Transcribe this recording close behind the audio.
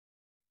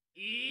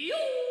And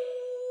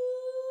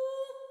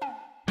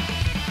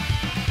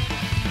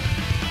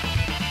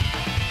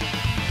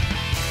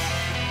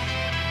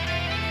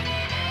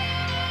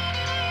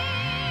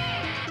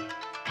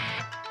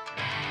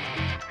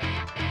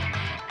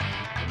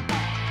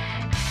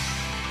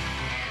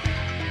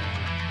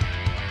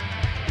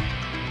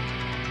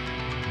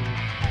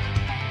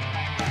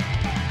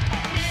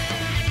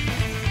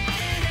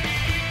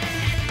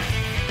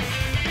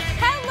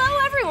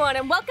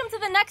welcome to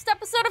the next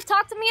episode of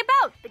Talk to Me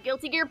About, the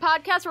Guilty Gear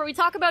podcast where we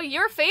talk about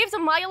your faves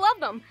and why you love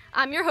them.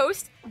 I'm your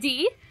host,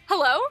 Dee.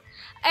 Hello.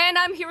 And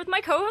I'm here with my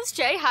co-host,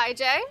 Jay. Hi,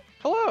 Jay.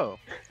 Hello.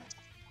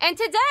 And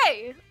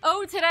today,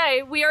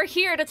 we are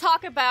here to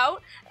talk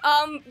about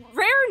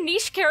rare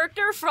niche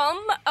character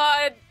from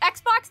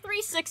Xbox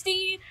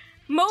 360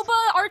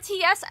 MOBA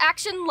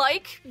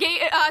RTS-Action-like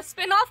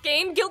spin-off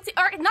game,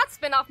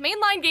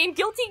 mainline game,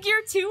 Guilty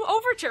Gear 2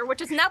 Overture, which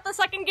is now the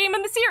second game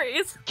in the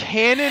series.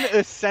 Canon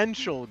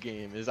essential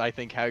game is, I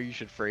think, how you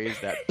should phrase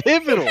that.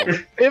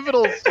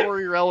 Pivotal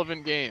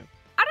story-relevant game.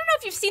 I don't know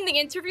if you've seen the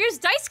interviews.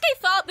 Daisuke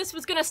thought this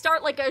was gonna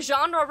start like a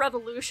genre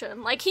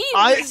revolution. Like he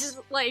was just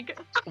like.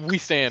 We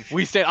stand.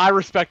 I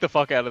respect the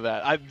fuck out of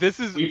that.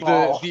 This is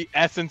the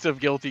essence of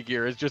Guilty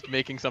Gear, is just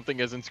making something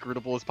as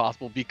inscrutable as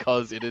possible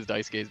because it is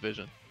Daisuke's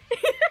vision.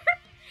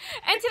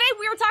 And today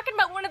we were talking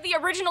about one of the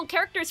original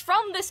characters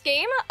from this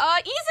game,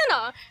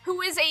 Izuna, who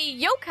is a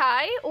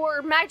yokai,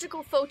 or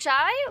magical foki,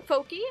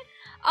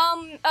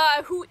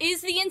 who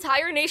is the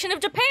entire nation of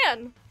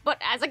Japan,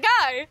 but as a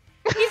guy.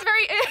 He's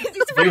very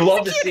We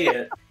love to see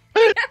it.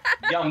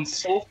 Yeah, I'm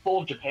so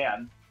full of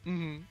Japan.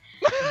 Mm-hmm.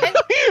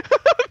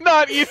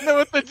 Not even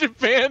with the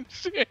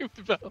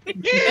Japan-shaped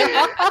belly.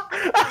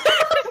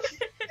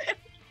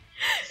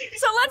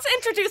 So let's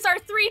introduce our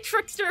three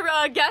trickster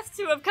guests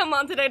who have come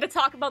on today to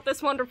talk about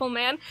this wonderful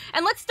man.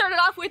 And let's start it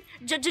off with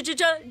Gio.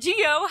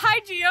 Hi,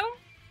 Gio.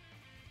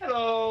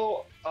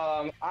 Hello,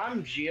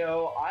 I'm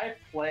Gio. I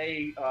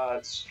play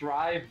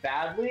Strive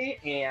badly,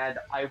 and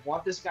I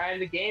want this guy in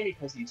the game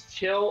because he's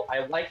chill, I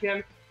like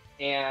him,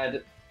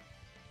 and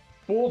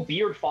full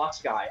beard fox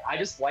guy. I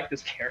just like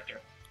this character.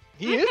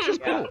 He is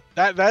just cool.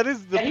 That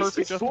is the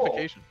perfect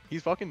justification. Cool.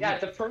 He's fucking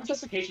the perfect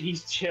justification.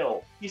 He's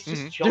chill. He's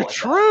just chill.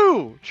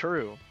 True.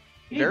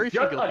 He's very few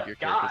just Guilty a Gear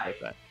guy.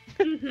 characters like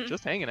that.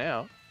 Just hanging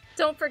out.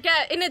 Don't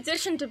forget, in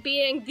addition to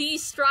being the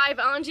Strive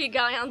Anji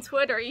guy on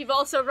Twitter, you've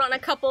also run a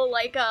couple,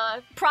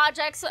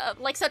 projects,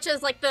 such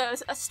as,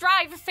 the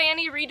Strive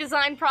Fanny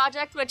redesign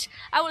project, which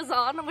I was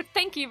on.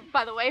 Thank you,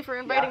 by the way, for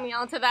inviting me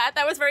onto that.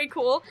 That was very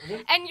cool.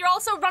 Mm-hmm. And you're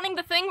also running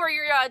the thing where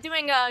you're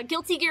doing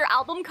Guilty Gear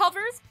album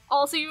covers.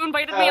 Also, you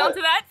invited me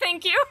onto that.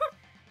 Thank you.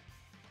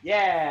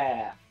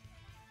 Yeah.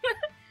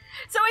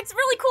 So it's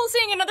really cool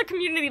seeing another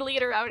community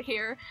leader out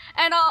here.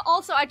 And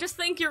also, I just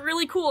think you're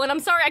really cool, and I'm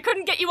sorry I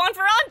couldn't get you on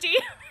for Anji.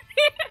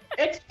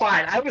 It's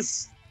fine.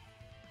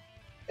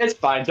 It's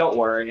fine. Don't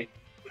worry.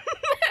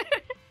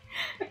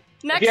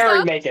 Next if you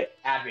ever up, make it,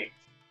 add me.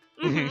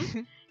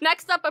 Mm-hmm.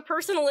 Next up, a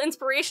personal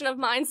inspiration of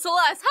mine,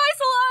 Celes.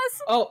 Hi,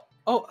 Celes.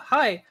 Oh,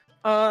 hi.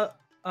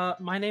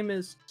 My name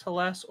is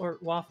Celes or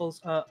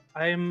Waffles.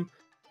 I'm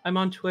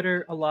on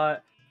Twitter a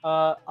lot.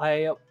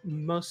 I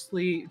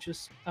mostly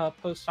just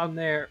post on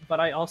there,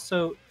 but I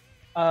also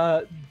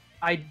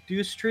I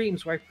do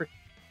streams where I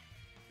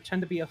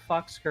pretend to be a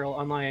fox girl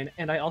online,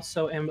 and I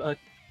also am a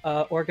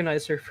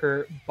organizer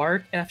for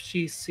Bark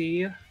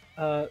FGC.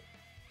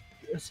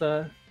 It's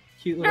a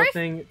cute little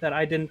thing that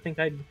I didn't think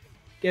I'd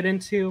get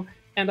into,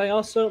 and I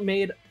also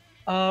made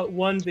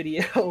one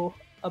video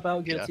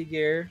about Guilty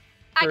Gear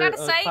for a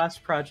class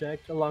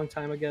project a long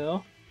time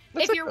ago.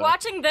 If you're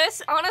watching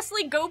this,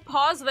 honestly, go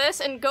pause this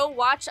and go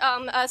watch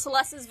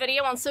Celeste's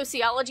video on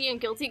sociology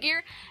and Guilty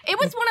Gear. It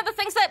was one of the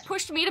things that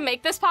pushed me to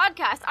make this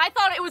podcast. I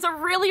thought it was a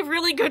really,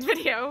 really good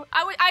video.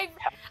 I've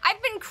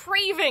been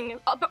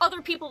craving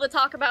other people to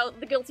talk about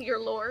the Guilty Gear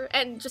lore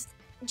and just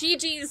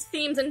GG's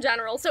themes in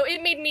general, so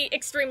it made me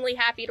extremely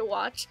happy to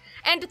watch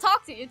and to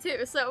talk to you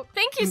too. So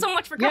thank you so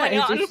much for coming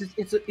on.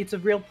 It's a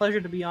real pleasure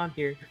to be on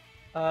here.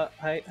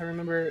 I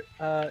remember.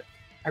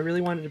 I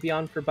really wanted to be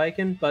on for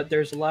Bikin, but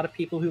there's a lot of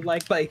people who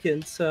like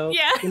Bikin, so,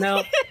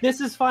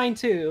 this is fine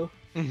too.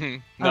 Mm-hmm.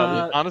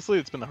 No, honestly,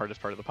 it's been the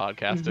hardest part of the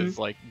podcast is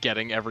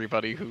getting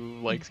everybody who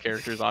likes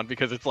characters on,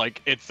 because it's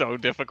so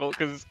difficult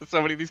because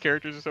so many of these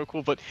characters are so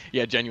cool. But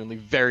yeah, genuinely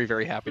very,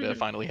 very happy to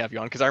finally have you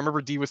on, because I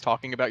remember Dee was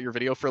talking about your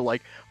video for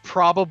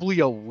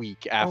probably a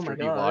week after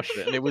he watched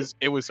it, and it was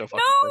so fucking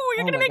No,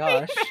 you're gonna make me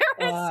embarrassed.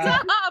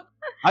 Stop.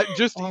 I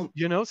just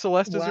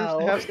Celeste deserves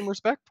to have some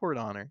respect poured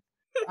on her.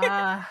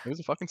 It was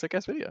a fucking sick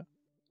ass video.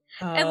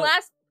 And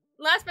last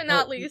but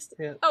not least.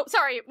 Yeah. Oh,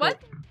 sorry. What?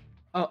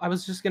 Oh, I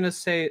was just gonna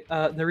say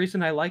the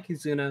reason I like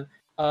Izuna,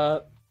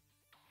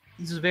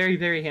 he's a very,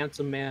 very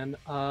handsome man.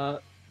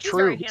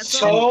 True.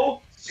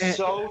 So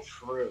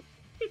true.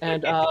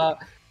 And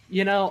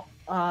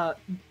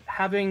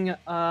having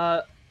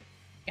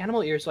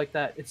animal ears like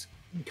that, it's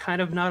kind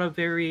of not a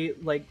very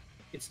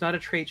it's not a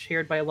trait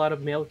shared by a lot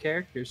of male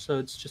characters, so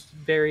it's just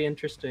very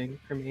interesting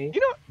for me.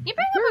 You know, You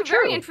bring up a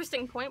very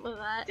interesting point with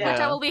that, Yeah.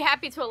 which I will be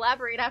happy to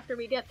elaborate after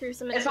we get through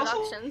some It's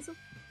also- introductions.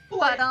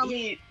 Like,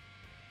 But,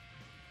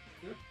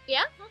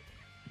 yeah?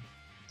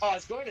 I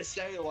was going to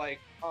say, like,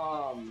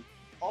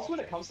 also when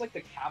it comes to, like,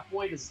 the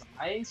Catboy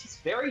designs, he's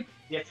very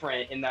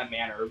different in that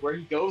manner, where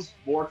he goes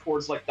more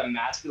towards, like, the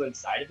masculine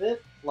side of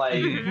it.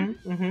 Like,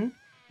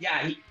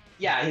 yeah,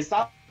 he's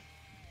not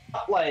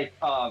like,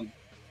 I don't know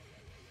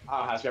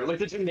how to describe it. Like,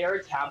 the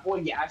generic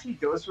Catboy, he actually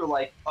goes for,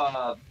 like,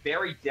 a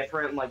very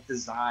different, like,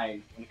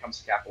 design when it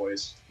comes to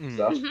Catboys and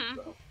stuff.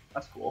 So,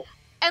 that's cool.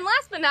 And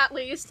last but not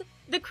least,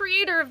 the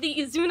creator of the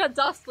Izuna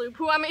Dustloop,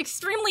 who I'm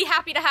extremely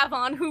happy to have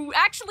on, who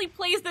actually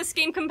plays this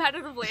game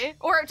competitively,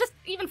 or just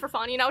even for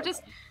fun, you know,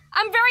 just,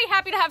 I'm very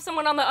happy to have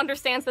someone on that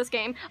understands this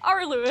game.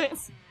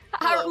 Arilouis.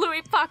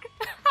 Arilouis, fuck.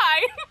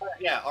 Hi.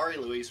 Yeah,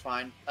 Arilouis is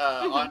fine.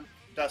 On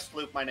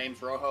Dustloop, my name's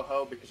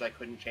Rohoho because I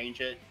couldn't change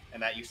it,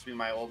 and that used to be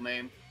my old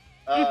name.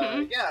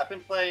 Yeah, I've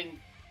been playing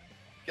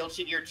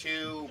Guilty Gear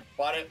 2,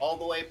 bought it all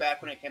the way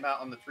back when it came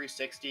out on the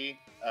 360.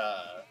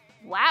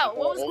 Wow,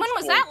 when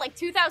was that, like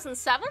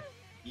 2007?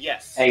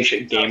 Yes.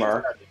 Ancient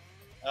gamer.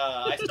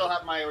 I still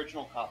have my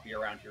original copy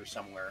around here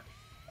somewhere.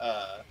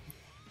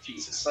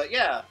 Jesus. But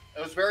yeah,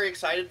 I was very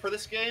excited for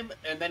this game,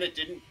 and then it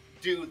didn't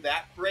do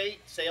that great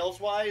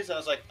sales-wise. I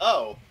was like,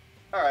 oh,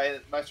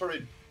 alright, my sort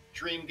of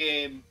dream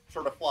game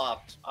sort of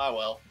flopped. Ah,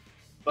 well.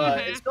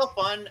 But it's still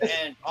fun,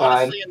 and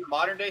honestly, in the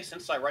modern day,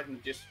 since I write in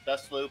the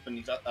Dustloop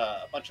and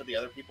a bunch of the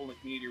other people in the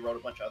community wrote a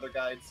bunch of other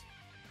guides,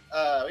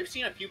 we've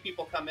seen a few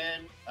people come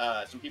in,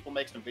 some people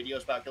make some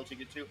videos about Guilty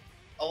Gear 2.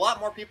 A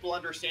lot more people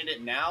understand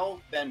it now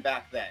than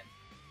back then.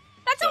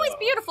 That's always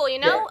beautiful, you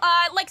know?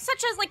 Like,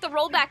 such as, like, the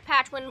rollback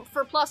patch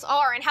for Plus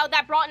R, and how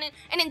that brought in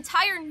an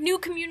entire new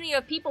community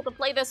of people to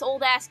play this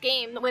old-ass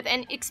game with,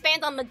 and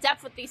expand on the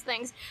depth with these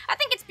things. I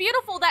think it's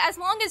beautiful that as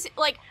long as,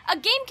 like, a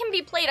game can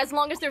be played as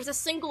long as there's a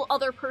single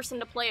other person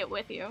to play it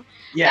with you.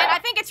 Yeah. And I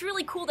think it's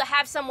really cool to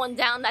have someone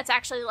down that's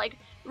actually, like,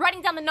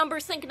 writing down the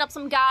numbers, thinking up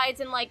some guides,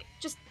 and, like,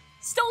 just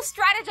still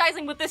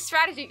strategizing with this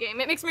strategy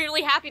game. It makes me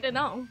really happy to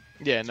know.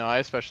 Yeah, no, I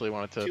especially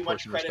wanted to Too put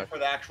much some credit respect. for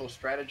the actual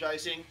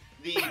strategizing.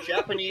 The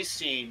Japanese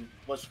scene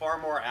was far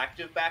more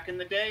active back in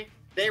the day.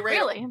 They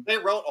wrote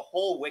a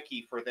whole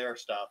wiki for their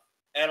stuff.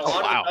 And a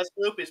lot of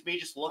the Dustloop is me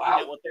just looking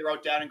at what they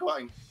wrote down and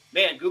going,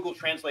 man, Google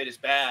Translate is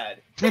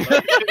bad.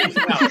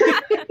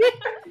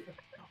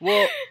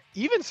 Well,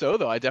 even so,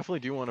 though, I definitely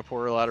do want to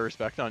pour a lot of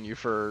respect on you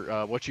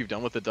for what you've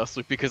done with the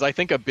Dustloop, because I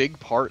think a big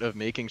part of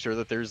making sure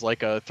that there's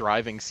like a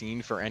thriving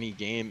scene for any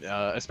game,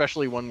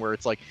 especially one where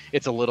it's like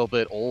it's a little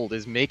bit old,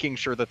 is making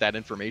sure that that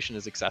information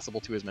is accessible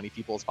to as many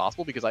people as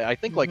possible. Because I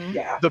think like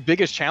the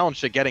biggest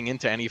challenge to getting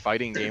into any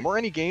fighting game, or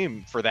any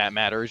game for that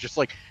matter, is just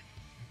like,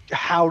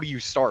 how do you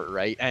start,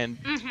 right? And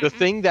the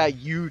thing that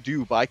you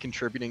do by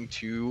contributing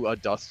to a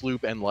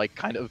Dustloop and like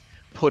kind of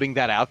putting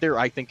that out there,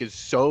 I think is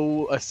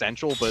so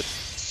essential, but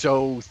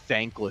so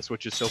thankless,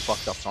 which is so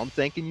fucked up. So I'm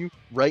thanking you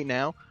right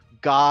now.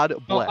 God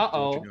bless.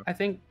 I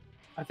think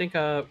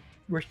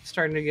we're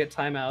starting to get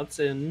timeouts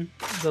in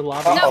the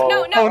lobby. No,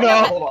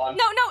 Hold on.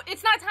 no,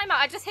 it's not a timeout.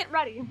 I just hit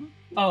ready.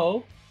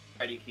 Oh.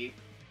 Ready, Keith?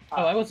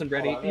 Oh, I wasn't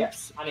ready.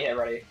 Oops. I need to hit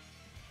ready.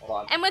 Hold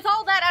on. And with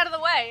all that out of the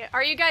way,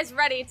 are you guys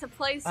ready to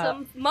play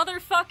some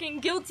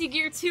motherfucking Guilty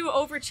Gear 2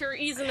 Overture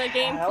Izuna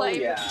gameplay? Hell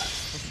yeah.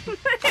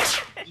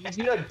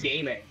 Izuna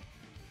gaming.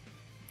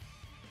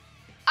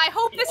 I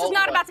hope this is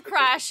not about to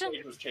crash.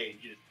 It was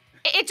changed.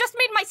 It just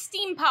made my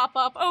Steam pop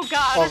up. Oh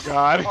god. Oh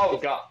god. Oh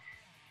god.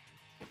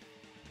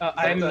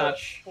 I'm not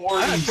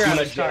sure how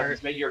to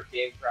start. Made your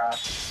game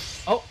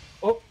crash. Oh,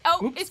 oops.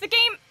 it's the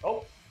game.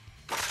 Oh.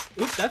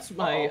 Oops, that's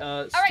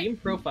my Steam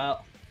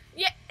profile.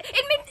 Yeah,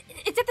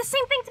 it did the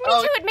same thing to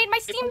me too. It made my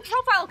Steam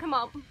profile come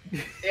up.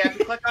 Yeah, if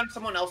you click on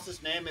someone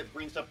else's name, it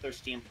brings up their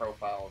Steam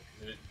profile.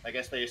 I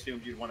guess they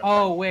assumed you'd want to.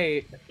 Oh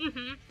wait.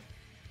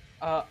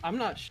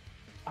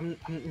 I'm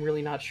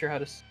really not sure how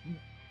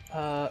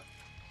to.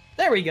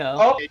 There we go.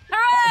 Oh,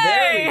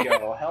 hooray! there we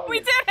go. Hell We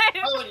yeah. did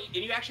it. Oh, and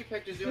you actually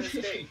picked Izuna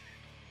stage.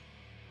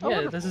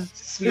 Yeah, this is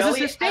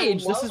Smelly, his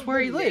stage. I This is love where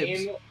he the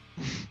lives. name-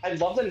 I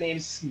love the name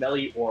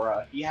Smelly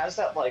Aura. He has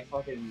that like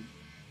fucking.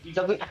 He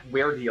doesn't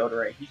wear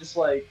deodorant. He just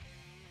like.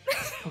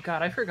 Oh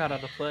god, I forgot how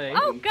to play.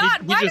 Oh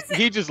god, why does it?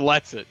 He just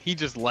lets it. He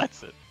just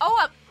lets it.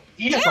 Oh,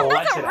 He just damn,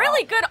 lets that's a it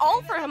really out. good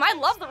ult for him. I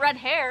love the red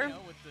hair.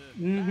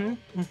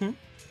 To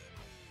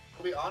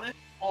be honest,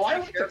 Oh, I the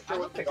like the character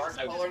with the dark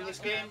color in this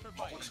game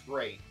looks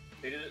great.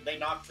 They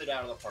knocked it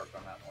out of the park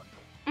on that one.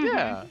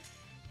 Yeah.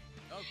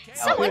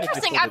 So Oh,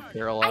 interesting. I I played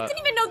there a lot. didn't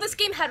even know this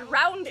game had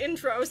round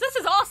intros. This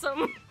is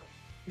awesome.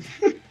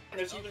 And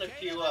there's even a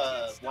few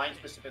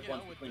line-specific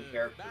ones between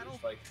characters,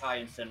 like Kai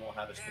and Sin will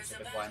have a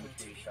specific line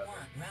between each other.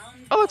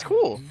 Oh, that's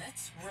cool.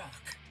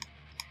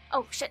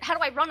 Oh shit, how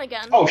do I run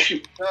again? Oh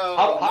shoot. So,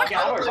 How do I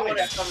probably run when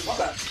that? it comes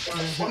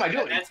What am I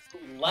doing? That's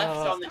left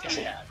on the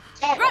D-pad.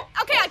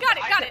 Okay, I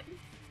got it.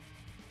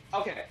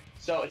 Okay,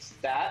 so it's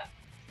that.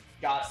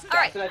 That's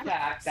Alright. an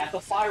attack. That's a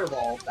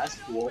fireball. That's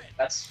cool.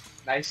 That's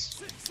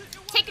nice.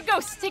 Take a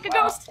ghost. Take a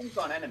Wow. ghost. Things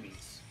on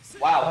enemies.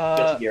 Wow,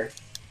 Guilty Gear.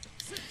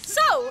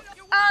 So,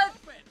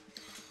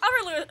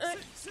 Arilouis,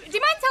 do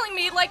you mind telling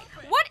me, like,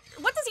 what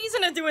does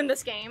Izuna do in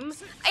this game?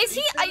 Is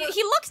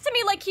he looks to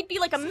me like he'd be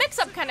like a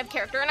mix-up kind of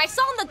character, and I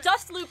saw in the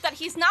Dustloop that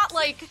he's not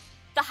like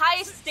the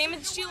highest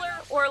damage dealer,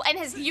 and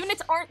his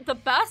units aren't the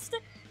best.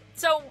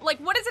 So, like,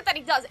 what is it that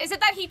he does? Is it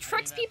that he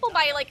tricks people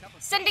by like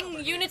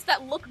sending units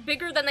that look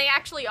bigger than they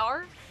actually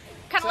are,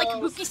 kind of like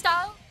Kabuki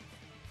style?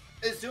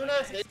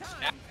 Izuna,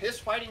 his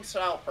fighting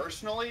style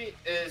personally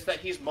is that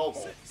he's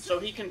mobile, so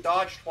he can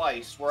dodge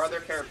twice, where other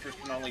characters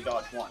can only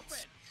dodge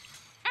once.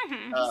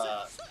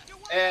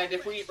 And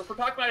if we're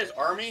talking about his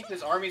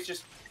army's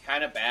just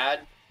kind of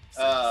bad,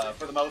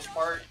 for the most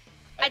part.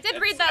 I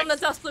did read that on the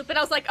Dustloop, and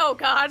I was like, oh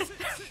god.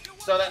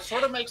 So that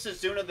sort of makes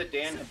Izuna the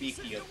Dan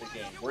Hibiki of the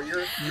game, where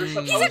you're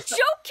supposed He's a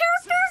joke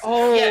character?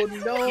 Oh yeah,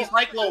 no! he's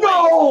like Lil Wayne.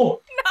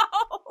 No!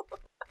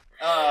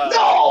 No!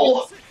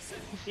 No!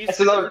 He's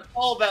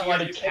all that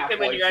like you pick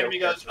him and your enemy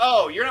goes,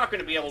 oh, you're not going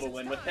to be able to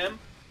win with him.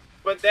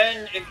 But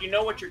then if you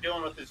know what you're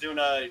doing with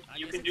Izuna,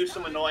 you can do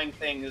some annoying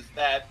things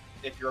that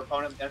if your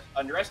opponent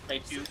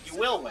underestimates you, you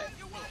will win.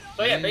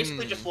 So yeah,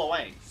 basically just Lil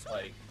Wayne.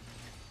 Like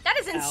That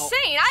is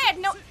insane. I had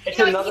no. It's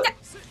You know, another-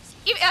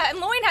 and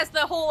Lloyd has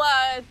the whole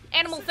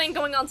animal thing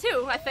going on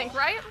too. I think,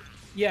 right?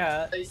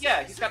 Yeah.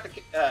 yeah, he's got the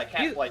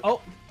cat like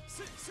Oh.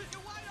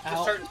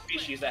 a certain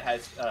species that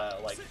has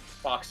like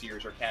fox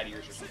ears or cat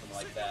ears or something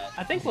like that.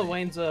 I think Lil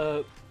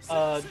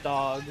a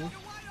dog.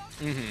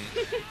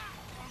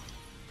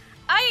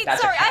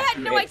 That's Sorry, a I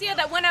had no cat, idea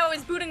that when I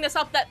was booting this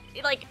up that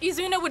like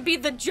Izuna would be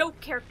the joke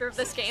character of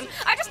this game.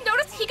 I just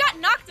noticed he got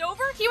knocked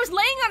over. He was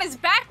laying on his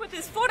back with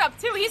his foot up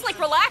too. He's like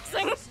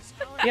relaxing.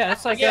 Yeah,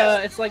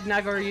 it's like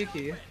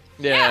Nagoriyuki.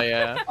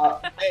 Yeah.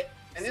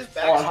 And his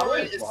how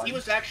backstory is is one? he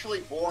was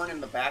actually born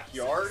in the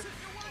backyard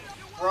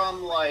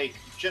from like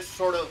just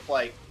sort of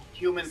like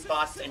human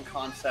thoughts and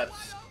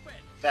concepts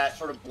that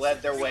sort of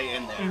bled their way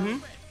in there.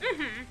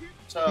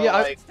 So Yeah,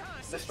 like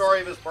the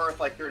story of his birth,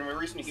 like the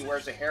reason he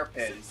wears a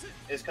hairpin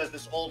is because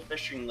this old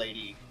fishing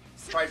lady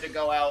tried to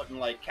go out and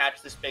like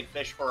catch this big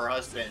fish for her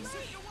husband,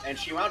 and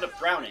she wound up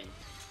drowning.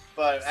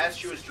 But as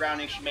she was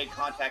drowning, she made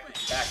contact with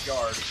the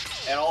backyard,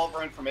 and all of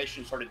her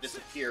information sort of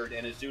disappeared,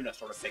 and Izuna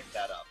sort of picked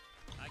that up.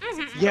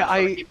 Yeah,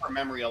 So to keep her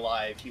memory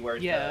alive, he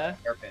wears the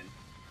hairpin.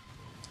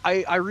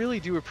 I really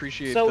do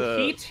appreciate So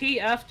he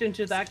TF'd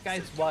into that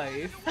guy's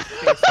wife,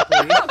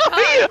 basically.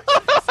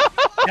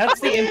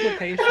 That's the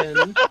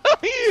implication.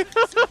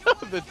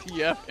 The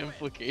TF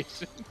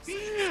implication.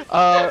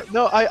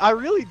 No, I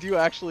really do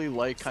actually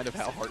like kind of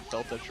how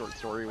heartfelt that short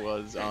story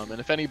was. And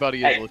if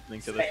anybody is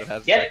listening to this that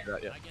hasn't checked it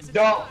out yet,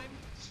 Don't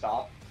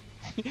stop.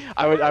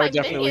 I would like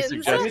definitely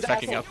minions. suggest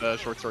checking out the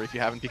short story if you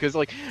haven't, because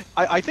like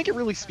I think it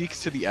really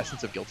speaks to the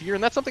essence of Guilty Gear,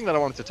 and that's something that I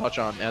wanted to touch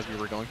on as we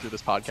were going through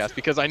this podcast,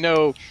 because I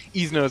know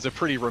Izuna is a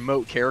pretty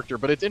remote character,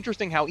 but it's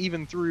interesting how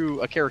even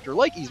through a character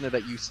like Izuna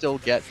that you still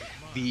get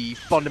the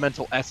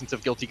fundamental essence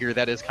of Guilty Gear,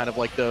 that is kind of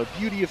like the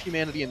beauty of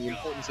humanity and the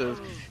importance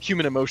of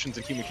human emotions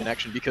and human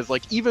connection. Because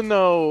like even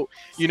though,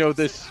 you know,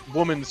 this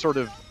woman sort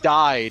of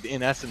died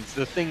in essence,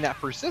 the thing that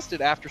persisted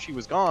after she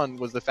was gone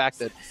was the fact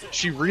that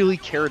she really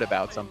cared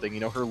about something. You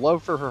know, her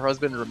love for her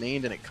husband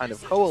remained, and it kind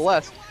of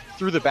coalesced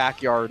through the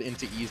backyard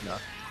into Izuna.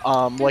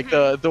 Like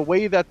the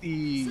way that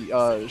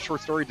the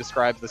short story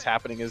describes this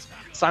happening is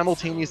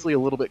simultaneously a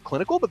little bit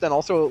clinical, but then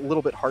also a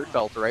little bit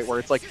heartfelt, right? Where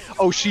it's like,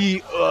 oh,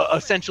 she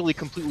essentially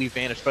completely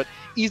vanished. But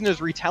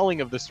Izuna's retelling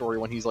of the story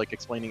when he's like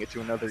explaining it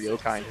to another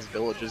yokai in his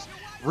village is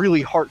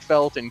really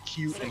heartfelt and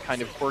cute and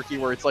kind of quirky,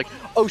 where it's like,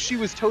 oh, she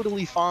was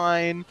totally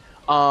fine.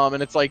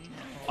 And it's like,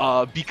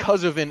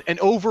 because of an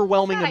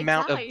overwhelming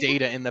amount of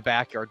data in the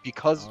backyard,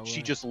 because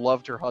she just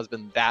loved her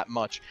husband that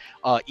much,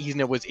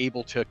 Izuna was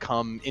able to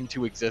come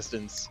into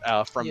existence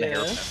from the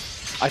hairpin.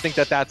 I think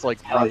that's like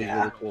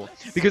really cool,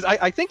 because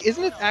I think,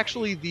 isn't it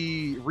actually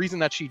the reason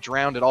that she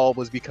drowned at all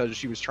was because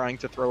she was trying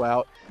to throw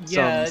out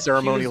some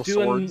ceremonial she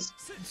was doing swords?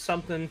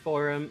 Something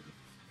for him.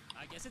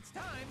 I guess it's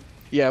time.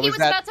 Yeah, He was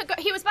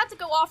about to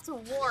go off to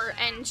war,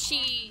 and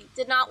she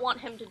did not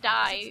want him to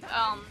die.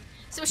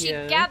 So she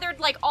gathered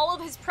like all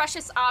of his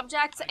precious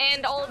objects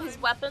and all of his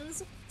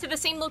weapons to the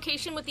same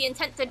location with the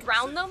intent to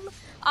drown them.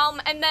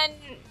 And then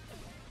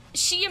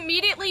she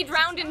immediately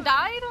drowned and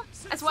died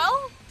as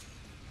well.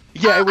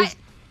 Yeah, it was.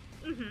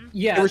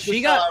 Yeah,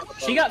 she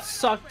got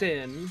sucked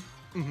in.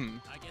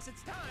 I guess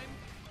it's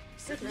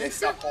time. They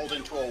got pulled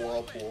into a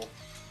whirlpool.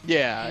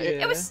 Yeah,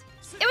 It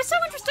was so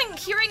interesting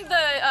hearing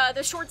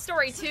the short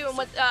story too, and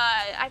what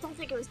I don't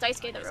think it was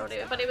Daisuke that wrote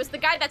it, but it was the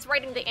guy that's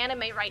writing the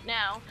anime right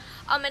now.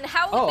 And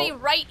how they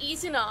write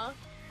Izuna,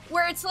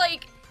 where it's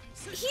like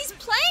he's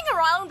playing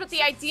around with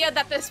the idea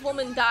that this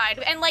woman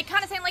died, and like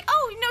kind of saying like,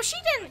 oh, no, she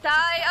didn't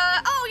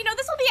die. Oh, you know,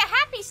 this will be a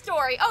happy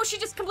story. Oh, she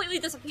just completely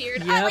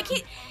disappeared. Yep. Like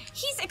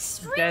he's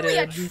extremely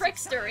a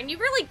trickster, and you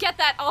really get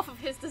that off of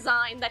his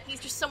design, that he's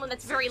just someone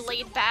that's very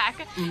laid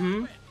back.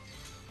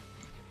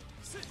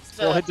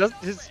 Well, it does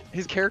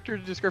his character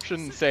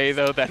description say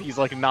though that he's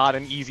like not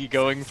an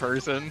easygoing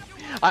person.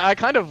 I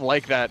kind of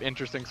like that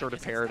interesting sort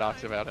of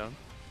paradox about him.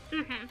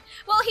 Mm-hmm.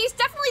 Well, he's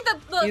definitely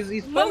the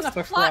He's most up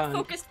a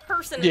plot-focused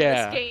person in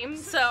this game,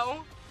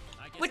 so...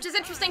 Which is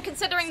interesting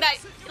considering that,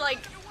 like,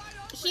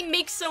 he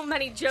makes so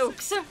many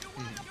jokes.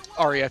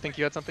 Ari, I think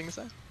you had something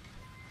to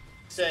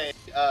say?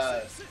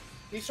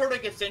 He sort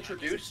of gets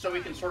introduced so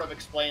we can sort of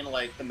explain,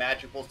 like, the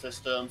magical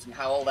systems and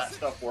how all that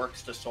stuff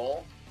works to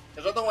Soul.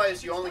 Because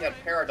otherwise you only had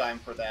Paradigm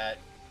for that.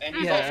 And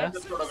he's also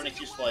just sort of an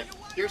excuse like,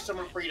 here's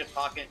someone for you to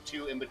talk it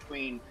to in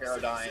between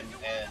Paradigm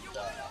and,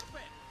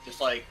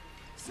 just like,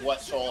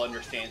 what Soul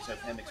understands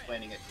of him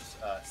explaining it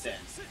to Sin.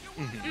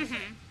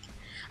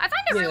 I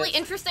find it really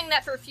interesting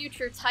that for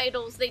future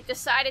titles, they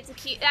decided to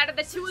keep, out of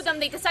the two of them,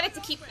 they decided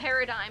to keep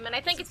Paradigm, and I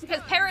think it's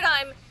because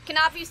Paradigm can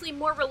obviously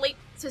more relate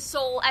to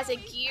Soul as a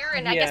gear,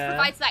 and I guess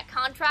provides that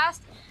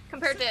contrast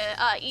compared to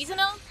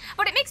Izuna,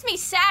 but it makes me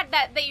sad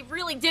that they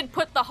really did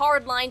put the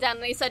hard line down,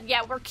 and they said,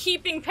 yeah, we're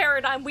keeping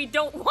Paradigm, we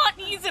don't want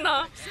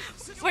Izuna,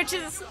 which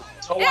is...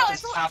 So yeah,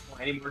 it's not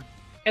anymore.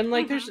 And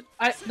like,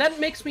 that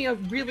makes me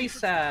really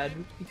sad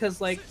because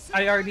like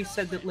I already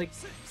said that like,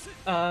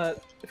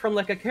 from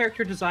like a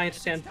character design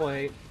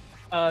standpoint,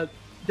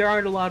 there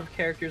aren't a lot of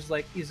characters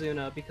like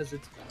Izuna because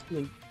it's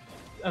like,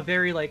 a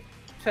very like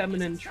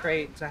feminine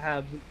trait to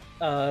have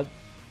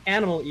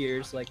animal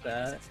ears like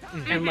that,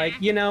 and like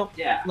you know,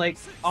 like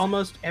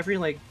almost every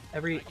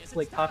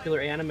popular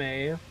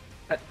anime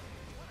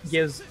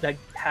that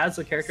has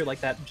a character like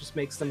that just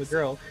makes them a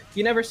girl.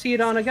 You never see it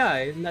on a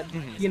guy, and that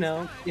you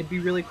know, it'd be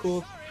really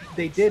cool if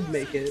they did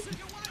make it.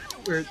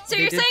 So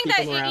you're saying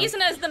that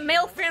Izuna is the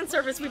male fan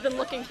service we've been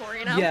looking for,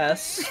 you know?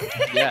 Yes.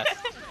 Yes.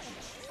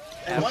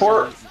 And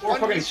before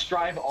fucking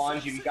Strive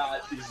on you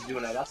got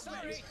Izuna, that's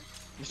amazing.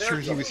 It's true,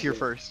 he was here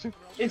first.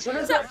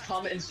 Izuna's gonna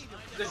come and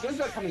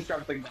Strive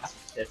with like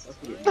massive tits. That's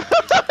pretty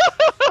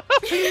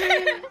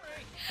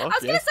I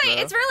was gonna say,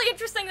 it's really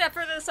interesting that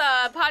for this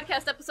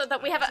podcast episode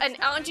that we have an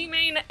Anji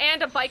main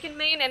and a Baiken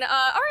main, and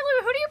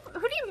Arilouis,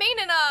 who do you main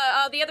in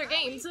the other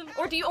games,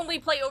 or do you only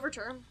play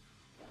Overture?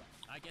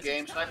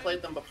 Games. I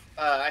played them.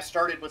 I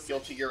started with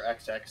Guilty Gear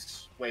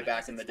XX way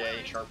back in the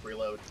day. Sharp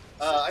Reload.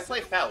 I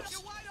play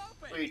Faust.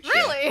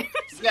 Really?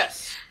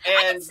 Yes.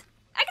 And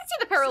I can see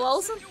the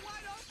parallels.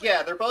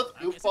 Yeah, they're both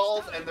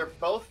goofballs, and they're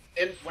both.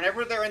 And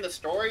whenever they're in the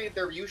story,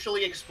 they're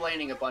usually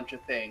explaining a bunch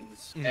of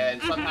things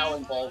and somehow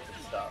involved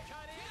in stuff.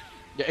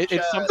 Yeah,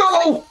 it's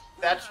something.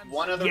 That's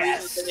one of the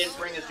reasons they didn't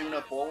bring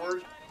Izuna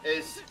forward.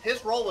 Is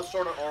his role was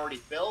sort of already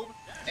filled,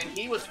 and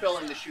he was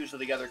filling the shoes of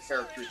the other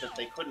characters that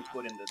they couldn't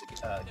put into the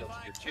Guilty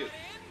Gear 2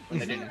 when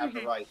they didn't have the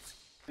rights.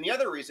 And the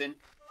other reason,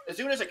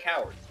 Izuna's a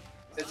coward.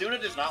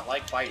 Izuna does not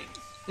like fighting.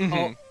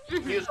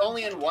 He was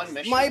only in one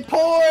mission. My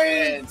point!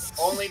 And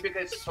only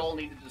because Soul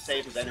needed to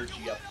save his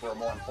energy up for a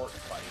more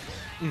important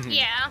fight.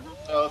 Yeah.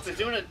 So if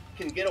Izuna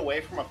can get away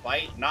from a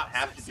fight, not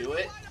have to do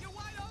it,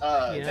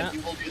 then he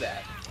will do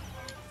that.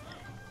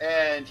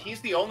 And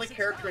he's the only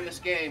character in this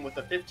game with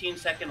a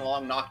 15-second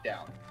long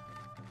knockdown.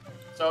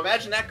 So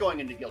imagine that going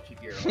into Guilty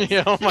Gear. Like,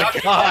 Yeah, oh my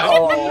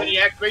god. When he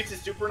activates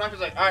his super knock, he's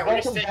like, alright,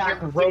 we're gonna sit here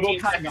for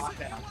 15 seconds.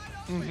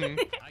 Do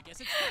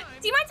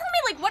you mind telling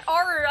me, like, what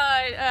are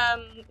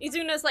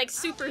Izuna's, like,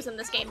 supers in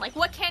this game? Like,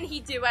 what can he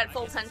do at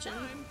full tension?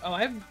 Oh,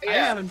 I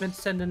haven't been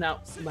sending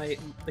out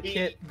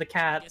the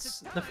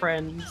cats, the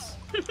friends.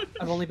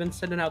 I've only been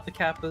sending out the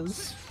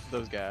kappas.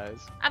 Those guys.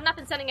 I've not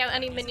been sending out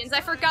any minions. I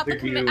forgot I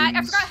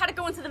forgot how to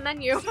go into the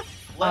menu.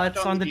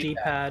 It's on the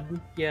D-pad.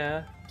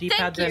 Yeah.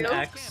 D-pad then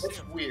X.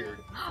 It's weird.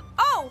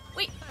 Oh,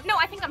 wait. No,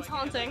 I think I'm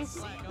taunting.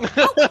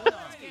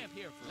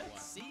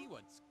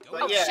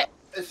 But yeah, shit.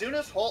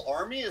 Izuna's whole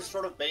army is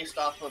sort of based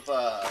off of,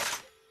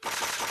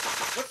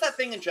 what's that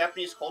thing in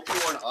Japanese culture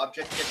where an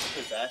object gets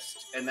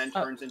possessed and then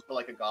turns into,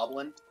 like, a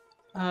goblin?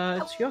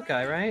 It's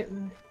yokai, right?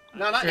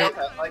 No, not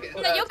yokai. Like,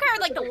 yokai are,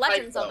 like, the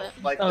legends of it.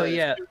 Like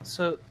yeah,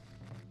 so...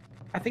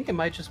 I think it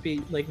might just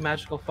be, like,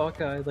 magical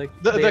foci, like,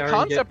 the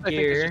concept, I think,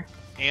 is just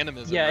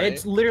animism, yeah, right?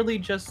 it's literally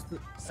just...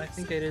 I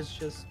think it is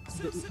just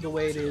the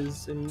way it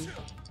is, and...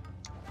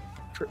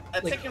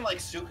 I'm thinking like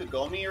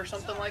Tsukugomi or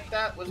something like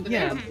that was the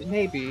name. Yeah,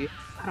 maybe.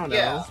 I don't know.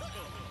 Yeah,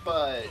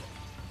 but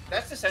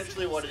that's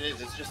essentially what it is.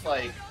 It's just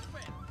like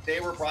they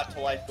were brought to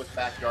life with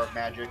backyard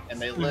magic,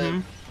 and they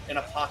live in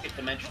a pocket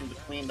dimension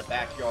between the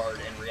backyard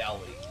and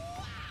reality.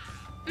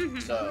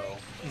 So,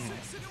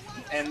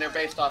 and they're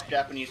based off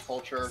Japanese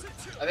culture.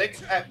 I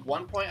think at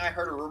one point I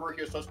heard a rumor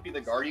he was supposed to be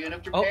the guardian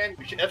of Japan.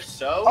 If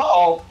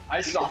so,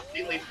 I saw.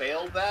 Completely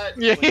failed that.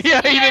 Yeah, he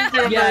didn't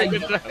do a very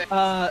good job.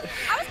 I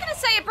was gonna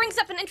say it brings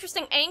up an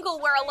interesting angle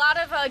where a lot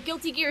of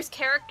Guilty Gear's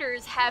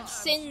characters have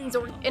sins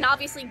and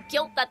obviously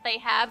guilt that they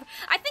have.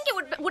 I think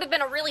it would have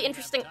been a really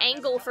interesting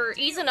angle for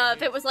Izuna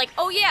if it was like,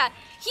 oh yeah,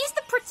 he's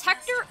the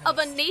protector of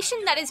a nation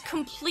that is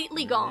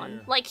completely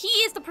gone. Like, he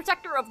is the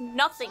protector of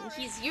nothing.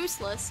 He's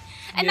useless. useless,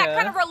 and that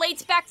kind of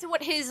relates back to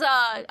what his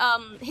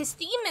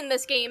theme in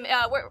this game,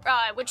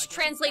 which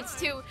translates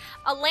to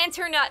a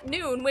lantern at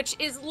noon, which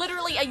is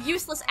literally a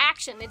useless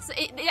action.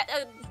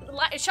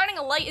 Shining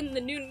a light in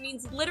the noon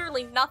means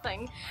literally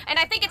nothing, and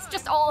I think it's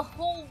just all a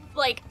whole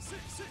like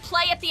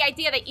play at the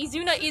idea that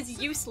Izuna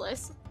is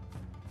useless.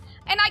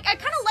 And I kind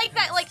of like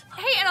that, like,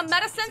 hey, in a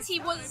meta sense, he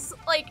was,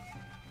 like,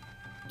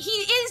 he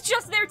is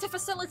just there to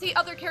facilitate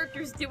other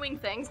characters doing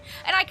things.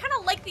 And I kind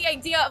of like the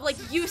idea of, like,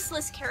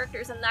 useless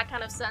characters in that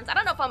kind of sense. I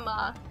don't know if I'm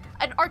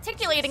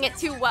articulating it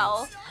too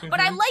well, but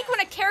I like when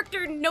a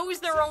character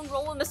knows their own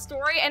role in the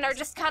story and are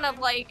just kind of,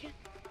 like,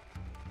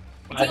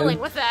 dealing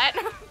with that.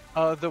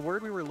 The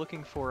word we were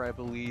looking for, I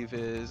believe,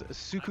 is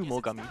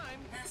Sukumogami.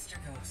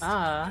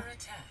 Ah.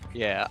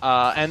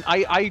 Yeah, and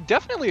I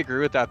definitely agree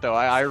with that, though.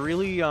 I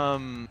really,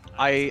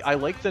 I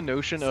like the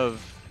notion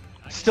of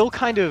still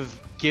kind of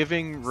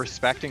giving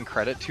respect and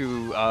credit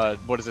to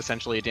what is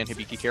essentially a Dan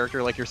Hibiki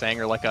character, like you're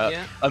saying, or like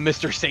a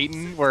Mr.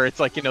 Satan, where it's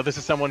like, you know, this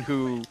is someone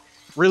who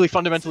really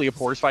fundamentally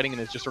abhors fighting and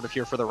is just sort of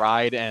here for the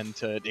ride and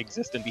to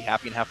exist and be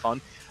happy and have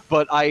fun.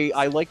 But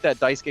I like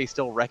that Daisuke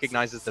still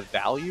recognizes the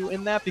value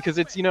in that, because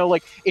it's, you know,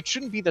 like, it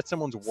shouldn't be that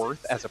someone's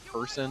worth as a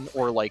person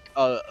or, like,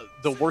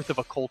 the worth of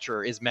a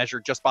culture is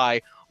measured just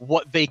by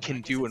what they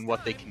can do and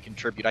what they can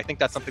contribute. I think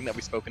that's something that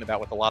we've spoken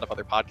about with a lot of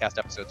other podcast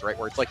episodes, right?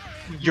 Where it's like,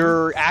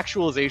 your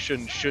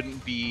actualization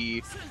shouldn't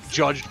be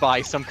judged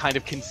by some kind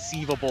of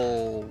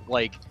conceivable,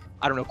 like,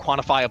 I don't know,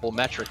 quantifiable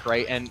metric,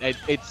 right? And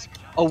it's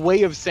a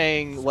way of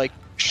saying, like,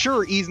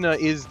 sure, Izuna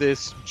is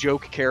this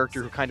joke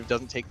character who kind of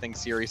doesn't take things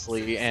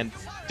seriously and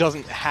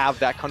doesn't have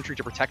that country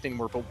to protect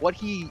anymore, but what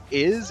he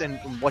is and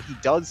what he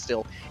does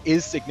still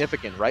is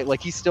significant, right?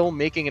 Like, he's still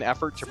making an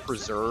effort to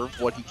preserve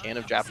what he can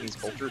of Japanese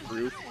culture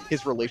through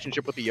his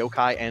relationship with the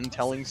yokai and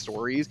telling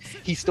stories.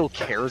 He still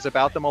cares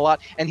about them a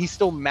lot, and he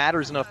still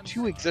matters enough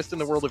to exist in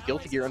the world of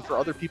Guilty Gear and for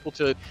other people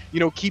to,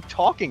 you know, keep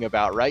talking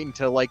about, right? And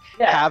to, like,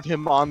 have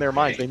him on their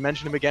minds. They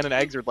mention him again in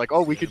Exerd, like,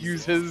 oh, we could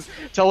use his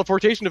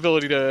teleportation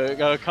ability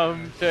to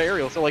come to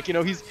Ariel. So, like, you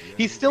know, he's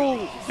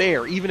still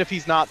there, even if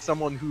he's not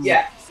someone who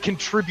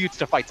contributes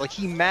to fights. Like,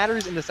 he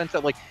matters in the sense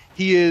that, like,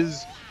 he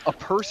is a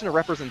person, a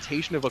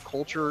representation of a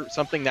culture,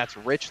 something that's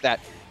rich, that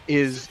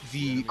is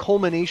the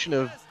culmination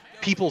of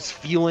people's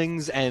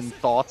feelings and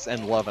thoughts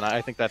and love. And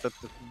I think that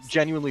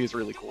genuinely is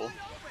really cool.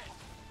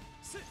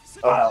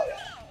 Oh,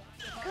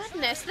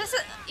 Goodness,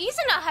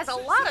 Izuna has a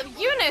lot of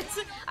units.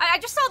 I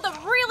just saw the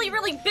really,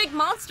 really big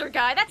monster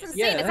guy. That's insane.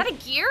 Yeah. Is that a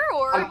gear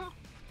or?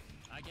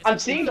 I'm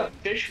seeing the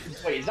fish.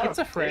 Wait, is that It's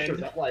a fish friend. or is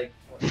that like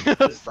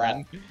A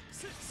friend.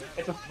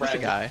 It's a Just friend. a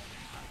guy.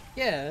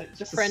 Yeah,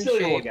 Just a friend silly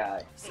little shape.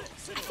 guy.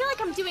 I feel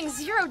like I'm doing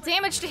 0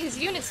 damage to his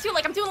units too.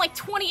 Like I'm doing like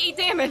 28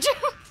 damage.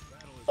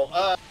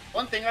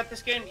 One thing about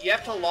this game, you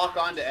have to lock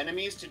on to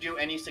enemies to do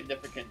any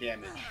significant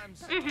damage.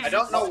 I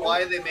don't know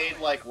why they made,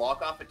 like,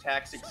 lock-off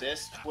attacks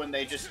exist when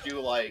they just do,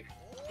 like,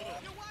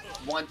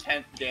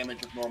 1/10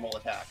 damage of normal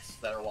attacks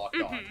that are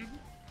locked on.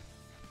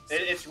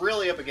 It's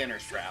really a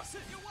beginner's trap.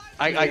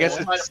 I guess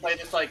They'll try it's... to play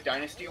this, like,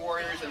 Dynasty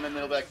Warriors, and then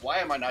they'll be like, why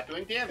am I not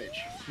doing damage?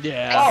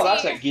 Yeah. Oh,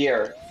 that's a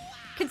gear.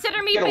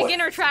 Consider me Get away.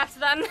 beginner traps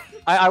then.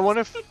 I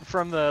wonder if,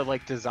 from the,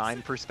 like,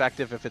 design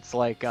perspective, if it's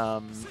like,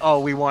 oh,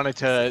 we wanted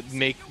to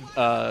make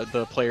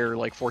the player,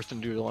 like, forced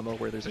into a dilemma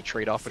where there's a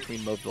trade-off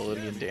between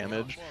mobility and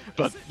damage.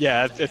 But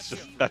yeah, it's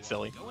just, that's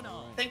silly.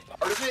 I think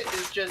part of it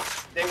is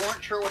just they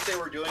weren't sure what they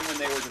were doing when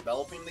they were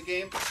developing the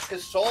game,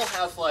 because Soul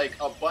has, like,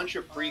 a bunch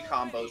of free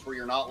combos where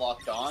you're not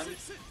locked on,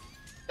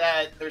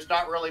 that there's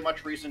not really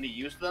much reason to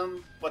use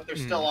them, but they're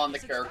still on the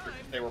character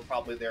because they were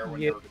probably there when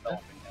they were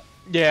developing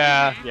it.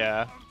 Yeah,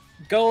 yeah.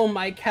 Go,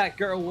 my cat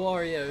girl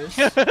warriors.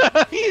 You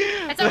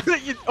guys are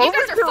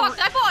fucked.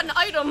 I bought an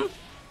item.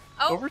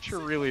 Oh. Overture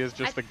really is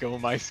just the Go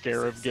My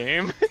Scarab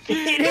game.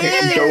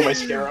 Go, my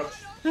scarab.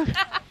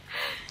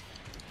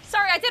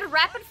 Sorry, I did a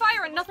rapid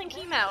fire and nothing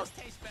came out.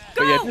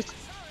 But yeah, Go! just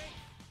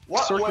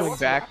circling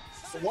back.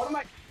 What am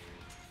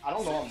I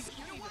don't know.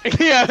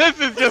 Yeah,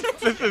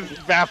 this is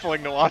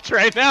baffling to watch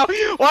right now.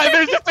 Why,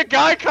 there's just a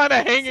guy kind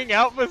of hanging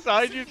out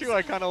beside you too.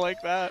 I kind of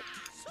like that.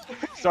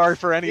 Sorry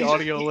for any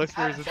audio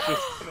listeners. It's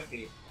just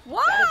Whoa!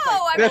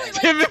 I really that's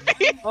like.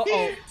 Timothy.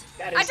 Uh-oh.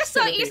 I just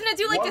saw Izuna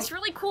do like this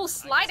really cool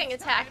sliding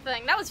attack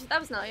thing. That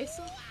was nice.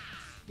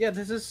 Yeah,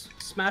 this is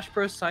Smash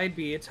Bros. Side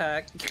B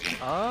attack.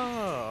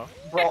 Oh.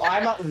 Bro,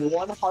 I'm at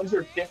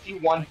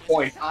 151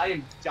 points. I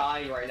am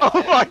dying right now.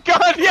 Oh my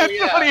God! Yeah, Oh,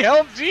 yeah. somebody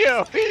help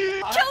Gio.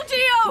 Kill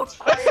Gio!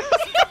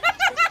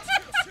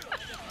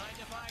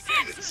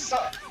 So,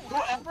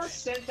 whoever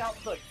sent out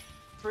the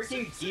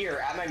freaking gear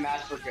at my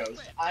Master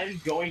Ghost,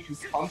 I'm going to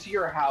come to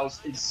your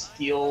house and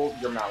steal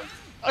your mount.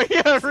 Oh,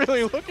 yeah,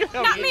 really. Look at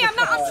how. Not me. I'm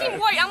not on Team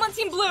White. I'm on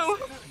Team Blue.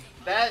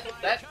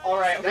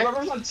 Alright,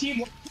 whoever's on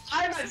team,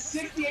 I'm at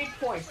 68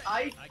 points.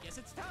 I guess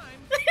it's time.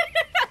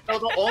 So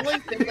the only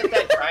thing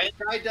that giant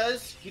guy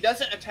does, he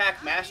doesn't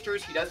attack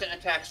masters, he doesn't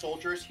attack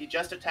soldiers, he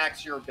just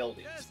attacks your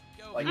buildings,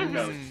 like your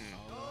ghosts.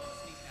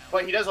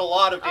 But he does a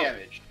lot of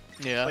damage.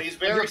 Yeah. But he's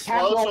very Your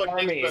slow, so it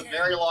capital takes army. a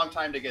very long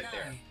time to get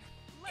there.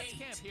 Let's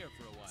camp here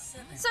for a while.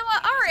 So,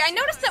 Ari, I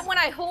noticed that when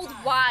I hold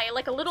Y,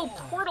 like a little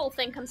portal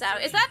thing comes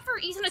out. Is that for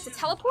Izuna to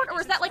teleport, or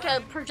is that like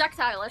a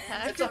projectile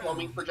attack? It's a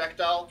homing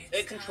projectile.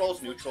 It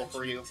controls neutral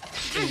for you.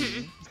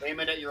 Aim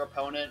it at your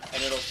opponent,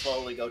 and it'll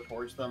slowly go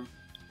towards them.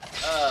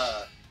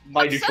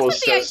 My neutral is Obsessed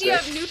with so the idea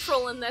sick. of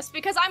neutral in this,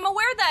 because I'm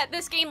aware that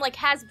this game like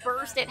has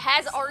burst, it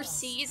has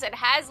RCs, it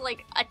has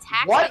like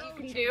attacks What? that you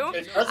can do.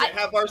 It doesn't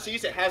have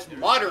RCs, it has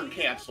modern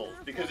cancels,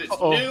 because it's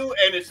new,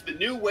 and it's the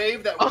new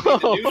wave that will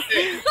be the new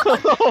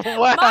thing.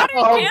 Wow. Modern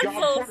Oh,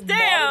 cancels, God,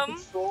 damn!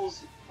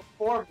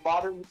 Before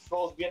modern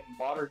controls, we had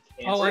modern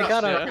cancels. Oh, I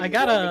got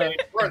Yeah. a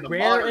We're in the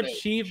rare modern age.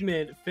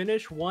 achievement.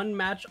 Finish one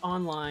match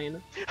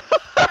online.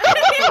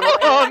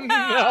 Oh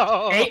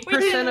no!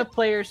 8% of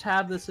players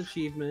have this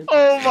achievement.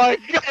 Oh my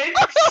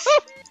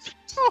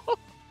god!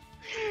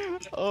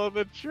 Oh,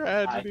 the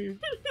tragedy.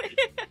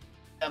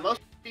 Yeah,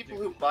 most people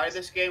who buy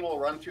this game will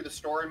run through the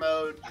story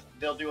mode,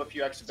 they'll do a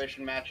few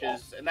exhibition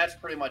matches, and that's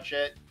pretty much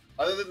it.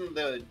 Other than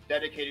the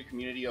dedicated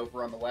community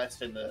over on the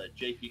West and the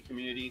JP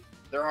community,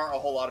 there aren't a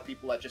whole lot of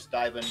people that just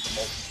dive into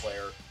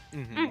multiplayer.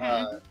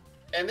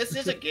 And this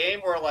is a game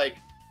where, like,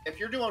 if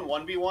you're doing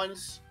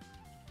 1v1s,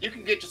 you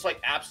can get just, like,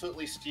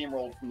 absolutely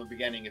steamrolled from the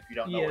beginning if you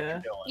don't know what you're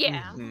doing.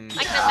 Yeah, Mhm.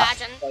 I can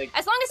imagine. Like,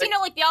 As long as you know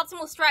like the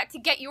optimal strat to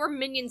get your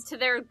minions to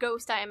their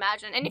ghost, I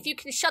imagine. And if you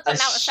can shut them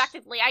out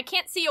effectively, I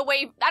can't see a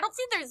way. I don't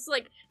see there's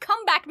like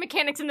comeback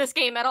mechanics in this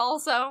game at all,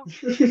 so.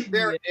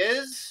 there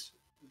is,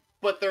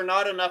 but they're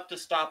not enough to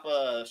stop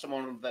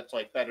someone that's,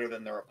 like, better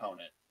than their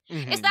opponent.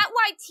 Mhm. Is that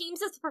why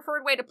teams is the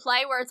preferred way to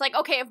play, where it's like,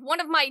 okay, if one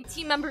of my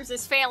team members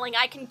is failing,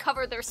 I can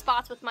cover their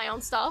spots with my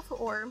own stuff,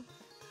 or?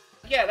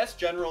 Yeah, that's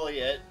generally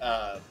it.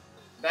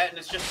 That, and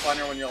it's just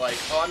funner when you're like,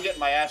 oh, I'm getting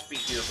my ass beat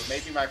here, but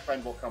maybe my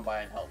friend will come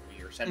by and help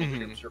me, or send me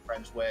troops your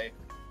friend's way.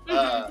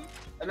 And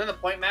then the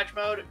point match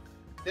mode,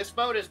 this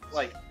mode is,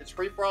 like, it's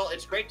free-for-all.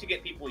 It's great to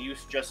get people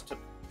used just to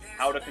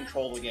how to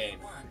control the game,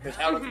 because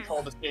how to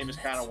control this game is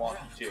kind of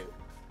wonky, too.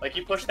 Like,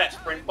 you push that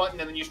sprint button,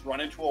 and then you just run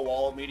into a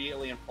wall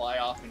immediately and fly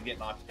off and get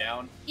knocked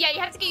down. Yeah, you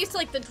have to get used to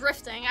like the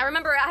drifting. I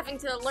remember having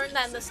to learn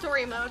that in the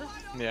story mode.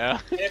 Yeah.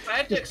 And if I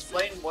had to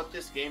explain what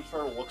this game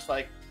sort of looks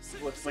like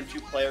with when two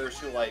players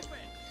who, like,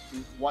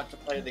 want to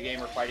play the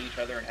game or fight each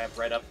other and have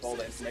read up all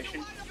the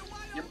information,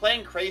 you're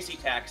playing Crazy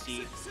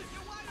Taxi,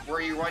 where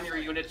you run your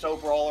units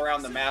over all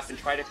around the map and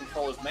try to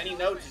control as many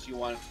nodes as you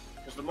want,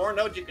 because the more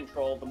nodes you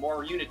control, the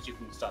more units you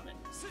can summon.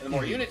 And the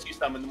more units you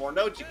summon, the more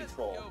nodes you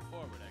control. Go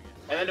forward, I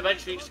guess. And then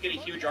eventually you just get a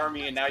huge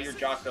army, and now you're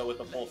Jocko with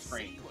a full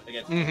screen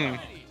against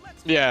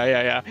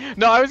Yeah.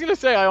 No, I was gonna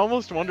say, I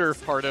almost wonder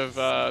if part of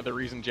the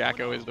reason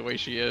Jacko is the way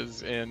she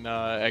is in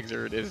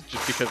Exert is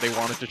just because they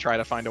wanted to try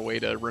to find a way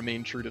to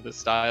remain true to the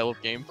style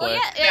of gameplay.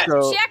 Well, yeah,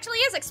 So- she actually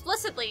is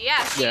explicitly,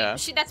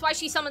 She, that's why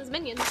she summons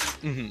minions.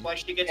 Mhm. Why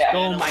she gets Yeah.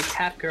 Go mana, my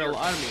cat girl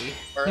army.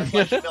 or that's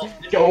why she builds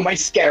Go, my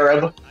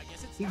scarab. I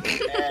guess it's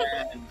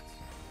time. and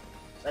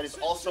that is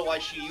also why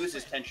she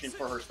uses tension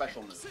for her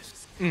special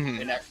moves Mhm.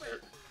 in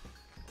Exert.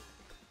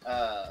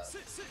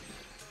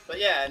 But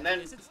yeah, and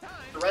then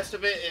the rest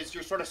of it is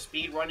you're sort of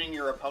speed running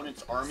your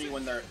opponent's army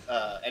when their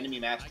enemy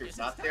master is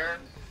not there,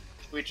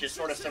 which is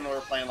sort of similar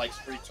to playing like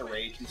Streets of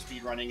Rage and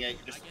speed running it.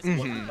 You're just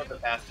looking for the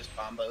fastest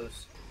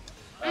combos.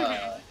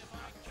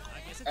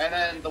 And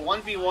then the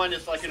 1v1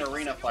 is like an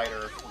arena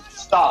fighter.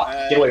 Stop.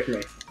 Get away from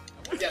me.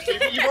 Yeah, so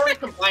you've already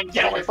combined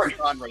Get two away from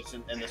different genres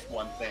in this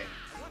one thing.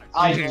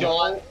 I It's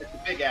don't. It's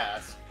a big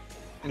ass.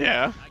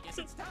 Yeah. I guess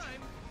it's time.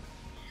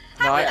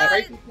 No,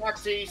 Crazy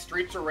Taxi,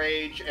 Streets of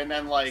Rage, and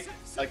then like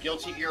a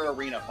Guilty Gear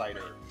Arena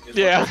Fighter is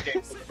Yeah. what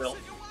this game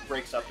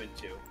breaks up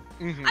into.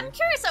 Mhm. I'm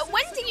curious,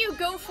 when do you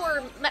go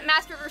for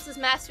master versus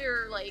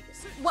master, like,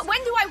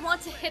 when do I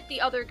want to hit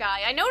the other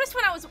guy? I noticed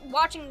when I was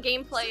watching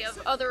gameplay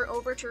of other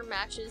Overture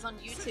matches on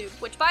YouTube,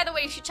 which, by the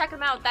way, you should check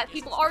them out, that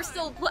people are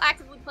still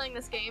actively playing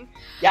this game.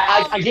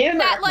 Yeah, I gave him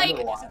that, that like,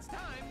 a lot. It's time.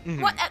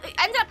 Mhm. What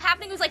ended up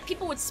happening was, like,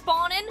 people would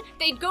spawn in,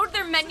 they'd go to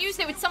their menus,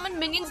 they would summon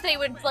minions, they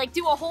would, like,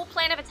 do a whole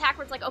plan of attack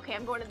where it's like, okay,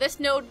 I'm going to this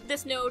node,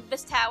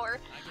 this tower.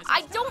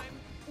 I don't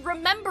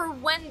remember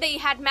when they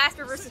had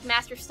master versus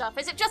master stuff.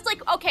 Is it just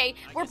like, okay,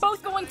 we're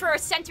both going for a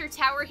center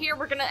tower here,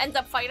 we're gonna end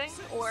up fighting?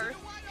 Or,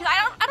 because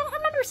I don't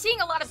remember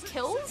seeing a lot of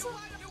kills,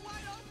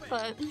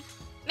 but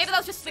maybe that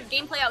was just the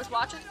gameplay I was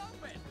watching.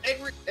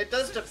 It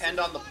does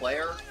depend on the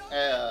player,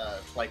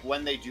 like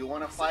when they do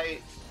want to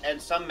fight, and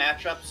some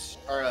matchups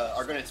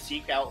are going to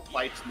seek out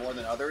fights more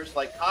than others.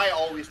 Like Kai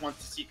always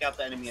wants to seek out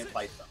the enemy and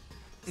fight them.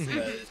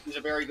 Because he's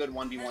a very good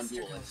 1v1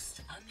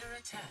 duelist.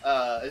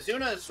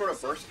 Izuna is sort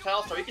of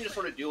versatile, so he can just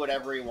sort of do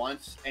whatever he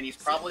wants, and he's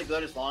probably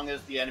good as long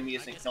as the enemy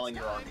isn't killing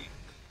your army.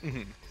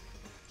 Mhm.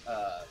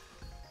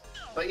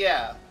 But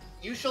yeah,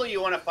 usually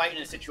you want to fight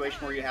in a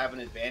situation where you have an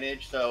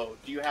advantage, so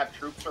do you have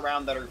troops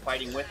around that are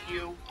fighting with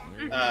you,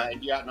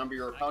 and do you outnumber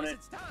your opponent?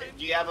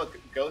 Do you have a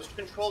ghost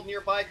controlled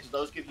nearby, because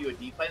those give you a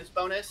defense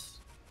bonus?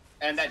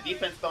 And that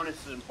defense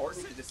bonus is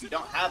important, because if you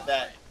don't have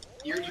that,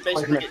 you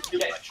basically get too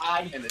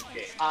much in this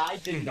game. I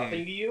did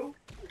nothing to you.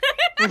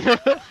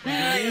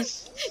 You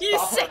You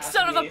stop sick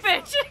son of a harassing me.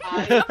 bitch!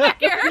 I- Come back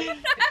here!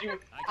 Dude,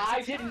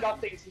 I did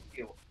nothing to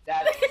you.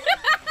 That.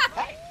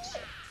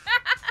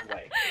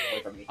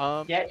 Away from me.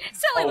 Get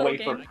Silly little away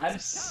game. from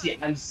me.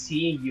 I'm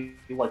seeing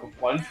you like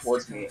run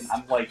towards me. And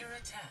I'm like,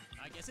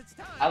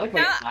 I like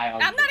my eye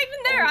on I'm not even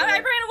there. I ran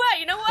away.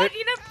 You know what?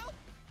 You know.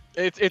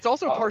 It's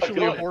also Oh, partially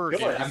good, a horror good.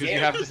 game I'm because you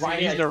getting have to see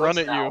Ryan Izuna run close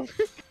at now. you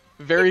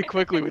very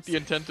quickly with the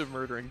intent of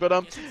murdering.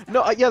 But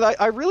no, yeah,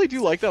 I really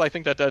do like that. I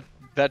think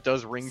that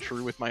does ring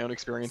true with my own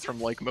experience from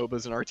like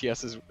MOBAs and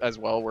RTS as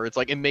well, where it's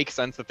like it makes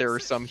sense that there are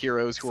some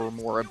heroes who are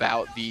more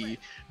about the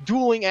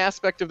dueling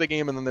aspect of the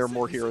game, and then there are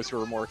more heroes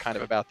who are more kind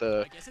of about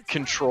the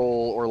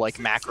control or like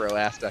macro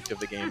aspect of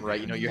the game, right?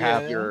 You know, you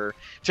have your,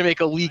 to make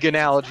a League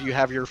analogy, you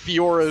have your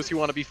Fioras who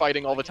want to be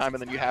fighting all the time,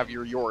 and then you have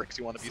your Yorks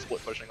who want to be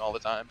split pushing all the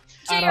time.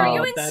 Jay, are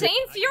you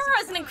insane?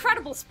 Fiora is an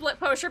incredible split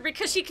pusher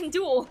because she can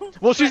duel.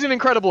 Well, she's an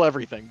incredible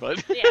everything,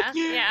 but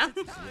yeah.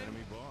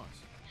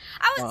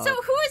 So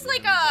who is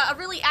like a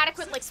really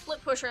adequate like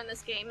split pusher in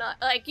this game?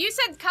 Like you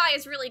said, Kai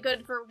is really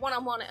good for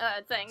one-on-one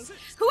things.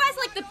 Who has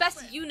like the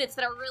best units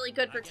that are really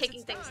good for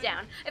taking things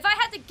down? If I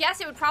had to guess,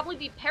 it would probably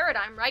be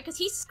Paradigm, right? Because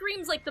he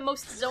screams like the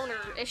most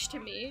zoner-ish to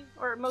me,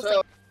 or most. So,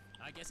 like...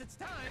 I guess it's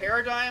time.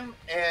 Paradigm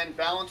and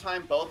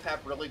Valentine both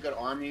have really good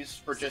armies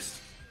for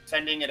just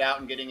sending it out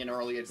and getting an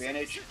early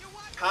advantage.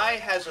 Kai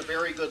has a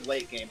very good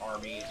late game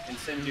army, and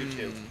Sinju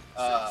too.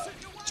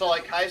 So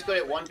like Kai's good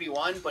at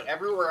 1v1, but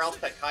everywhere else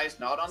that Kai's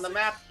not on the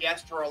map, he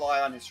has to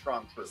rely on his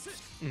strong troops.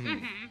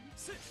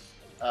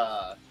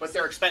 But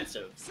they're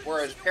expensive,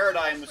 whereas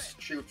Paradigm's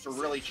troops are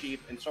really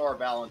cheap, and so are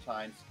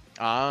Valentine's.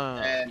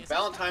 And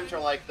Valentine's are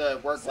like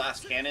the word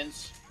glass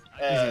cannons.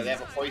 They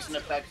have a poison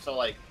effect, so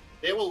like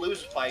they will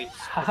lose fights,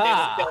 but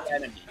they will kill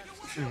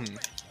enemies.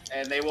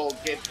 And they will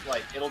get,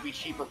 like, it'll be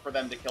cheaper for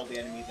them to kill the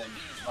enemy than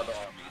other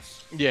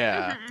armies.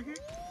 Yeah.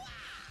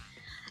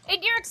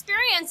 In your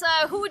experience,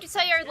 who would you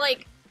say are,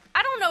 like,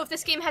 I don't know if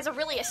this game has a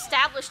really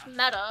established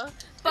meta,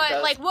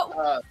 but, like,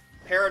 what...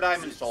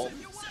 Paradigm and Soul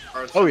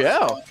are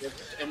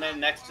and then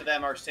next to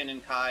them are Sin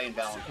and Kai and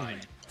Valentine.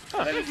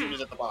 And then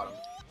Izuna's at the bottom.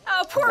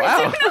 Oh, poor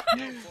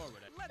Izuna!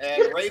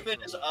 And Raven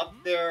is up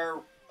there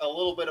a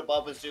little bit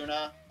above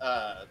Izuna,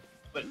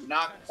 but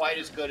not quite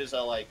as good as,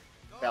 like,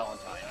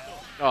 Valentine.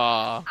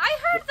 I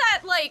heard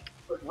that, like,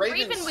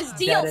 Raven was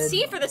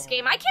DLC for this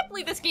game. I can't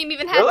believe this game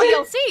even had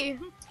DLC.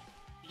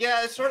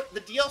 Yeah, it's sort of,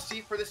 the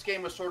DLC for this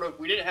game was sort of,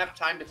 we didn't have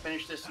time to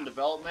finish this in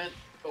development,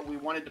 but we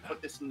wanted to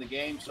put this in the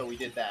game, so we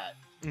did that.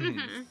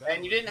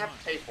 And you didn't have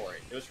to pay for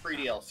it. It was free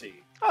DLC.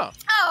 Oh,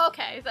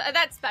 okay.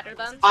 That's better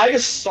then. I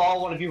just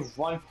saw one of you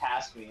run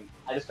past me.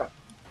 I just got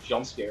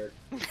jump scared.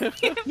 But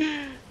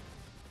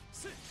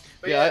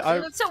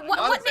yeah, so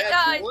what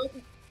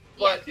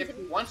but if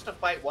he wants to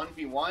fight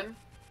 1v1,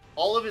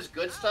 all of his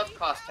good stuff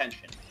costs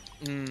tension.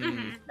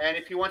 And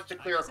if he wants to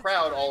clear a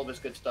crowd, all of his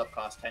good stuff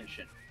costs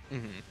tension.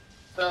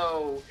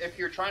 So if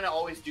you're trying to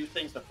always do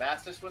things the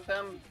fastest with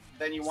him,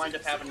 then you wind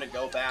up having to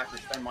go back or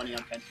spend money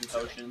on tension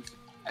potions,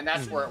 and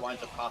that's where it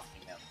winds up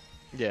costing him.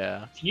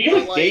 Yeah. Can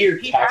you get your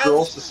cat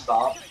girls to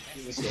stop?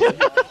 He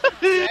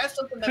has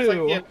something that's like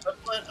the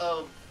equivalent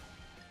of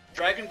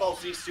Dragon Ball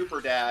Z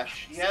Super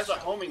Dash. He has a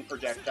homing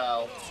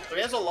projectile, so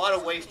he has a lot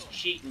of ways to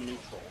cheat in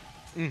neutral.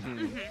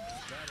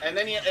 And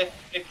then if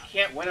you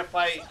can't win a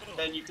fight,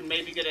 then you can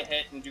maybe get a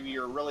hit and do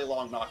your really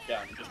long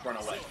knockdown and just run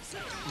away.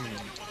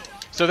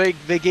 So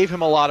they gave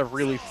him a lot of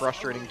really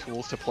frustrating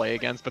tools to play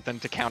against, but then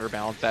to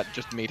counterbalance that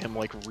just made him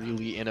like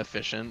really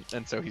inefficient,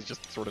 and so he's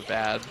just sort of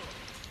bad,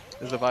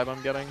 is the vibe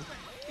I'm getting.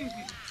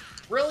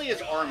 Really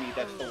his army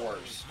that's the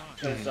worst.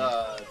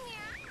 Because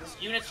his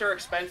units are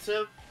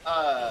expensive.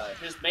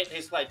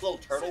 His like little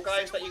turtle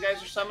guys that you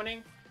guys are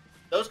summoning,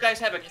 those guys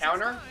have a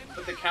counter,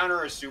 but the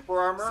counter is super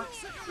armor,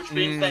 which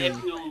means that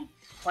if you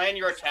plan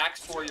your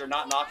attacks where you're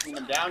not knocking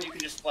them down, you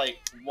can just like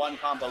one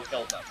combo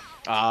kill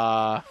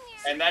them.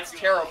 And that's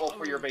terrible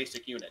for your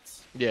basic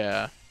units.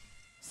 Yeah.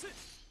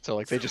 So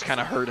like they just kind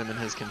of hurt him in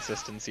his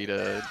consistency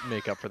to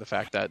make up for the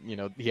fact that, you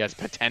know, he has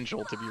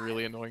potential to be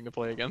really annoying to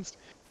play against.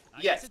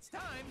 Yes,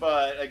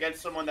 but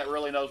against someone that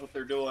really knows what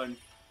they're doing,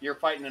 you're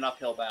fighting an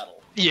uphill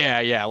battle.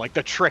 Yeah, like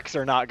the tricks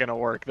are not gonna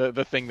work.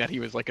 The thing that he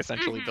was like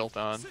essentially built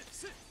on.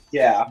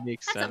 Yeah.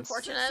 Makes That's sense.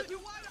 unfortunate.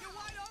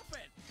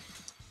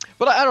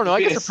 But I don't know,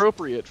 I guess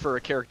appropriate for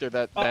a character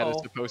that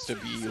is supposed to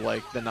be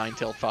like the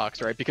nine-tailed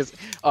fox, right? Because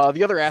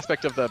the other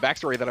aspect of the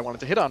backstory that I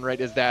wanted to hit on,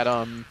 right, is that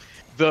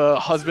the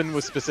husband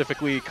was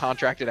specifically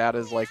contracted out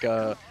as like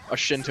a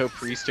Shinto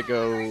priest to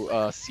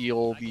go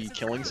seal the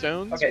killing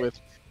stones with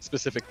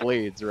specific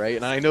blades, right?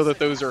 And I know that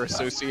those are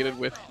associated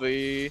with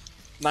the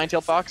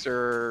nine-tailed fox,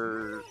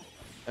 or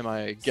am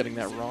I getting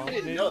that wrong? I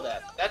didn't know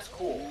that. That's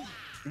cool.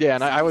 Yeah,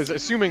 and I was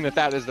assuming that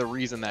that is the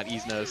reason that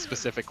Izuna is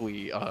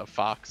specifically a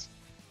fox,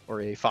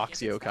 or a fox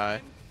yokai.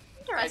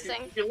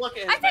 Interesting. If you look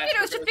at I figured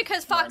it was just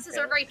because foxes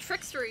are very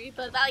trickstery,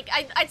 but like,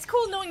 it's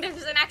cool knowing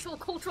there's an actual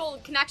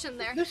cultural connection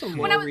there. There's a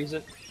more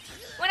reason.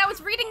 When I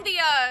was reading the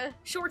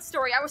short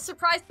story, I was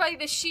surprised by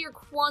the sheer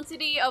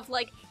quantity of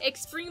like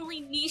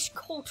extremely niche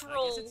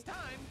cultural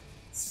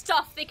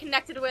stuff they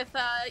connected with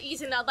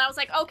Izuna that I was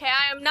like, okay,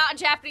 I am not a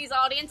Japanese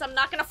audience. I'm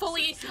not gonna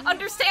fully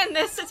understand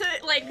this. It's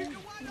like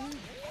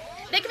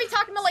they could be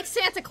talking about like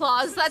Santa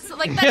Claus. That's the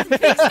extent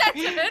of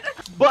it.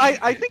 But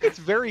I think it's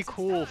very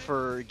cool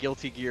for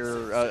Guilty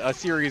Gear, a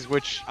series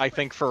which I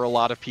think for a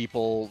lot of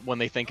people, when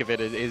they think of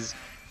it, is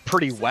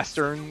pretty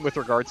Western with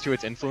regards to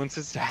its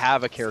influences, to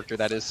have a character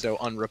that is so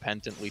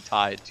unrepentantly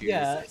tied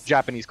to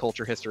Japanese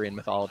culture, history, and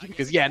mythology.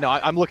 Because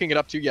I'm looking it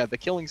up too. Yeah, the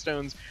Killing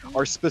Stones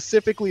are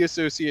specifically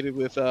associated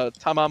with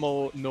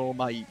Tamamo no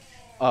Mai,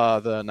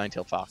 the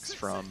nine-tailed fox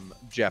from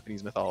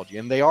Japanese mythology,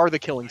 and they are the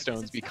Killing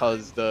Stones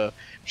because the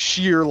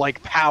sheer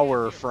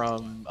power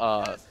from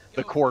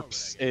the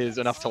corpse is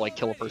enough to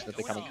kill a person if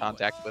they come in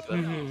contact with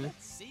it.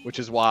 Which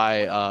is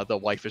why the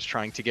wife is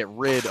trying to get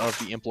rid of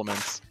the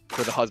implements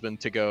for the husband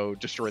to go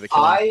destroy the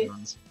Killing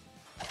Stones.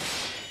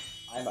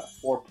 I'm at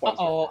 4 points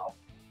right now.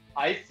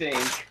 I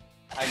think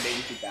I made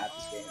it too bad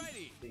this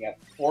game. Being at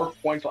 4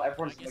 points while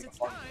everyone's like a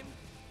hard.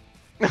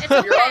 It's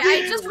okay,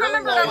 I just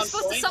remembered I was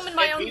supposed to summon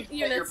my own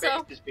unit,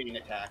 so...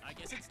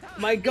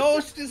 My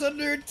ghost is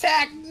under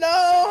attack,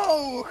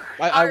 no!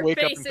 I wake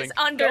up and base think, is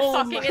under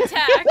fucking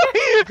attack.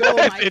 Go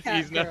my it's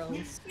cat Izuna.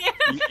 girls.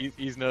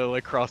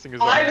 Izuna crossing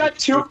his I got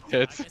 2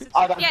 hits.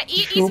 Yeah,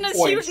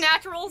 Izuna's huge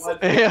naturals.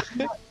 Yeah.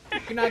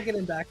 You're not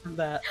getting back from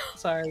that.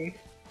 Sorry.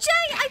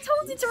 Jay, I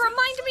told you to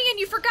remind me and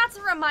you forgot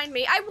to remind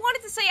me. I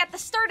wanted to say at the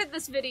start of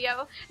this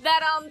video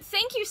that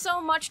thank you so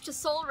much to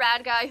Soul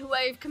Rad Guy, who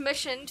I've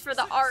commissioned for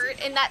the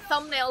art in that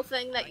thumbnail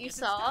thing that you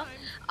saw.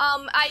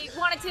 I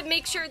wanted to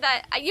make sure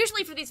that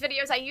usually for these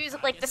videos I use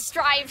the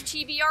Strive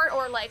chibi art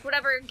or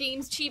whatever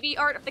game's chibi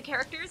art of the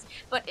characters,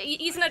 but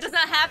Izuna does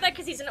not have that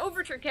because he's an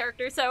Overture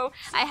character, so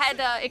I had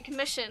it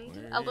commissioned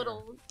a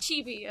little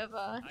chibi of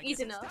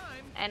Izuna,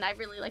 and I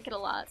really like it a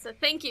lot. So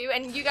thank you,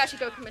 and you guys should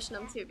go commission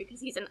him too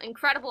because he's an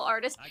incredible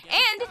artist,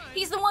 and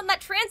he's the one that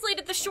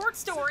translated the short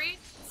story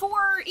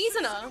for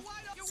Izuna.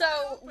 So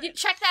you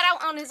check that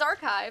out on his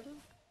archive.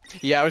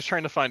 Yeah, I was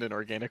trying to find an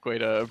organic way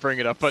to bring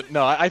it up, but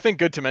no, I think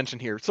good to mention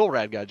here, Soul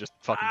Rad Guy just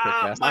fucking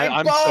kicked ass.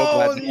 I'm so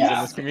glad that he's in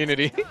this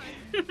community.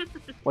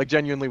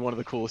 Genuinely one of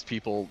the coolest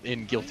people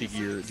in Guilty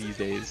Gear these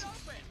days.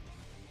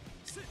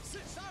 So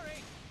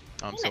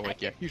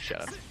huge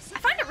shout out. I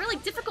find it really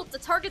difficult to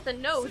target the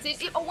nodes.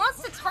 It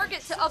wants to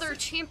target to other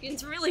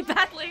champions really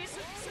badly.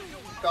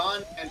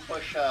 On and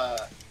push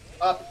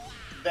up,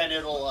 then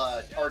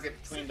it'll target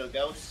between the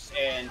ghosts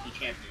and the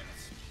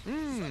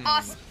champions.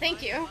 Awesome,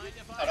 thank you.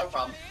 Oh, no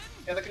problem.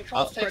 Yeah, the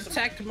controls take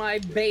Protect my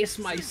base,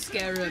 my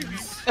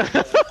scarabs.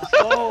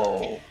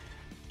 Oh!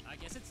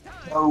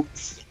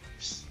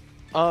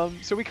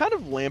 So we kind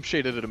of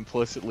lampshaded it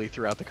implicitly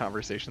throughout the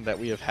conversation that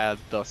we have had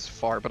thus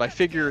far, but I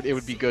figured it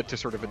would be good to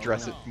sort of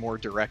address it more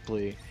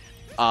directly.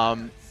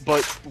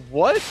 But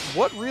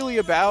what really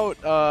about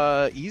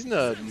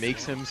Izuna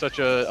makes him such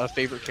a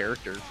favorite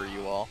character for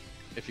you all?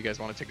 If you guys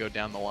wanted to go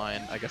down the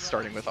line, I guess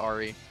starting with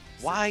Ari.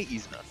 Why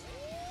Izuna?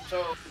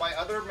 So my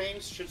other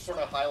mains should sort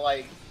of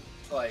highlight,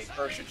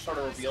 or should sort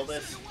of reveal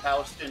this.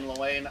 Faust and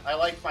Luane. I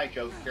like my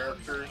joke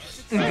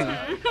characters,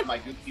 my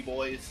goofy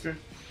boys,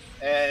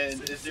 and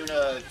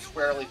Izuna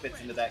squarely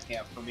fits into that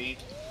camp for me.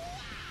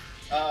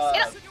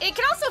 It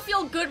can also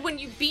feel good when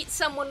you beat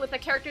someone with a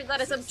character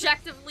that is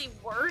objectively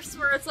worse,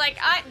 where it's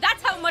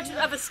that's how much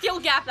of a skill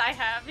gap I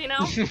have, you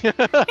know?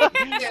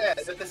 Yeah,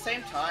 at the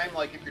same time,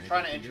 if you're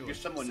trying to introduce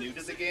someone new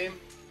to the game,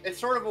 it's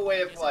sort of a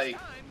way of,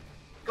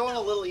 going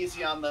a little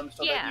easy on them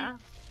so that you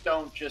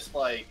don't just,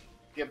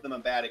 give them a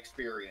bad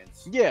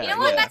experience. Yeah. You know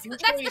what? That's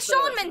the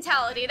Sean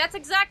mentality. That's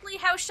exactly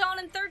how Sean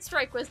in Third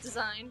Strike was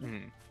designed.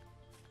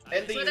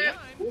 And the unique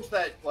tools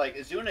that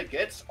Izuna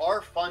gets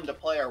are fun to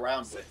play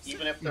around with,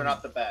 even if they're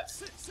not the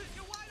best.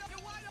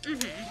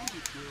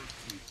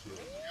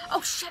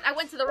 Oh shit, I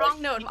went to the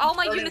wrong node. All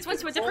my units went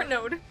to a different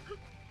node.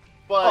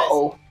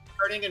 But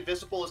turning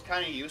invisible is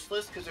kind of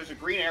useless because there's a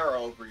green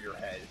arrow over your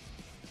head.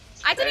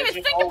 I didn't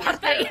even think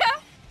about that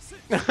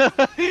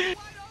yet.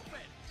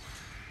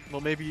 Well,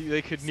 maybe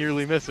they could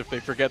nearly miss if they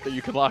forget that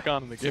you can lock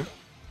on in the game.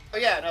 Oh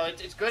yeah, no,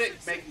 it's good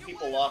at making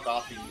people lock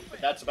off of you, but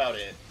that's about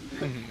it.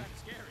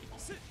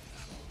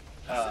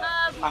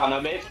 I don't know,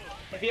 maybe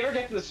if you ever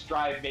get to the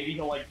Strive, maybe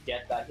he'll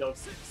get that. He'll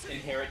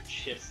inherit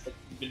Shift's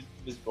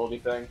visibility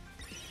thing.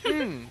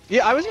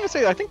 Yeah, I was gonna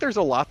say I think there's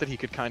a lot that he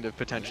could kind of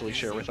potentially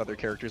share with other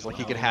characters.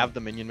 He could have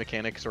the minion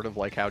mechanic, sort of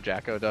like how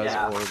Jacko does,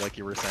 or like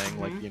you were saying,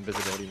 the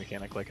invisibility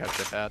mechanic, like how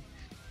Chip had.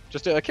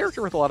 Just a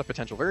character with a lot of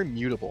potential, very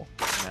mutable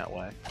in that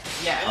way.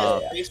 Yeah,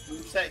 in his base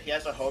moveset, he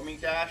has a homing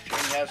dash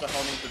and he has a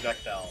homing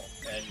projectile,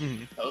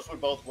 and those would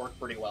both work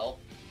pretty well.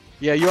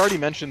 Yeah, you already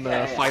mentioned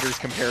the fighters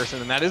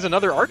comparison, and that is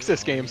another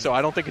ArcSys game, so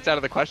I don't think it's out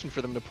of the question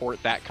for them to port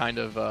that kind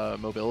of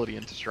mobility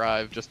into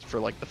Strive, just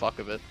for the fuck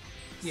of it.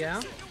 Yeah.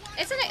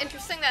 Isn't it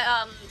interesting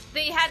that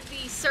they had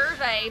the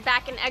survey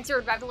back in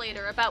Exord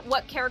Revelator about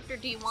what character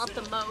do you want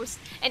the most,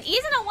 and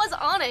Izuna was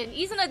on it, and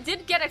Izuna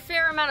did get a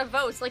fair amount of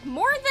votes,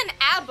 more than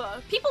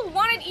ABBA. People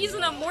wanted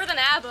Izuna more than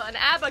ABBA, and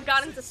ABBA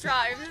got into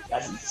Strive.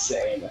 That's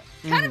insane.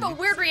 Kind of a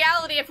weird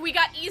reality if we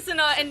got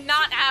Izuna and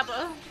not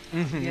ABBA.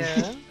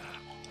 Yeah.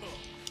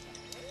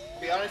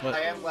 be honest,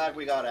 I am glad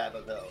we got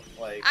ABBA though.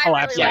 Like, I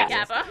really absolutely.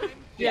 like ABBA.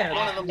 Yeah,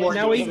 one of the more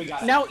now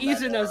useful now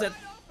guys.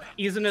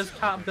 Izuna's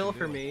top bill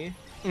for me.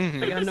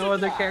 Mhm. I got no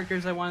other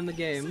characters I want in the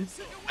game.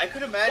 I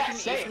could imagine Yeah,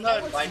 same.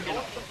 Izuna and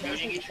Lycan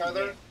shooting each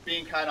other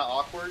being kind of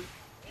awkward.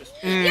 Just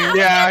Yeah,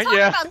 Yeah, I was gonna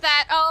yeah. talk about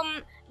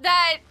that.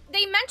 That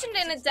they mentioned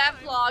in a dev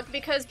blog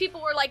because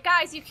people were like,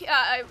 guys, you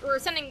were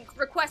sending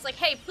requests like,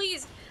 hey,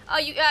 please,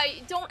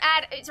 don't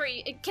add.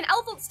 Sorry, can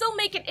Elf still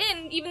make it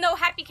in even though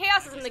Happy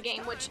Chaos is in the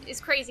game, which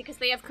is crazy because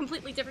they have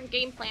completely different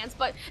game plans,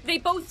 but they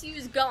both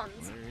use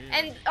guns.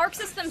 And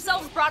ArcSys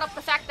themselves brought up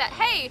the fact that,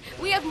 hey,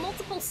 we have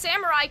multiple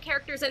samurai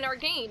characters in our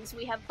games.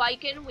 We have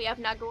Baiken, we have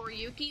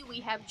Nagoriyuki,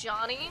 we have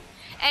Johnny,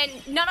 and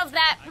none of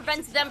that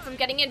prevents them from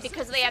getting in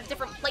because they have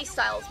different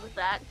playstyles with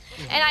that.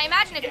 And I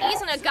imagine if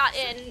Izuna got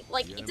in,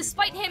 like,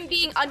 despite him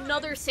being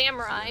another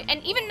samurai,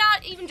 and even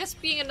not even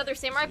just being another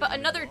samurai, but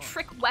another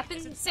trick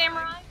weapon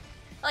samurai,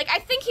 like, I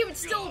think he would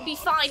still be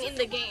fine in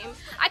the game.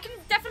 I can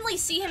definitely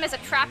see him as a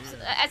trap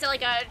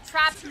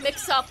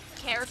mix-up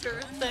character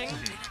thing.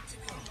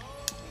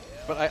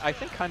 But I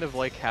think kind of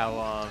like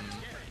how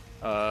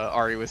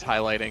Ari was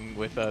highlighting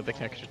with the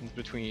connections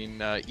between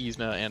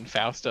Izuna and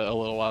Fausta a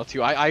little while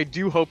too. I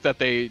do hope that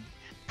they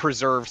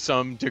preserve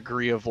some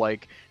degree of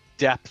like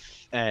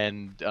depth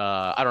and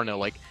I don't know,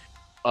 like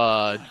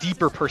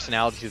deeper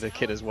personality to the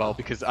kid as well,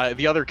 because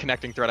the other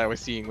connecting thread I was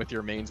seeing with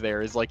your mains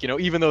there is like, you know,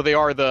 even though they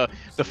are the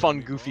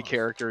fun goofy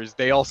characters,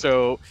 they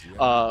also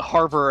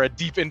harbor a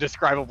deep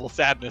indescribable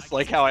sadness,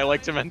 like how I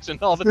like to mention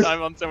all the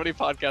time on so many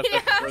podcast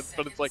episodes.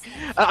 But it's like,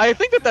 I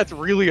think that that's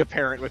really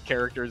apparent with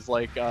characters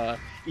like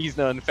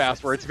Izuna and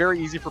Fast, where it's very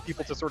easy for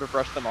people to sort of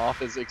brush them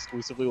off as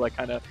exclusively like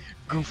kind of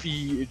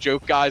goofy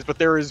joke guys, but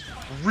there is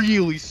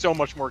really so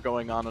much more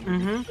going on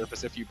underneath the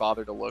surface if you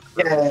bother to look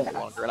for a little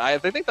longer. And I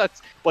think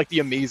that's like the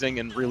amazing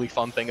and really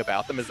fun thing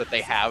about them, is that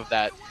they have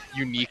that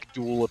unique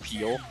dual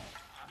appeal.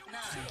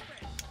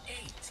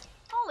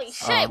 Holy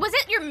shit, was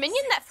it your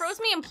minion that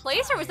froze me in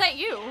place, or was that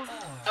you?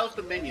 that was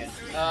the minion.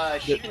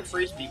 She can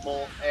freeze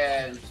people,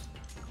 and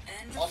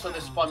also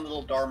this fun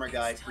little Dharma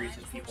guy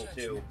freezes people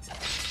too.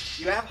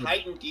 You have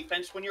heightened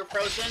defense when you're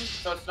frozen,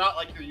 so it's not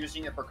like you're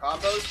using it for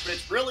combos, but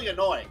it's really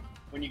annoying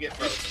when you get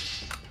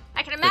frozen.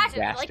 I can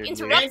imagine, it, like, bastard,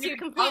 interrupts And you you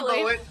can completely.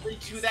 combo it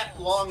into that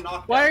long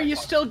knockdown. Why are you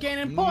still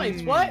gaining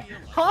points? What?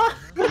 Huh?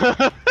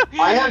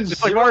 I have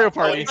It's like Mario Oh,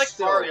 Party. it's like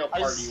Still, Mario I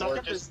Party, suck where it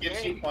at just this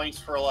gives you game. points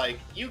for, like,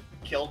 you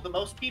killed the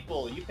most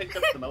people, you picked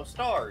up the most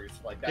stars,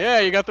 like that. Yeah,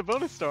 you got the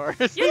bonus stars.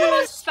 You're the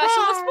most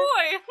specialist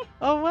boy!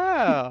 Oh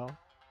wow.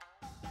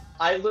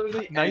 I literally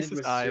ended Nicest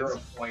with eyes. 0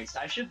 points.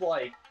 I should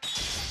like.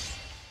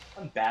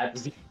 I'm bad.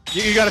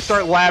 You gotta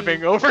start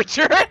labbing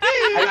Overture.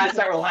 I gotta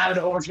start loud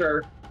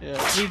Overture. Yeah.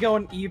 We go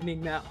in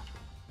evening now.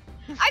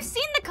 I've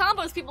seen the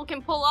combos people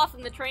can pull off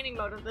in the training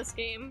mode of this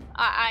game.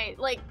 I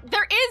like,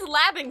 there is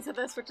labbing to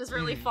this, which is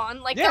really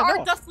fun. Like, Yeah, there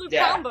no. are Dustloop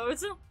Yeah.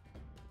 combos.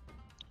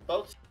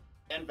 Both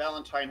and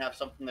Valentine have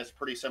something that's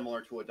pretty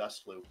similar to a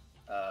Dustloop.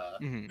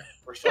 Mhm.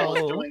 Where Celes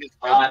is Oh. doing his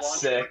Oh, ground that's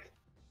launcher, sick.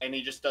 and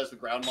he just does the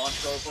ground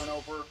launcher over and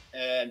over.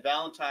 And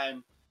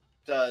Valentine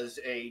does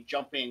a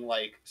jumping,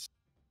 like,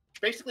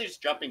 basically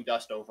just jumping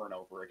dust over and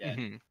over again.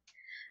 Mhm.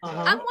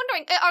 I'm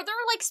wondering, are there,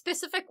 like,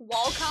 specific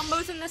wall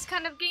combos in this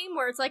kind of game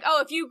where it's like, oh,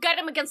 if you get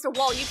him against a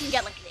wall, you can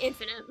get, like, an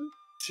infinite?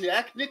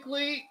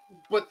 Technically,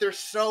 but they're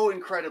so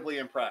incredibly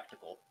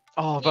impractical.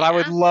 Oh, but I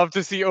would Yeah. love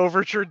to see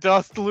Overture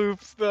dust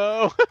loops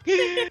though.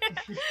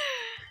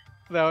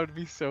 That would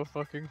be so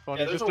fucking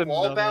funny. Yeah, there's Just a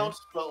wall another- bounce,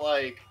 but,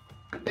 like,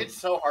 it's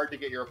so hard to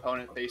get your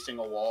opponent facing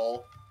a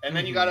wall. And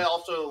then you Mhm. gotta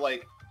also,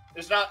 like,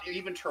 there's not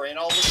even terrain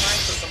all the time,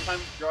 so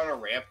sometimes if you're on a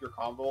ramp, your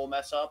combo will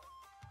mess up.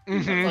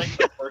 Mhm. That's like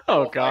the virtual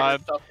Oh, fighter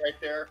God. stuff right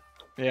there.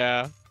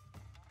 Yeah.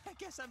 I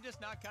guess I'm just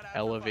not cut out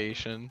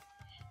Elevation.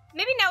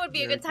 Maybe now would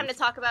be a Very good time to good.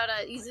 talk about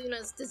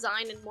Izuna's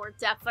design in more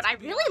depth, but I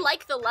really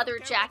like the leather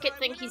jacket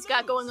thing he's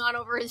got going on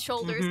over his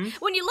shoulders.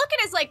 When you look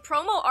at his, like,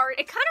 promo art,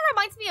 it kind of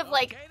reminds me of,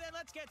 like,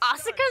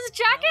 Asuka's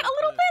jacket a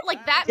little bit,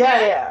 like that.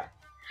 Yeah.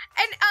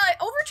 And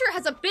Overture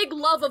has a big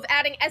love of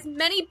adding as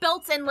many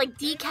belts and, like,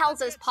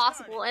 decals as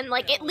possible, and,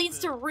 like, it leads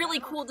to really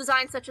cool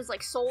designs such as,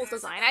 like, Soul's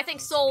design. I think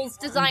Soul's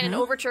design in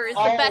Overture is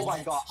the Oh best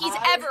my God, he's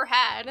I- ever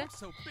had.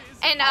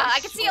 And I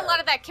can see a lot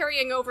of that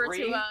carrying over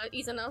Green. to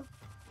Izuna.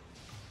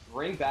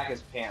 Bring back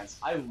his pants.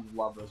 I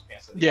love those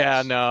pants.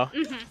 Yeah, no.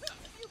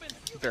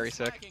 Mm-hmm. Very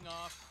sick.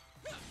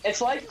 It's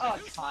like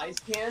Kai's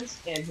pants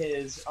and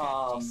his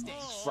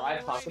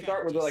Strive concept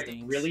art, where they're like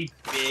really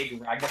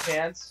big Ragna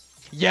pants.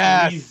 Please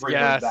Yes, bring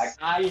those back.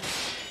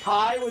 yes.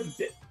 Kai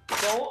was.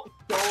 Don't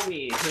show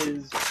me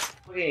his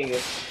fucking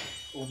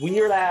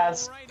weird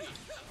ass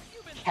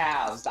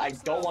calves. I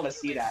don't want to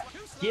see that.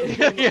 Give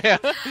him. Yeah.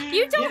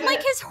 You don't Yeah.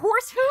 like his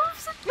horse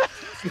hooves?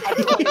 I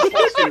don't like his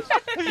horses.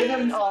 Give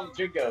him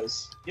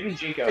Jinkos. Give him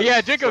Jinkos.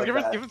 Yeah, Just Jinkos. like Give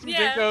that. him some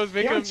Yeah. Jinkos.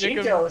 Make Give him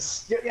him.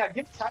 Jinkos. Yeah,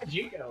 give Kai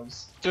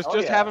Jinkos. Just Oh,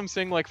 yeah. have him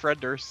sing like Fred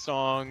Durst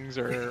songs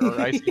or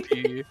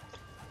ICP.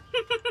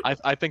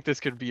 I think this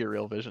could be a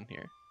real vision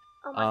here.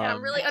 Oh my god,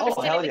 I'm really oh,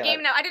 understanding hell the yeah.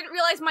 game now. I didn't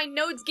realize my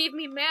nodes gave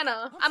me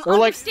mana. I'm Or,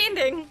 like-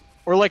 understanding.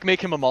 Or like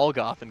make him a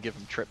Molgoth and give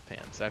him trip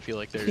pants. I feel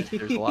like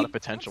there's a lot of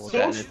potential with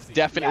that, and it's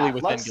definitely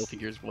within Guilty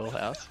Gear's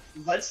wheelhouse.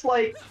 Let's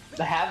like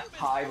have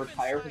Kai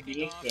retire from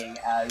being a king,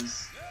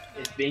 as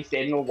it's being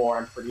stated in the lore.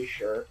 I'm pretty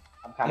sure.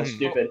 I'm kind of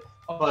stupid,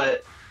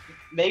 but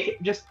make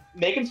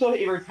him so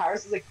he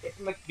retires from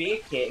like being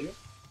a king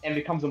and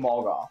becomes a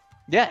Molgoth.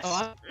 Yes.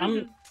 Oh,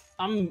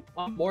 I'm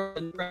more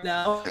than right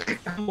now.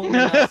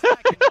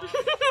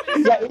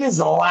 Yeah, it is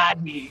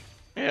laggy.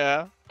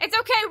 Yeah. It's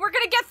okay, we're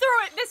gonna get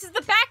through it. This is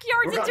the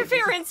backyard's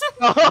interference.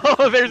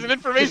 Oh, there's an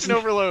information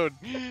overload.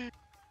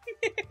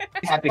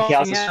 Epic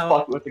Chaos is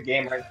fucking with the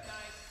game right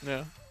now.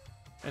 Yeah.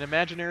 An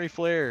imaginary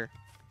flare.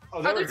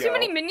 Oh, Are there too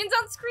many minions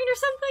on screen or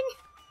something?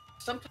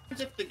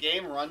 Sometimes if the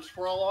game runs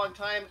for a long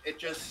time, it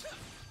just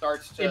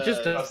starts to It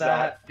just does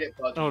that. get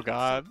buggy. Oh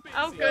god.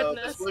 Oh So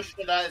goodness. the solution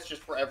to that is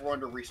just for everyone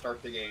to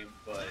restart the game,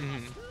 but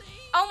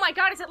Oh my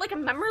god, is it like a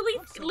memory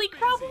leak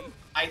problem?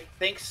 I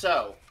think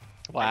so.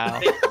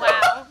 Wow.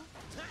 Wow.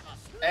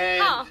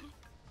 And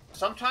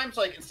sometimes,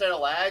 like, instead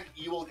of lag,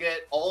 you will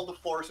get all the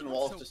floors and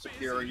walls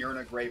disappear and you're in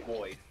a gray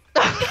void.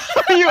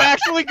 You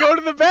actually go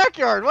to the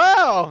backyard.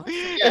 Wow.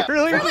 Yeah. It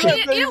really is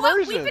Really, that you know what?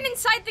 We've immersion. been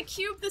inside the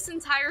cube this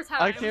entire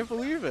time. I can't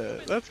believe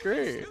it. That's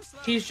great.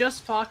 He's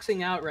just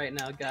foxing out right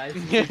now, guys.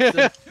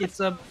 Yeah. It's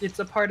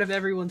a part of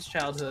everyone's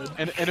childhood.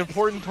 An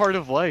important part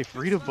of life.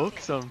 Read a book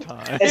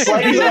sometime. It's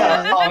like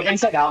the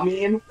Inside Out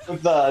meme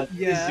with the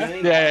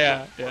zooming.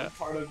 Yeah.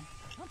 Part of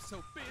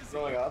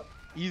growing up.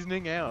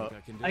 Easing out.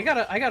 I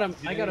gotta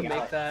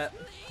make that.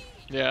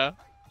 Yeah.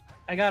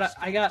 I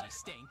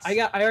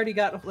already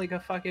got like a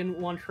fucking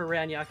one for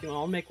Ran Yakumo.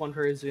 I'll make one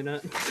for Izuna.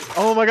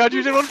 Oh my god,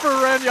 you did one for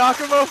Ran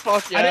Yakumo?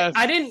 Fuck yes.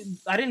 I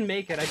didn't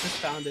make it. I just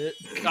found it.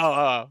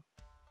 I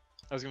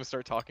was gonna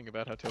start talking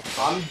about how Toku's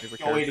I'm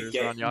favorite going character to is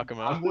get Ran you.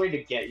 Yakumo. I'm going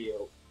to get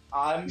you.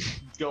 I'm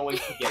going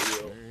to get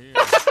you.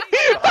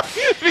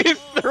 These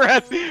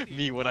threats.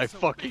 Me when I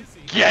fucking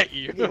get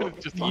you.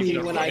 Just Me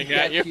Izuna when I running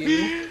at get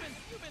you.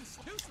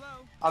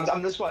 I'm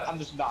just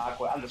not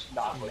going to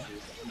do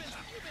this.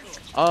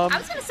 I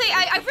was gonna say,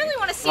 I really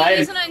want to see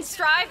Izuna and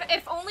Strive,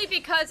 if only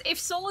because if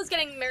Soul is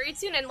getting married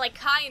soon and like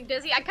Kai and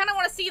Dizzy, I kind of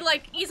want to see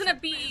like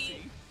Izuna be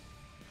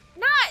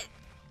not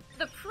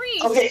the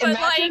priest, but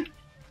imagine,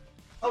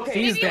 like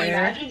he's there.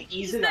 Imagine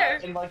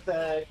Izuna in like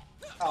the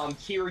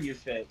Kiryu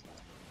fit,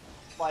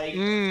 like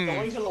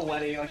going to the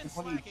wedding, like the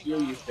fucking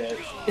Kiryu fit.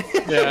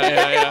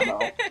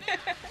 Yeah.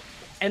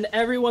 And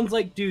everyone's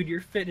like, dude, your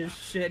fit is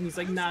shit. And he's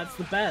like, nah, it's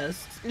the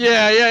best.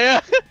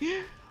 Yeah.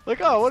 Like,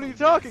 oh, what are you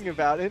talking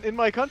about? In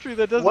my country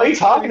that doesn't What are you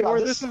talking anymore,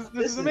 about? this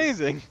is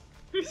amazing.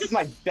 This is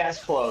my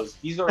best clothes.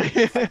 These are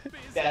my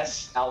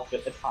best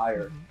outfit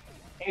attire.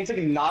 And he's like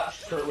not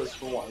shirtless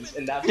for once,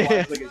 and that's why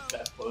it's like his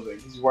best clothing.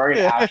 He's wearing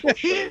an actual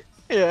shirt.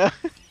 Yeah.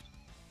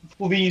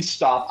 Please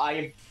stop.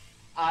 I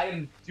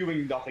am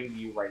doing nothing to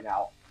you right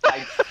now.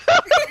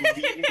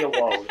 Leave me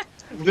alone.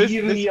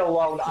 Leave me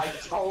alone. I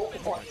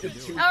don't want to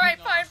do. Alright,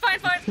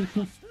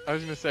 fine. I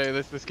was gonna say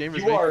this game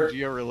is You are making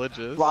Gio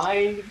religious.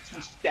 trying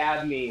to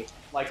stab me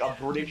like a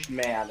British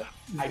man.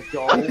 I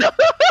don't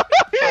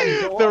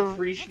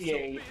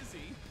appreciate.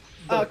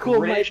 Oh, cool.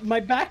 British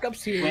My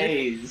backup's here.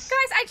 ways.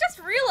 Guys, I just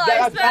Yeah,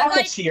 realized that like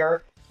backup's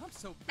here.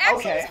 Axel's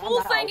Okay, whole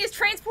I'm thing out. is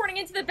transporting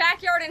into the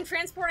backyard and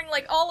transporting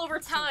like all over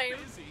time.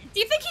 Do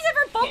you think he's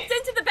ever bumped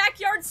into the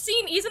backyard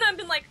scene Izuna and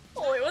been like,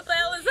 oh wait, what the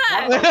hell is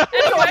that?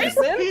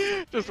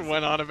 Anyways, Just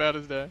went on about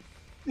his day.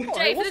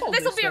 Jay,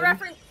 this will be a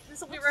reference. This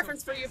will be a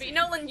reference for you. But you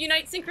know when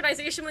Unite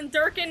Synchronization, when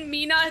Dirk and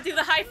Mina do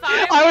the high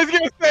five? I was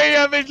gonna say,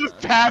 yeah, they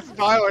just passed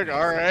by like,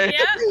 alright.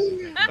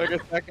 Yeah. I guess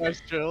that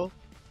guy's chill.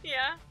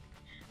 Yeah.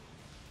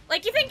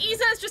 Like, you think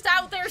Iza's just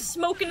out there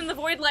smoking in the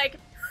void like,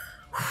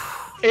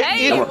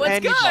 hey, what's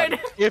good?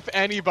 If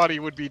anybody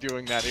would be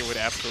doing that, it would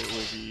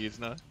absolutely be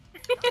Izuna.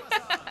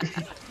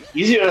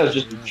 Easier to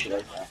just do shit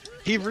like that.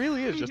 He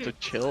really is just a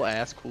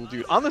chill-ass cool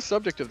dude. On the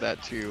subject of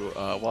that, too,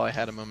 while I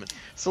had a moment,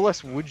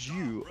 Celeste, would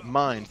you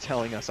mind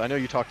telling us, I know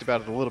you talked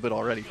about it a little bit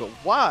already, but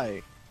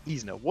why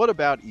Izuna? What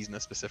about Izuna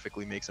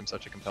specifically makes him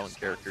such a compelling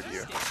character to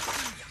you?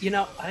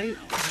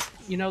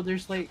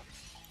 There's like,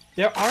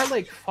 there are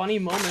like funny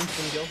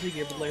moments in Guilty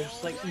Gear, but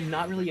there's like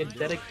not really a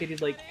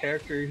dedicated like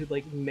character who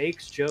like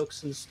makes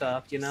jokes and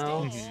stuff, you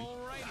know?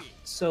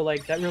 So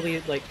like that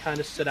really like kind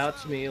of stood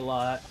out to me a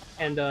lot.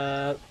 And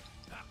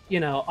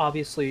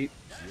obviously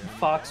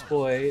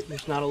Foxboy,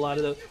 there's not a lot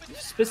of those,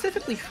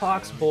 specifically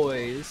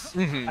Foxboys,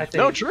 I think.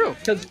 No, true.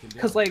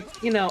 Because like,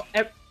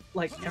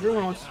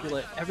 everyone wants to be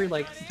like, every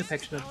like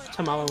depiction of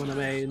Tamao anime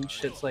and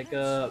shit's like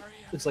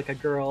it's like a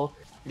girl.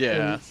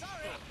 Yeah.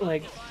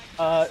 And,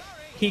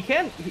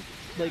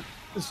 like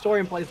the story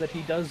implies that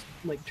he does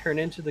like turn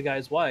into the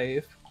guy's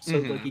wife, so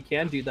like he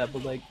can do that,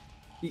 but like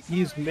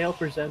he's male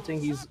presenting,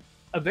 he's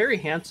a very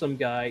handsome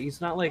guy, he's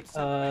not like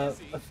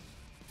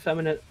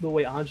effeminate the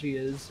way Anji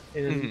is,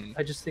 and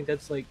I just think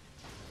that's like,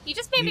 You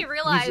just made me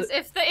realize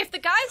if the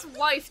guy's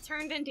wife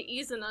turned into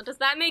Izuna, does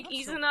that make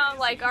Izuna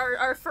like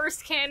our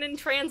first canon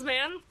trans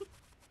man?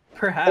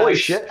 perhaps. Holy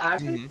shit,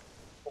 actually.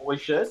 Holy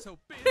shit.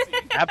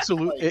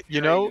 Absolutely.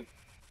 You know,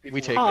 People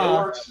We take would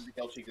those. the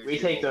Guilty Gear We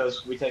people. take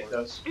those. We take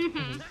those.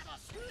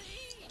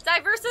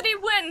 Diversity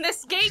win.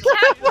 This gay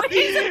cat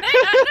plays a man.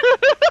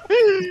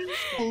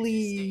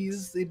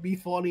 Please, it'd be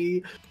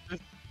funny.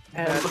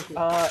 And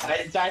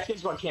That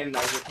kid's what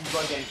canonize it. He's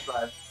what games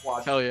drive.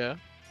 Watch. Hell yeah.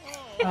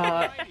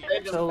 And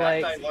So, the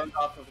fact like- I learned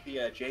off of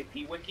the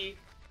JP wiki.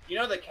 You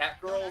know the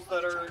cat girls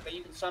that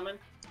you can summon?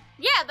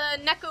 Yeah, the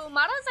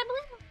Nekomatas, I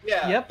believe.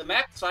 Yeah. Yep. The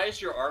max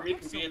size your army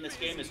can be in this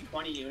game is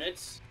 20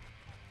 units.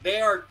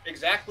 They are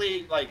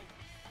exactly like,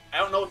 I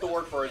don't know what the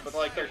word for it is, but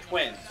like they're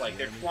twins. Like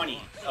they're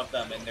 20 of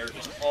them, and they're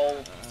just all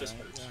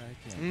sisters.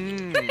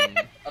 Mm.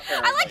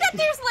 I like that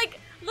there's like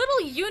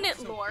little unit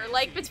lore,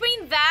 like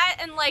between that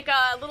and like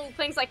little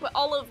things like with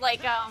all of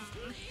like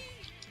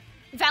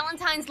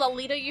Valentine's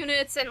Lolita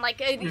units and like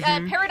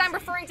Paradigm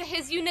referring to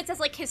his units as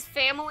like his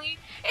family.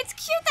 It's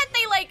cute that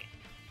they like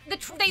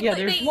there's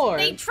lore.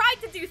 they tried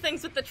to do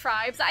things with the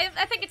tribes. I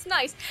think it's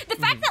nice. The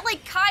fact that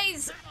like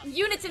Kai's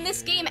units in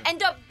this game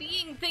end up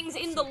being things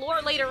in the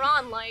lore later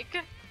on, like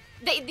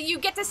you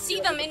get to see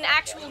them in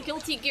actual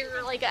Guilty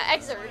Gear like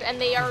Exerd,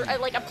 and they are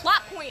like a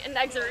plot point in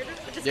Exerd,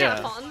 which is kind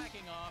of fun.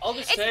 I'll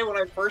just say, when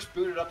I first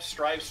booted up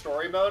Strive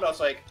story mode, I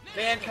was like,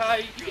 man,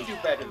 Kai, you can do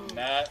better than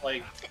that.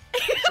 Like,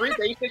 3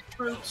 basic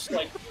troops,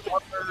 like,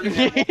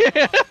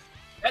 that's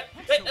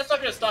not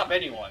gonna stop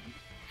anyone.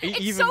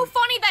 It's so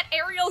funny that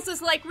Ariel's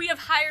is like, we have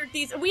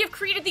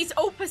created these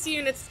Opus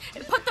units,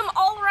 and put them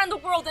all around the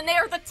world, and they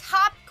are the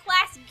top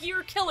class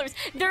gear killers.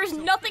 There's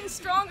nothing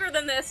stronger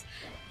than this.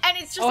 And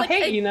it's just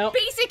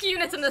basic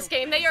units in this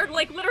game. They are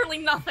like literally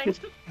nothing.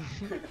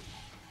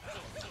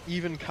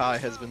 Even Kai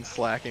has been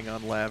slacking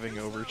on laving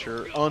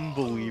Overture.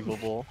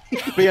 Unbelievable.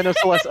 But yeah, no,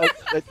 Celeste,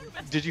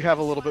 did you have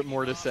a little bit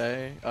more to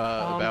say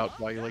about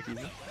why you like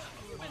Izuna?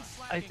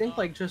 I think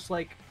like just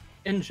like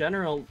in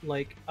general,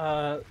 like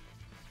the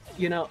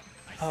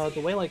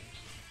way like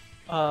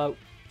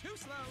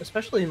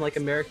especially in like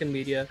American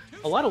media,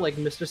 a lot of like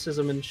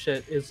mysticism and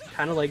shit is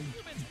kind of like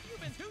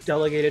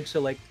delegated to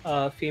like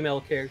female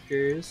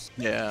characters.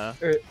 Yeah.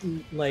 Or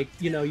like,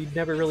 you'd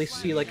never really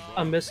see like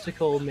a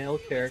mystical male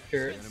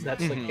character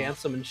that's like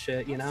handsome and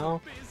shit,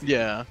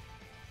 Yeah.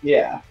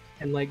 Yeah.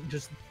 And like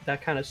just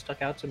that kind of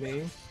stuck out to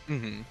me.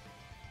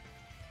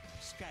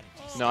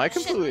 No, I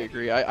completely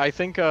agree. I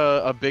think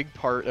a big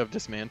part of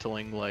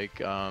dismantling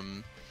like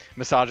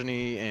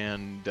misogyny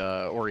and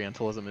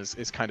Orientalism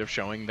is kind of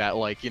showing that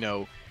like,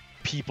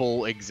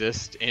 people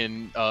exist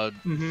in a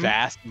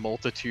vast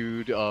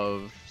multitude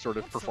of sort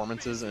of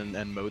performances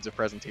and modes of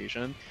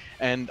presentation.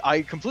 And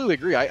I completely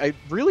agree. I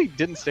really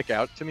didn't stick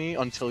out to me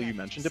until you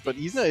mentioned it, but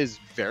Izuna is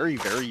very,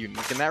 very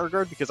unique in that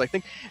regard, because I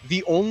think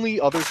the only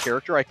other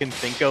character I can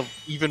think of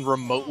even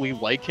remotely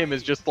like him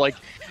is just like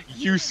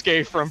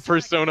Yusuke from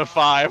Persona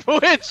 5,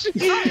 which...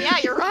 Yeah,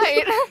 you're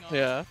right.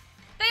 Yeah.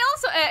 They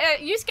also,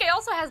 Yusuke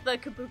also has the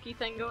Kabuki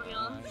thing going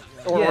on.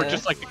 Or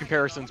just like the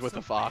comparisons with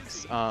the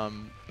fox.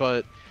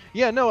 But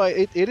yeah, no,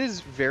 it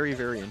is very,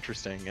 very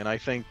interesting, and I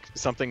think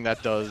something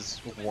that does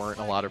warrant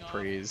a lot of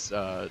praise,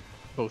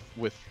 both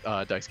with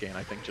Daisuke and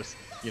I think just,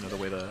 the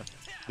way the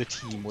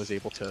team was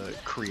able to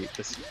create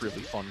this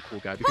really fun, cool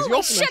guy. Because you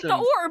also shit, the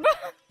orb!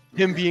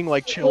 Him being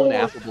like chill and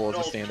affable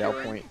as a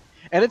standout point.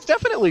 And it's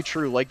definitely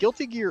true, like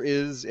Guilty Gear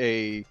is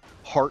a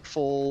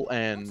heartful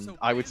and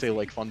I would say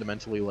like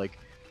fundamentally like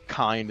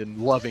kind and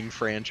loving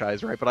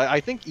franchise, right? But I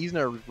think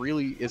Izuna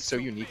really is so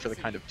unique for the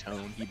kind of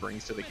tone he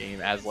brings to the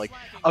game as like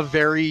a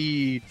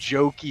very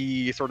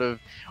jokey sort of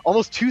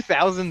almost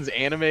 2000s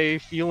anime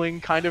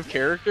feeling kind of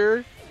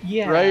character.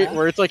 Yeah. Right?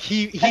 Where it's like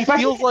he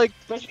feels like,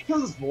 especially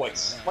because of his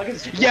voice. Like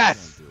his voice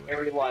yes.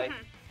 Very like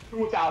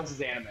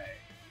 2000s anime.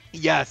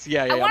 Yes,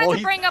 yeah. I wanted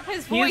to bring up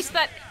his voice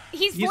that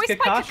he's voiced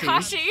by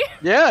Kakashi.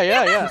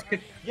 Yeah.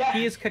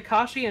 He is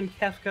Kakashi and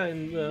Kefka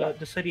in the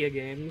Dissidia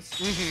games.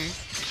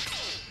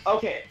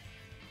 Okay,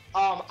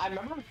 I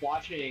remember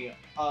watching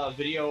a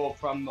video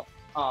from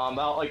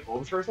about like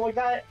Overture or something like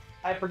that.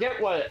 I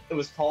forget what it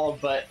was called,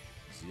 but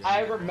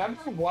I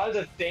remember one of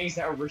the things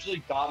that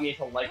originally got me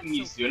into liking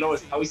Izuna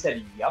was how he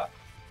said "yup."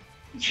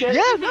 Shit.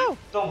 Yeah, no.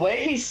 The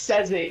way he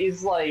says it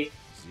is like,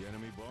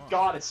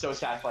 God, it's so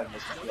satisfying.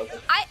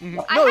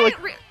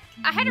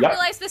 I hadn't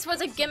realized this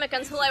was a gimmick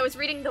until I was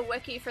reading the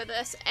wiki for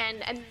this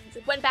and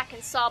went back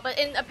and saw. But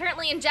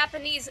apparently in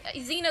Japanese,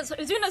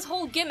 Izuna's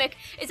whole gimmick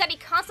is that he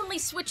constantly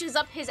switches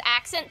up his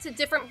accent to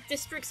different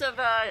districts of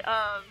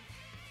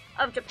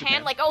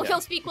Japan. Like,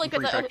 he'll speak like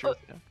Osakan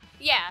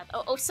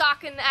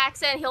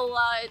accent. He'll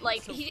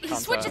he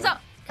switches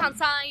up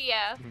Kansai.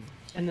 Yeah.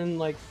 And then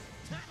like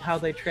how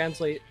they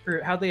translate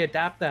or how they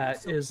adapt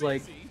that is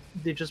like,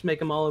 they just make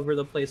them all over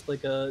the place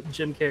like a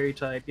Jim Carrey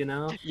type,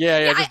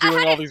 Yeah, just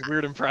doing all these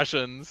weird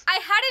impressions. I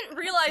hadn't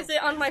realized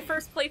it on my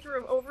first playthrough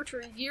of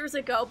Overture years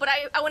ago, but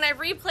when I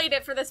replayed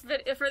it for this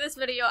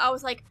video, I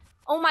was like,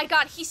 oh my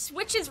god, he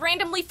switches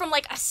randomly from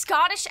like a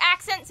Scottish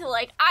accent to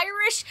like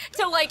Irish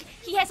to like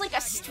he has like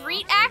a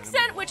street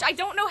accent, which I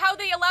don't know how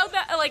they allowed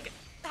that, like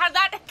how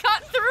that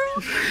got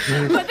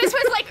through. But this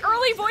was like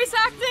early voice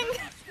acting.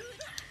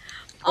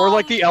 Or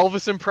like the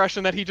Elvis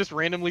impression that he just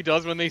randomly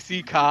does when they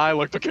see Kai,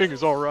 like the king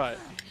is all right.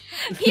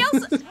 He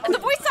also, the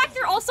voice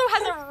actor also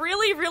has a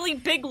really, really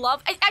big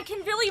love. I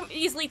can really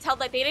easily tell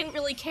that they didn't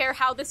really care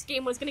how this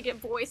game was gonna get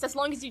voiced as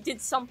long as you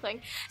did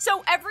something.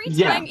 So every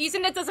time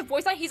Izuna does a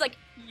voice line, he's like,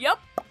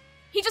 "Yup."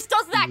 He just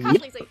does that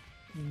constantly. He's like,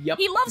 Yep.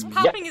 he loves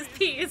popping his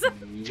peas.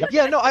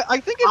 Yeah, no, I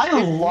think it's...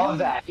 I love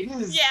that. It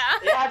is. Yeah.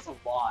 It adds a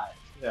lot.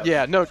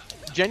 Yeah, no,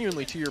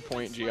 genuinely to your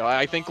point, Gio,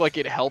 I think like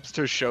it helps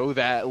to show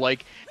that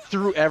like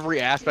through every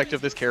aspect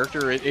of this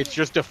character, it's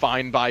just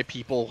defined by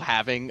people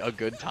having a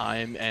good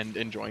time and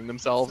enjoying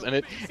themselves,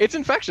 and it's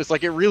infectious.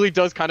 Like it really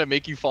does kind of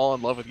make you fall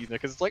in love with Izuna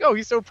because it's like, oh,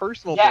 he's so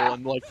personable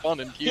and like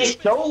fun and cute. He's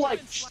so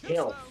like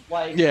chill.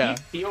 Like he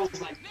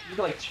feels like you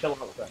can like chill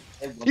out with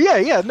him.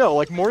 Yeah, no,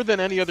 like more than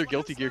any other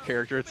Guilty Gear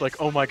character, it's like,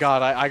 oh my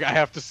god, I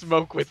have to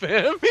smoke with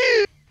him.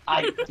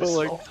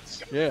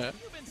 Yeah.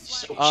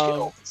 So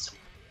chill.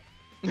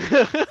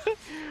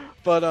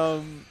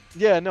 But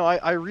yeah, no,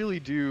 I really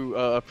do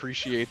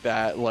appreciate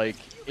that, like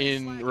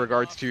in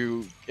regards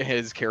to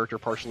his character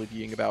partially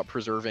being about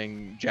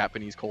preserving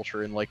Japanese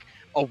culture in like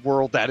a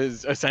world that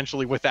is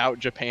essentially without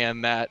Japan,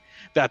 that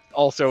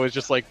also is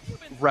just like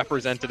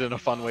represented in a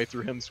fun way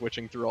through him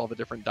switching through all the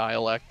different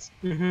dialects.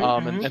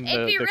 And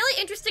It'd be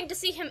really interesting to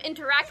see him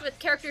interact with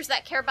characters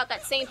that care about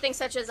that same thing,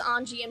 such as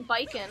Anji and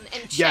Baiken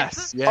and Chip.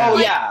 Yes, yeah. Oh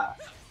like, yeah.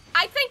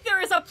 I think there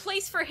is a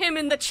place for him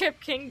in the Chip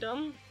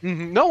Kingdom.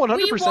 No,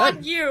 100%. We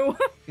want you.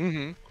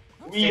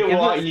 We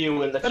want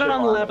you in the Put it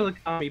on the lap of the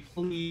commie,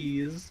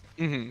 please.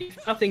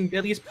 If nothing,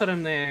 at least put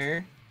him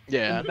there.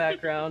 Yeah. In the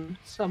background,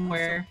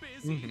 somewhere.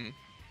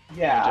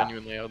 Yeah.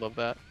 Genuinely, I love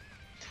that.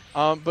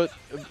 But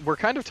we're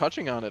kind of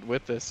touching on it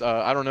with this.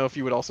 I don't know if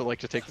you would also like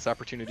to take this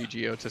opportunity,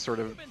 Gio, to sort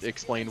of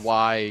explain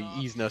why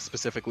Izuna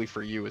specifically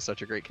for you is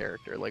such a great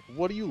character. Like,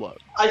 what do you love?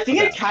 I think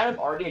I kind of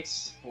already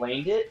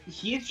explained it.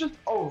 He's just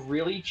a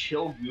really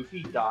chill,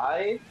 goofy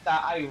guy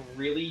that I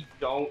really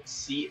don't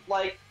see.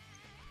 Like,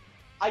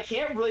 I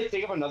can't really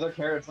think of another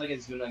character that's like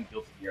Izuna and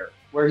Guilty Gear,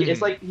 where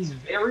it's like he's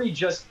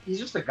just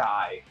a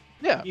guy.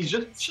 Yeah. He's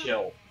just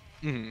chill.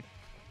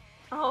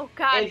 Oh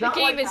god, the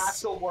game is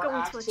Axel, where going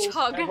Axel's to a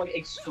chug. kind of, like,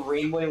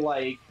 extremely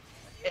like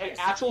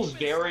Axel's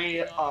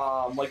very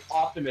like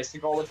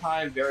optimistic all the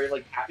time, very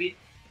like happy.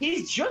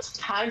 He's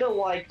just kind of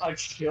like a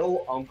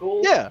chill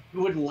uncle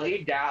who would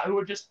who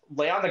would just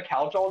lay on the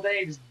couch all day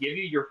and just give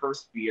you your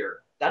first beer.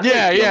 That's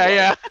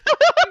yeah.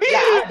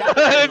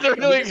 That's a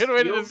really good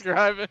way to feels.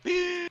 describe it.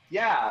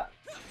 Yeah.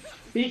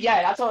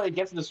 Yeah, that's how he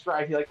gets to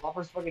describe. He like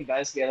offers fucking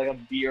Daisuke like a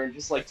beer and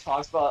just like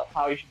talks about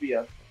how he should be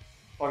a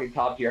fucking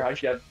top tier, how he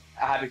should have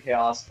a Happy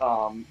Chaos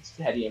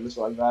heady and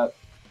stuff like that.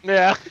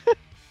 Yeah.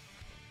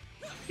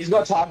 He's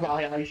gonna talk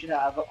about how he should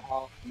have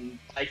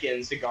like in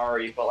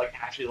Sagari, but like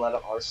actually let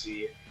it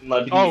RC and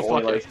let it be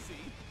only like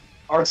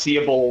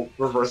RCable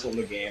reversal in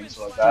the game,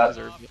 so like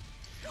that.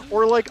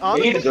 Or like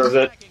honestly, he deserves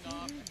it.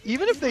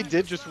 Even if they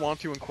did just want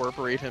to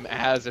incorporate him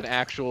as an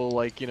actual,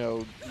 like, you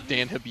know,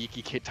 Dan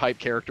Hibiki type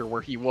character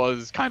where he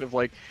was kind of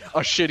like a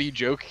shitty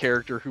joke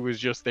character who was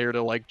just there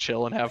to like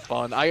chill and have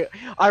fun, I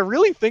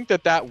really think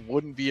that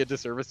wouldn't be a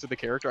disservice to the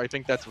character. I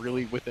think that's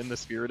really within the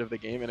spirit of the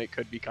game and it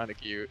could be kind of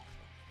cute.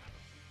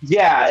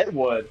 Yeah, it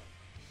would.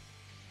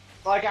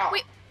 Like, I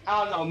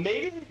don't know,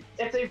 maybe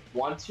if they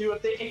want to,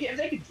 if they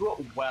could do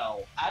it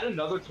well, add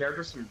another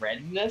character some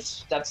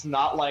randomness that's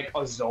not like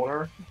a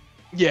zoner.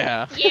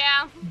 Yeah.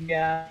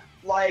 Yeah.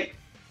 Like,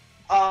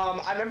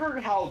 I remember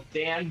how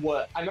Dan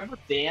in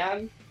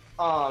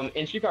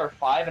Street Fighter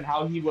 5 and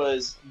how he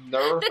was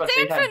nerfed but at the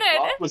same time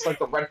buffed was like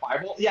the red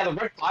fireball. Yeah, the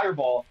red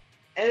fireball.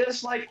 And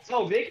it's like,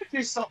 oh, they could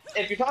do something.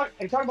 If you talk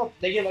about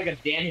they get like a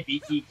Dan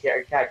Hibiki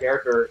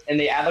character and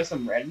they add like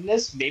some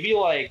randomness, maybe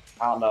like,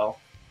 I don't know.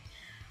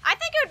 I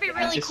think it would be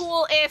really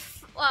cool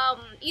if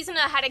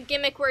Izuna had a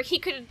gimmick where he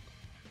could,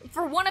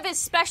 for one of his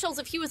specials,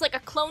 if he was like a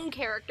clone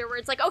character, where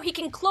it's like, oh, he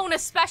can clone a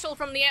special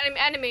from the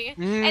enemy,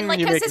 and like,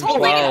 because his whole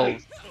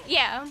thing,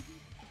 not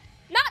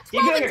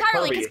 12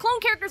 entirely, because clone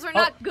characters are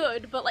not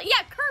good, but like,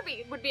 yeah,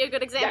 Kirby would be a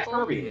good example. Yeah,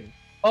 Kirby.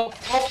 All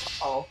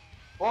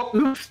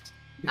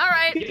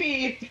right.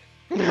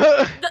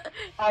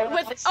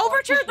 With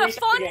Overture, the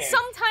fun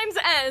sometimes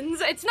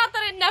ends. It's not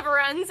that it never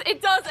ends;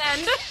 it does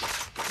end.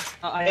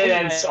 It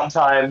ends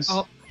sometimes.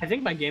 Oh, I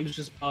think my game's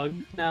just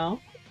bugged now.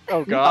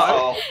 Oh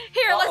god.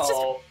 Here,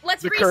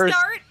 let's restart.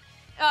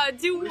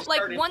 Do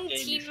like one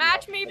team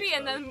match maybe,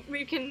 and then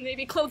we can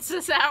maybe close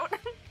this out.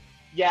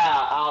 Yeah,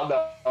 I don't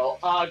know.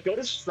 Go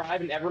to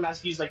Strive and everyone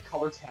has to use like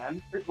color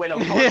 10. Wait, no,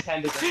 color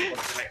 10 doesn't look.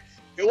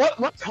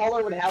 What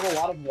color would have a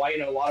lot of white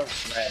and a lot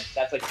of red?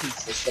 That's like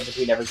consistent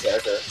between every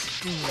character.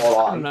 Hold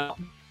on. I don't know.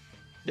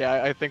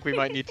 Yeah, I think we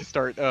might need to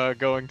start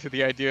going to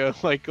the idea,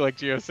 like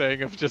Gio's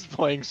saying, of just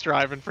playing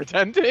Strive and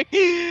pretending.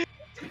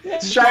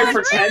 Strive and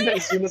pretend that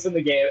Izuna's in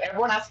the game.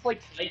 Everyone has to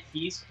like type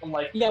keys from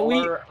like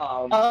color,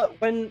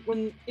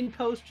 when in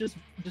post just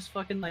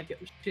fucking like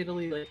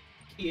shittily like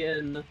key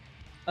in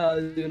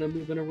Izuna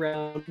moving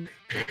around.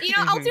 You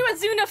know, I'll do a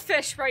Izuna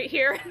fish right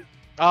here.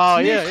 Oh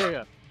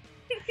yeah.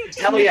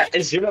 Hell yeah,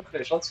 Izuna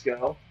fish, let's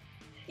go.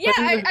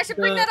 Yeah, think I should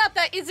bring that up,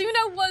 that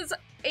Izuna was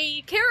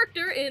a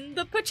character in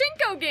the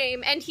Pachinko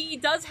game, and he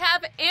does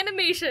have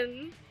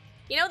animation.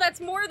 You know, that's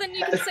more than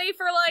you can say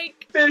for,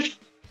 like, Fish.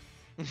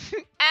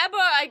 ABBA,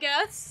 I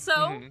guess,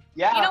 so...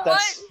 Yeah, You know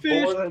that's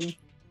more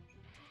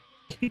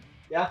than...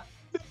 Yeah.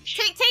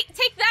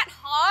 Take that,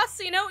 Haas,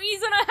 you know,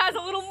 Izuna has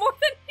a little more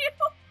than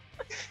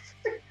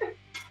you.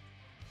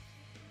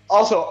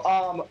 Also,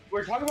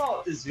 we're talking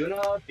about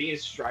Izuna being a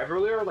Strive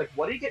earlier. Like,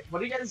 what do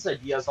you guys'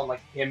 ideas on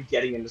like him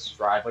getting into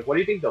Strive? Like, what do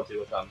you think they'll do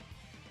with him?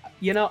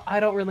 You know, I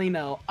don't really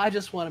know. I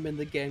just want him in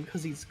the game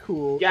because he's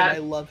cool Yeah. and I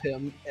love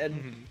him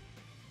and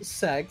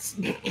sex.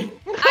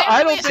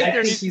 I don't think there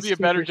I needs think to be he's a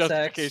better super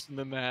sex. justification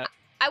than that.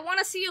 I want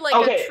to see, like,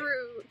 Okay. a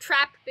true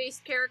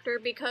trap-based character,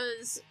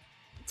 because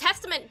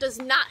Testament does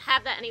not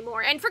have that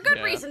anymore. And for good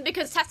Yeah. reason,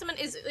 because Testament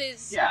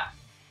is Yeah.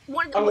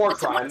 one of A war the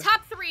crime.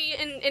 top 3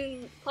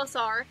 in Plus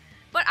R.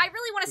 But I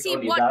really want to We see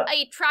don't need what that.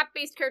 a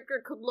trap-based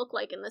character could look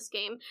like in this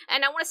game.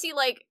 And I want to see,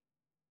 like,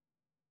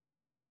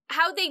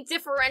 how they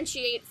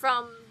differentiate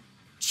from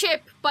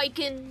Chip,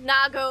 Biken,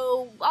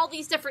 Nago, all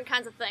these different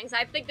kinds of things.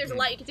 I think there's a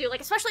lot you can do, like,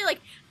 especially,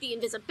 like, the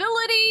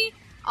invisibility,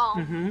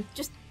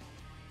 just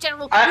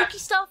general kabuki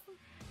stuff.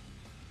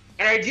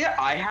 An idea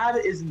I had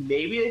is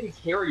maybe they could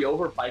carry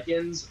over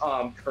Biken's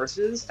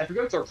curses. I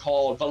forget what they're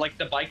called, but like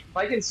the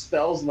Biken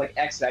spells and like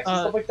XX and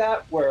stuff like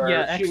that, where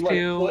yeah, she would like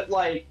X2. put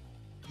like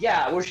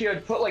where she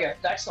would put like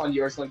effects on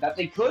you or something like that.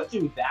 They could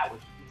do that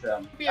with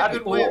them. It'd be a That'd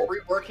good be way of cool.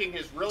 reworking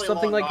his really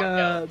Something long like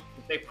knockout.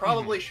 a They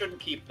probably shouldn't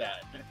keep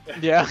that.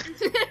 Yeah,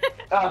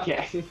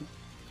 Okay.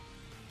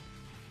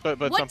 but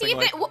What do something you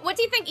like think? What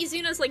do you think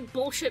Izuna's, like,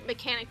 bullshit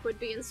mechanic would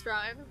be in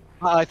Strive?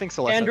 I think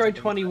Celeste. Android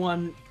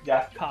 21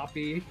 Yeah.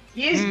 copy.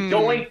 He's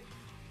going.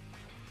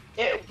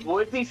 It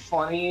would be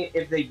funny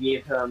if they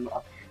gave him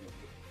a.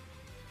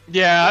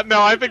 Yeah,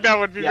 no, I think that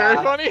would be very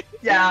Yeah. funny.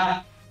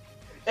 Yeah.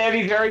 It'd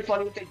be very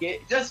funny if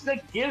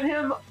they give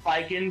him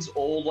Biken's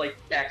old like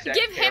XX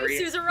Give him carry,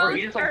 Suzerain, where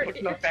he just like or- puts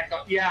an effect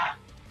on. Yeah.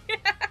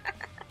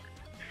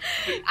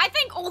 I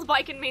think old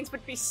Biken mains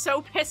would be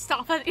so pissed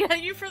off at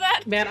you for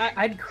that. Man,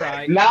 I'd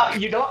cry. Now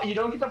you don't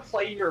get to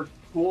play your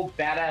cool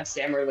badass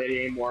samurai lady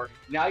anymore.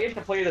 Now you have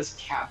to play this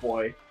cat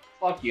boy.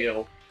 Fuck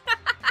you.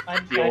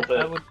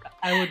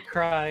 I would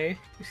cry.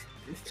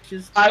 It's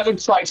just I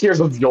would cry tears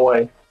of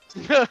joy.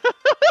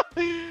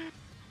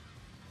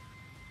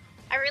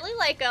 I really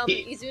like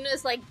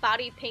Izuna's like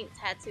body paint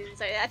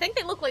tattoos. I think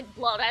they look like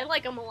blood. I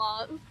like them a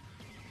lot.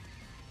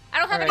 I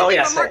don't have Alright. Oh, anything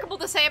yeah, same. remarkable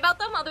to say about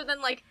them other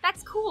than like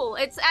that's cool.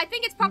 I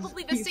think it's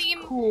probably the He's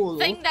same cool.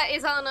 thing that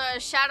is on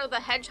Shadow the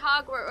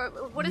Hedgehog.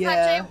 Or what is that,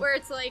 Yeah. Jay? Where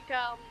it's like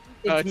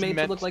It's it's made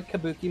meant- to look like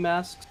kabuki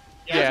masks.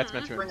 Yeah, it's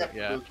meant to. Bring up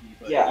Yeah. Kabuki,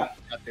 but Yeah.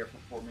 not there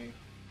for me.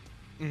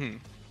 hmm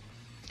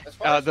As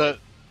far as, the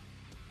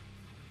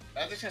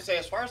I was just gonna say,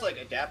 as far as like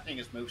adapting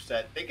his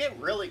moveset, they get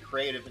really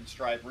creative in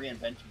Strive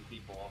reinventing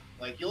people.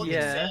 Like you look Yeah.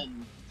 at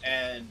Sin,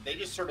 and they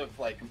just sort of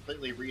like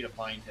completely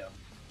redefined him.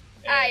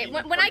 Alright, And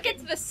when sort I of get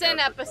gave to the him Sin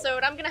character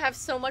episode, I'm gonna have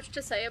so much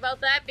to say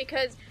about that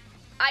because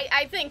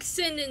I think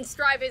Sin in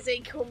Strive is a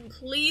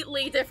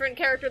completely different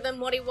character than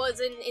what he was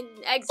in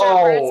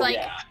Exile, where it's like,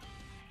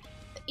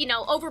 you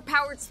know,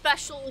 overpowered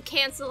special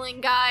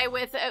canceling guy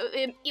with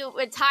a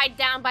tied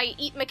down by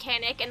eat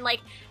mechanic, and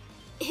like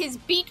his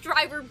beak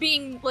driver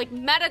being like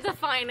meta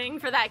defining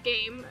for that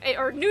game,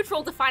 or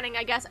neutral defining,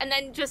 I guess, and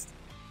then just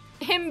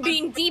him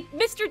being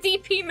Mr.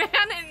 DP man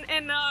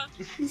in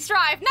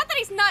Strive. Not that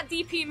he's not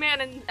DP man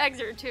in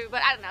Exer too,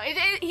 but I don't know.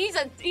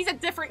 He's a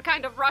different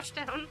kind of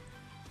rushdown.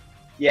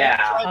 Yeah.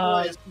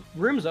 Strive is,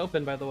 Room's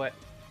open, by the way.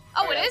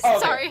 Oh, it is. Oh,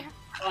 okay. Sorry.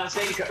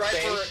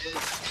 Striver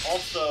is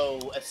also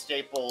a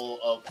staple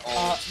of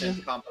all Sin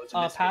combos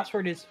in this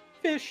Password is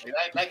fish. game.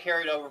 That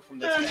carried over from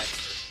this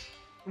next.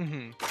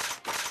 hmm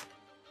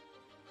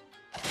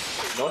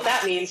You know what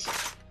that means?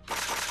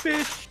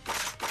 Fish.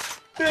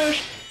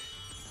 Fish.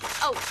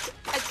 Oh,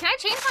 can I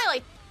change my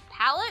like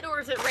palette, or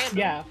is it random?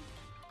 Yeah,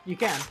 you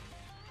can.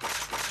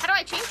 How do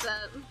I change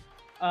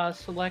that?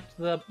 Select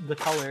the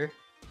color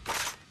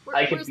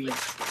Where's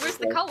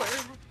the color?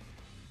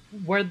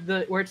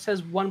 where it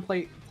says one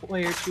player,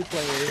 2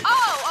 players.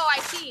 Oh, I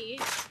see.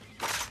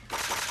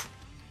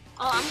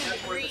 Oh, I'm That's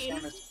gonna where the green.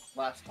 same as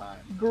last time.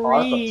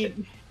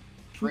 Green.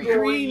 Green.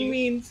 Green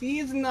means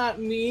he's not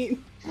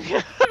mean.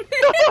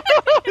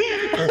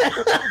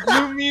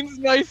 Blue means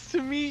nice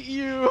to meet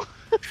you.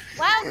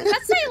 Wow, does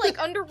that say like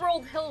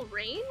Underworld Hill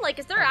Rain? Like,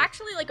 is there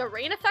actually like a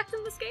rain effect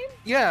in this game?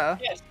 Yeah.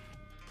 Yes.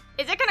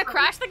 Is it gonna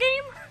crash the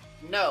game?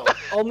 No.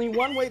 Only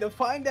one way to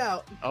find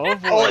out. Oh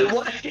boy.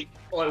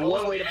 Only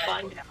one way to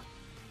find out.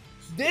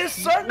 This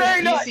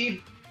Sunday night.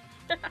 DC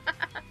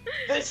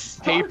This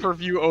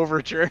Pay-per-view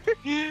Overture.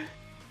 Dude,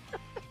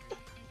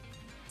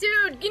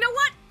 you know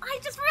what? I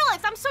just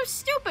realized I'm so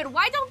stupid.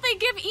 Why don't they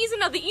give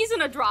Izuna the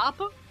Izuna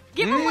drop?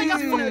 Give him like a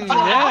full Yeah.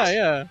 Not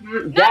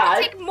Yeah.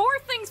 to take more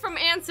things from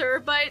Answer,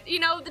 but you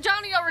know, the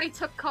Johnny already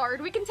took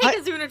card. We can take a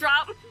Izuna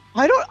drop.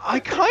 I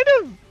kind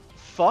of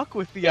fuck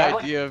with the Yeah,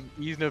 idea of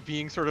Izuna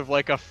being sort of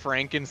like a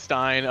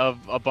Frankenstein of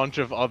a bunch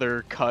of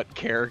other cut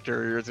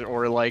characters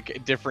or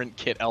like different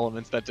kit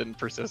elements that didn't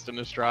persist in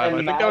this drive. I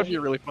think that would be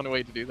a really fun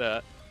way to do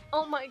that.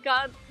 Oh my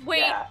god. Wait,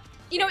 Yeah.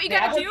 you know what you They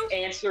gotta have, do? like,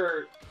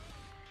 Answer.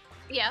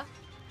 Yeah.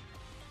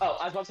 Oh,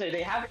 I was about to say,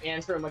 they have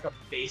Answer in, like, a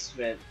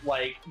basement,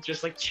 like,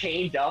 just, like,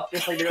 chained up,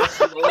 just, like, they're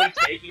slowly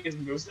taking his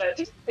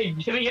moveset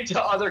and giving it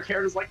to other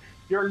characters, like,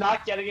 you're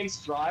not getting in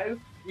Strive,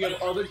 you have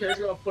other characters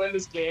who want to play in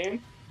this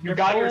game, you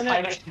got your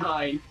time to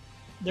shine.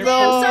 They're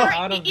I'm pulling sorry,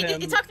 out of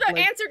him. you talked about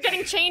like, Answer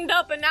getting chained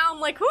up, and now I'm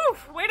like, whew,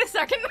 wait a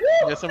second.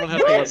 Yeah, someone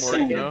has to let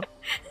Morg know.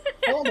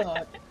 Hold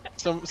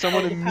on.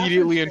 Someone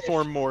immediately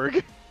inform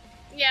Morg.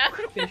 Yeah.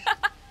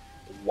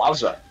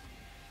 Wowza.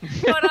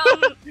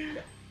 But,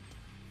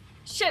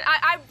 shit,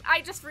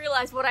 I just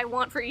realized what I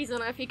want for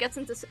Izuna if he gets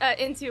into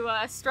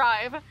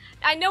Strive.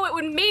 I know it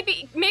would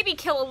maybe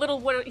kill a little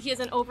what he is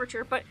in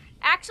Overture, but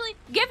actually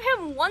give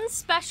him one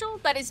special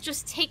that is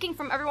just taking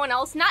from everyone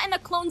else, not in a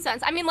clone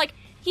sense. I mean, like,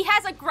 he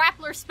has a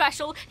grappler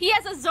special, he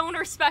has a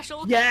zoner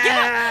special.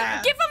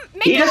 Yeah!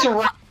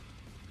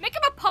 Make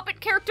him a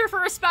puppet character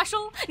for a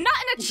special, not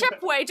in a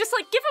chip way, just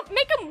like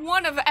make him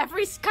one of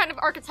every kind of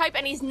archetype,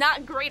 and he's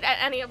not great at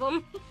any of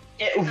them.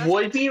 It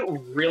would be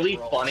really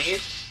funny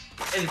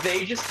if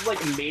they just,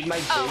 like, made my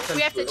game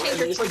we have to change and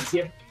they just, like,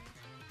 give...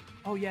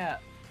 Oh yeah.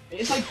 They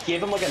just, like,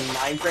 give him, like, a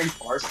 9-frame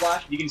bar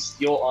slash, and you can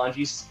steal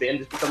Anji's spin,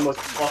 just become the most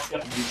fucked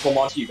up neutral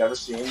monster you've ever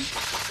seen.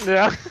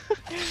 Yeah.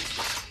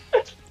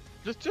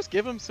 Just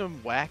give him some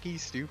wacky,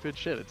 stupid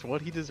shit. It's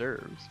what he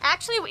deserves.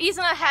 Actually,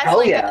 Izuna has Hell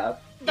like yeah.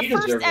 the He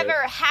first deserved ever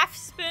it. half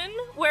spin,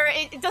 where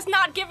it does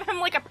not give him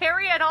like a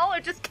parry at all,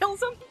 it just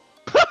kills him.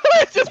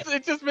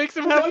 it just makes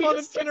him have fun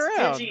and spin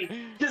around.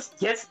 Just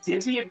gets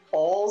dizzy and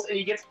falls, and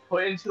he gets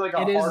put into, like, a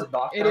hard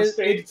knockdown It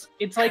state. is.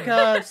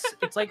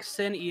 It's like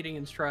sin eating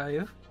in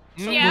Strive.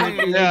 Yeah,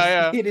 It is-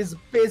 yeah. It is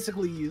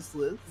basically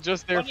useless.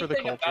 Just there Funny for the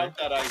thing culture. about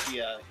that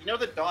idea, you know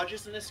the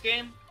dodges in this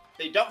game?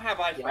 They don't have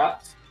iframes. Yeah.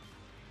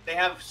 They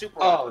have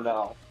super. Oh,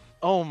 no.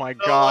 Oh my So,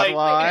 god, like,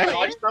 why? they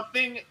dodge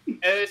something, and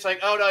it's like,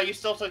 oh no, you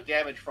still took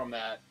damage from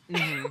that.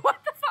 Mhm. What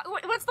the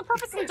fuck? What's the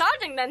purpose of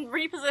dodging then?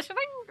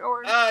 Repositioning?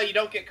 Or. You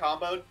don't get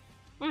comboed.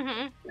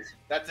 Mm-hmm.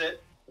 That's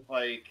it.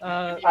 Like,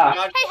 Uh, if you dodge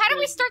Hey, how do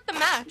we something, start the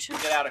match? you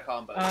get out of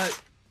combo.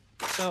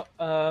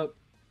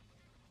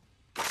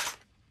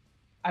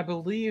 I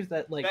believe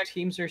that like Back-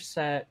 teams are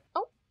set.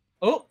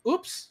 Oh.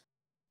 Oops.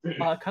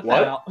 Cut What?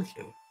 that out.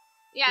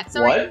 Yeah,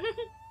 sorry. What?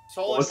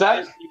 Solar was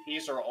that?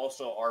 DPs are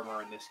also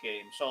armor in this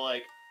game. So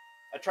like,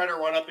 I try to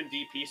run up and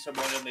DP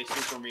someone and they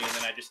super me and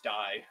then I just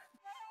die.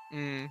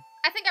 Mm.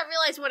 I think I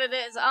realized what it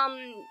is.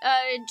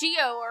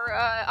 Gio or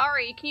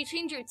Ari, can you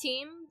change your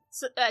team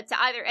to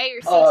either A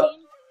or C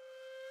team?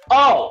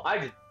 Oh, I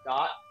did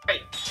not. Hey,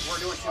 we're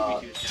doing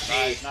 2v2s now,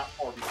 guys, not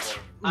 4v4.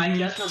 I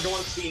guess we're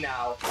going C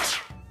now.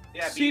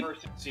 Yeah, C- B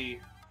versus C.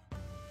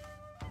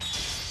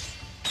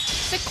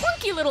 It's a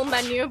clunky little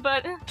menu,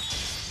 but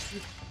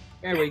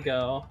There we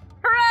go.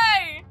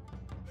 hooray!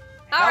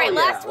 Alright, yeah,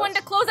 last one to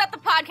let's- close out the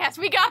podcast.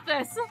 We got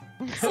this.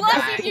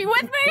 Celeste, you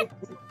with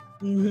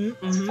me?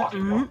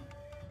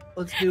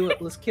 Let's do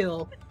it. Let's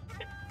kill.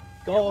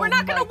 Go. We're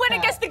not gonna my win cat.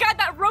 against the guy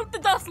that wrote the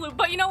Dustloop,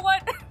 but you know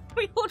what?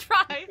 We will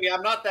try. Yeah,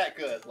 I'm not that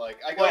good. Like,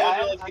 I go Wait, into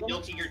I like the don't-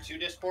 Guilty Gear 2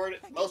 Discord.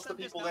 Most of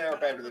the people there are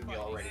better than me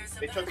already.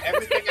 They took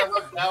everything I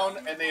wrote down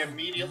and they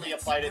immediately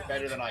applied it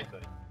better than I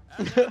could.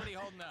 Everybody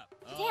holding up.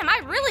 Damn,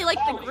 I really like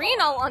the green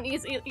all on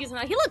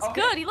Izuna. He looks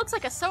good. He looks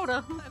like a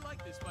soda. I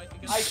like this fight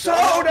because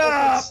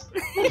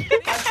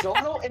I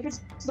don't know if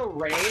it's the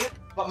rain,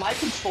 but my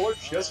controller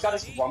just got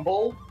its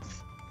rumble.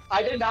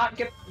 I did not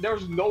get. There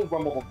was no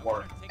rumble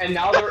before, and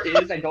now there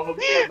is. I don't know if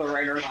it's the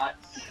rain or not.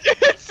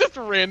 It's just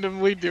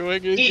randomly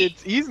doing it.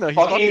 It's Izuna. He's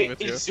fucking Okay,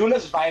 with you.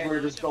 Izuna's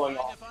vibrator is going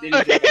off.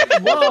 Didn't get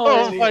it. Whoa!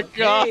 Oh my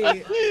god.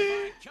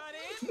 Hey.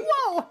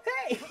 Whoa!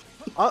 Hey!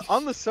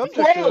 On the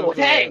subject Whoa, of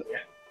hey!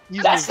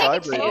 Izuna's That's taking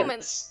vibrator,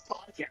 moments.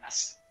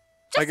 Podcast.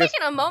 I Just guess-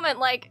 taking a moment,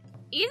 like,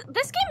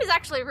 this game is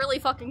actually really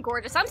fucking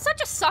gorgeous. I'm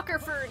such a sucker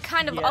for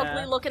kind of Yeah.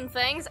 ugly looking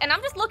things, and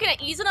I'm just looking at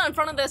Izuna in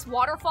front of this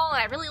waterfall,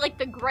 and I really like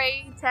the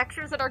gray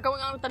textures that are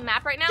going on with the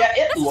map right now. Yeah,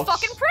 it this looks-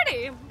 is fucking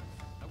pretty.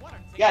 I want her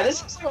to take Yeah, it.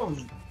 this is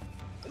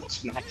it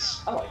looks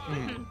nice. I like it.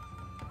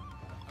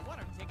 I want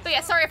her to take it. But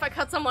yeah, sorry if I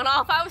cut someone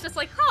off. I was just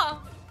like, huh.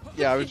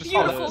 Yeah, I was just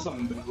Beautiful. Oh, that was a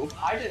move.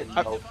 I didn't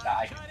know that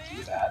I could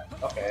do that.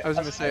 Okay. I was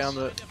gonna that's say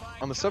nice.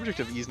 on the subject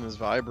of Izuna's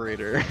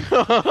vibrator.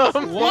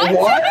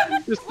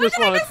 What? just What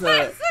did I wanted miss to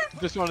this?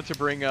 just wanted to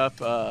bring up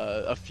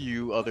a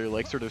few other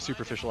like sort of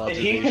superficial If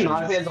he observations.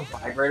 cannot has a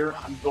vibrator,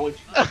 I'm going to.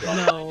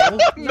 No.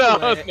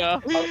 no, way.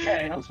 no.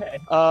 Okay, okay.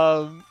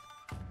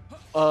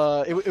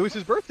 It was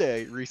his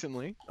birthday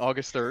recently,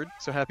 August 3rd.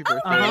 So happy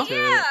birthday Oh, to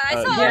yeah,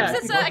 I saw yeah.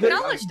 Arxis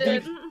acknowledged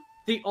it.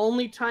 The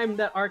only time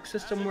that Arc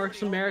System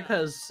Works America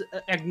has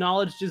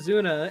acknowledged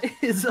Izuna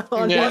is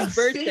on Yeah. his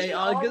birthday, Speaking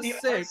of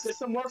August the 6th.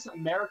 System Works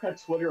America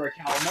Twitter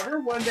account.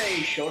 Remember when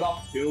they showed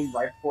off Doom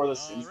right before the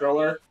Sims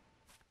trailer?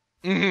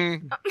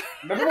 Mhm.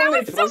 Remember That when they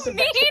was so posted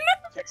that mean.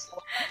 pixel?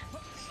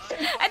 And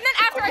then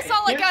after I Okay,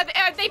 saw, like,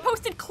 here's- they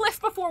posted Cliff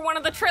before before one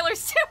of the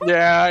trailers too.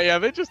 Yeah,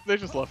 they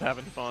just love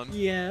having fun.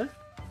 Yeah.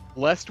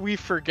 Lest we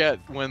forget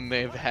when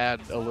they've had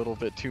a little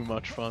bit too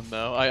much fun,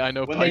 though. I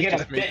know When they Pike get a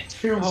just made. bit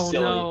too Oh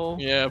silly. no.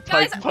 Yeah,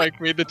 Guys,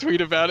 Pike made the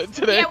tweet about it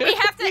today. Yeah, we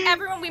have to.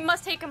 Everyone, we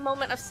must take a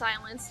moment of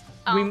silence.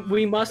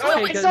 We must No,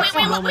 take it's a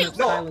not- moment of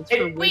no, silence it-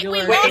 for wait,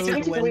 Regular wait,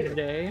 Episode wait.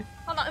 Wednesday.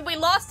 Hold on, we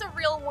lost a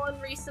real one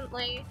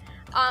recently.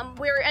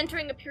 We're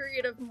entering a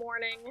period of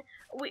mourning.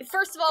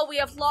 First of all, we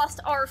have lost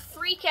our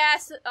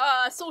freak-ass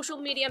social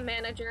media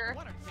manager,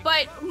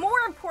 but more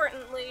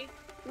importantly,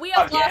 we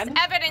have Again?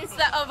 lost evidence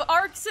of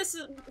Arc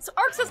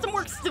System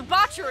Works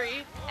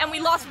debauchery, and we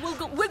lost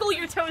Wiggle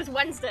Your Toes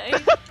Wednesday.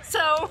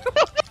 So,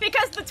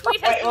 because the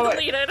tweet has been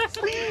deleted.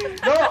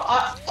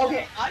 No,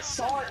 okay, I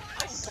saw it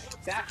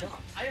back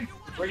up. I am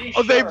pretty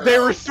Oh, sure. they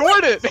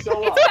restored it.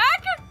 So,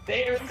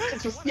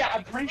 It's back? yeah,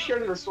 I'm pretty sure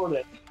they restored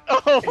it. Oh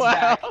It's wow!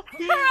 back.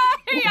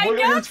 Hooray, I Wiggle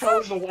Your guess!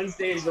 Toes on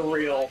Wednesdays are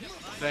real.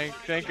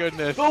 Thank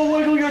goodness. Go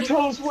Wiggle Your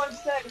Toes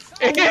Wednesday!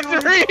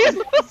 It's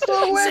real.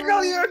 So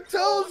Wiggle Your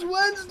Toes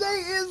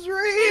Wednesday is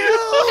real!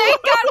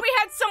 Thank God we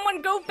had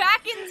someone go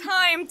back in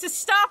time to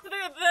stop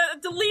the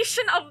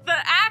deletion of the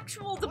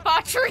actual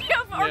debauchery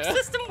of Arc Yeah.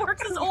 System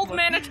Works' old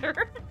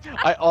manager.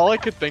 All I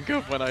could think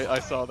of when I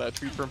saw that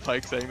tweet from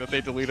Pike saying that they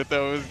deleted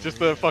those was just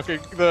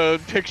the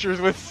pictures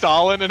with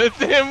Stalin, and it's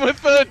him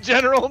with the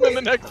general, and then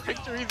the next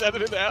picture he's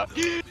edited out.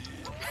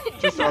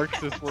 Just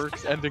Arxis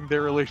Works ending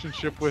their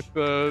relationship with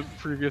the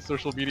previous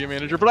social media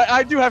manager. But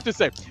I do have to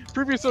say,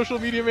 previous social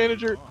media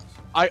manager,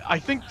 I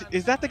think,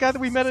 is that the guy that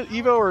we met at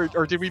EVO,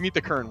 or did we meet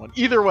the current one?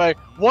 Either way,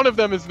 one of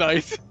them is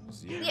nice.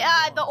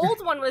 Yeah, the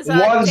old one was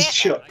One's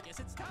chill.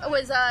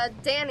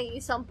 Danny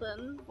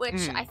something,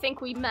 which Hmm. I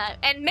think we met,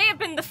 and may have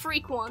been the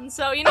freak one.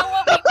 So you know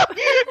what?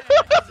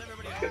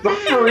 The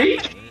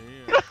freak?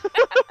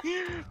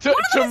 to One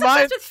of them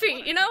my is obsessed with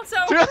feet, you know. So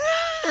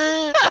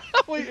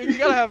Wait, you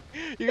gotta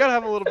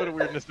have a little bit of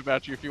weirdness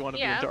about you if you want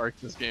to Yeah. be into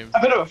Arxis games.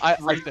 A bit of a I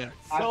freak. think.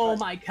 So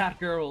my cat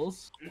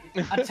girls,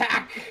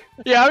 attack!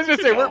 Yeah, I was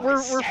gonna say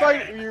we're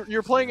fighting.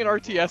 You're playing an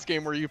RTS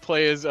game where you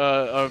play as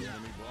a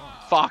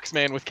fox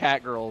man with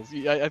cat girls.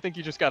 I think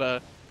you just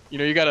gotta,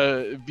 you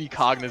gotta be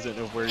cognizant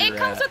of where it you're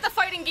comes at. with the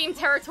fighting game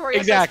territory.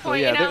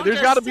 Exactly. At this point, Yeah. you know? There's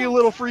Just- got to be a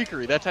little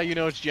freakery. That's how you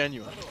know it's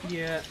genuine.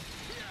 Yeah.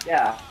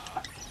 Yeah.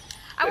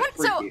 I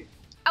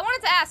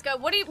wanted to ask,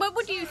 what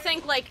would you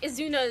think like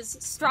Izuna's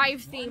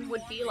Strive theme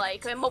would be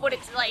like, and what would it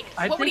like?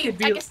 I What would think you, it'd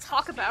be- I guess,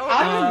 talk about?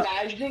 I'm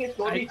imagining it's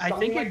going to be I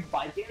something think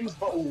like Vikings,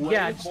 but way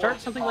Yeah, more start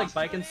something like awesome.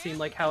 Vikings seem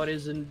like how it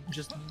is in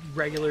just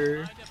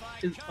regular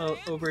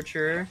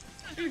Overture.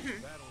 He has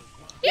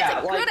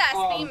Yeah, a like, good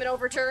ass theme in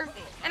Overture,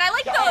 and I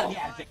like Oh,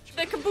 yeah,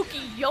 the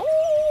kabuki yo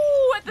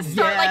at the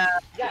start, Yeah.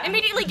 yeah.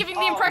 immediately giving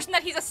the impression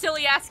that he's a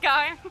silly ass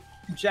guy.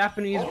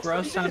 Japanese bro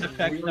Also, sound it's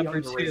effect really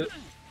number 2. underrated.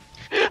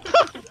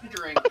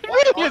 Wondering,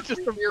 why It's aren't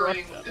just you a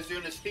hearing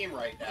Izuna's theme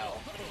right now?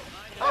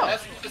 And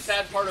that's the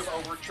sad part of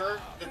Overture.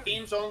 The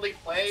themes only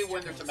play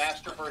when there's a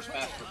master versus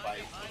master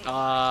fight.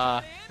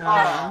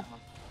 Uh-huh.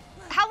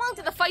 How long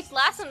do the fights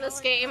last in this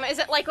game? Is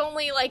it like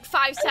only like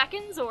 5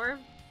 seconds or?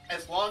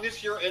 As long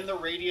as you're in the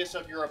radius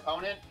of your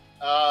opponent,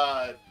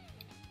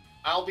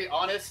 I'll be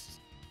honest,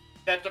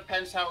 that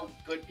depends how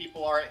good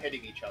people are at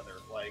hitting each other.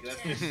 Like,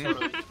 that's just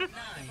sort of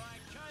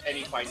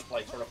any fight,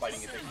 like, sort of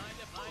fighting a thing.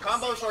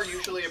 Combos are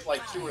usually of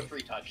like 2 or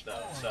 3 touch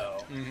though,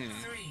 so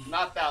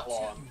not that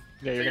long.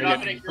 Yeah, So you're not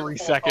gonna gonna get hear 3 the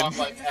full seconds.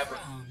 song, like, ever.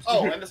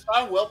 Oh, and the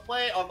song will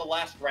play on the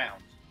last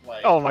round.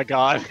 Like, Oh my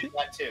god.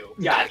 that too.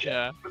 Gotcha.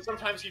 Yeah. But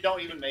sometimes you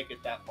don't even make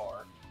it that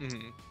far.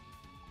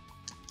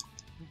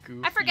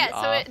 I forget.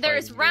 So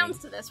there's rounds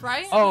to this,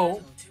 right?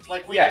 Oh,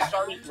 Like, we Yeah. just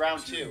started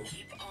round 2.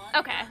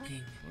 Okay.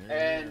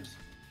 And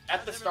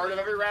at the start of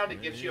every round,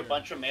 it gives you a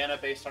bunch of mana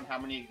based on how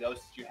many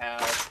ghosts you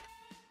have,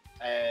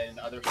 and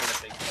other sort of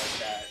things like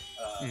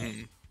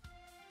that.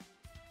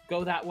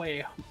 go that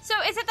way. So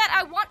is it that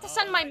I want to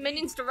send my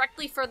minions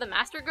directly for the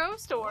Master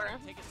Ghost, or?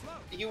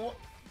 You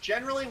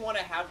generally want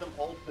to have them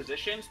hold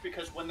positions,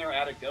 because when they're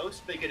at a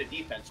ghost, they get a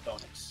defense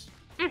bonus.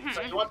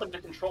 So you want them to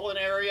control an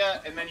area,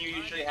 and then you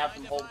usually have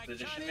them hold a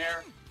position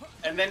there.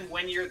 And then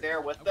when you're there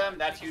with them,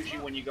 that's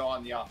usually when you go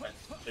on the offense,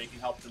 so you can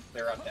help them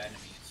clear out the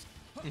enemies.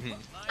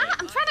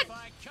 I'm trying to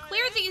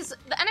clear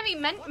the enemy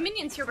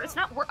minions here, but it's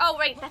not oh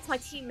wait, that's my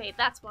teammate,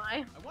 that's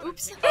why.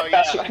 Oops. Oh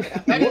yeah.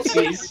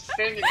 Whoopsies.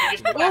 Thing is you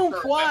just have Oh,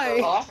 to why?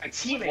 remember Off my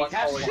teammate. what's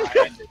That's always why.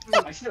 behind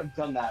it. I should have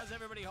done that. How's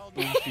everybody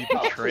holding Goofy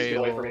up? Oh, please get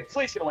away from me. betrayal.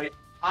 Please get away.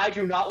 I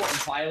do not want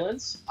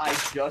violence. I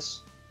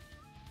just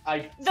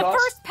The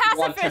first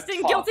want to pacifist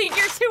in talk. Guilty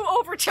Gear 2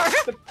 Overture.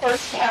 The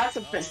first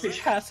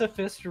pacifist.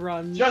 Pacifist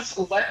run. Just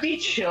let me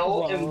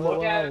chill and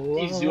look at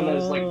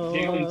Izuna's like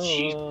giggling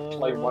cheek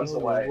like runs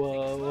away.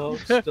 Whoa,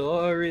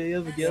 story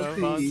of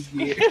Guilty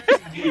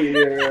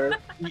Here.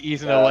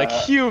 Izuna like,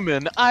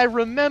 human, I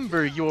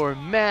remember your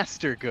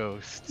master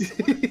ghost.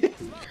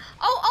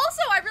 Oh,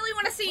 also, I really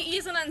want to see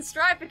Izuna and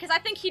Strive because I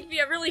think he'd be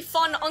a really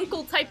fun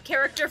uncle-type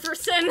character for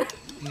Sin.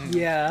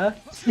 Yeah.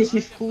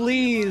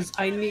 Please,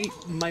 I need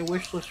my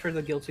wish list for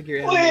the Guilty Gear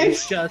anime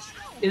Please.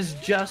 is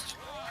just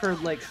for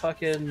like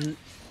fucking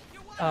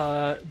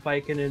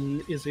Viken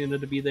and Izuna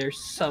to be there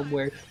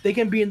somewhere. They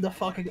can be in the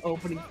fucking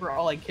opening for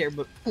all I care,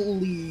 but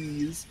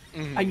please,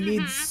 I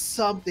need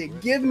something.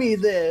 Give me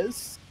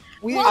this.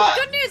 Well,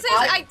 the good news is,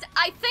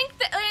 I think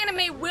the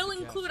anime will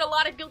include a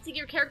lot of Guilty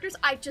Gear characters.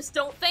 I just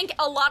don't think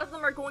a lot of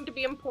them are going to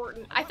be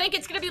important. I think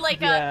it's going to be like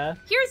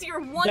here's your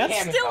one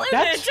still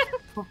image.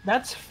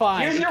 That's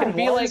fine. Here's it your can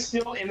be one like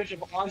still image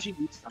of Anji.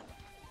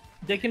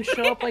 they can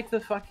show up like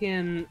the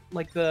fucking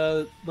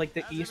the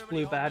East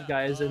Blue bad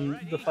guys and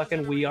the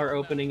fucking We Are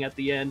opening at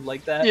the end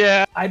like that.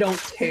 Yeah. I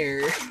don't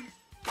care.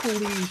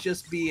 Please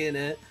just be in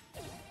it.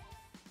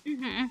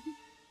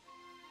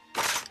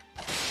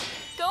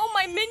 Go,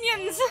 my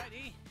minions!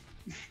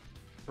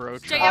 Bro,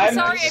 Jay, I'm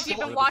sorry if you've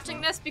been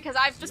watching this because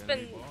I've just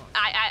been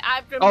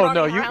I've been Oh running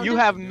no, around you it.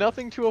 have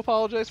nothing to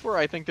apologize for.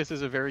 I think this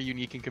is a very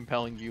unique and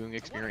compelling viewing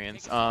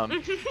experience.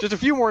 Just a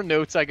few more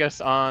notes, I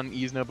guess, on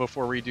Izuna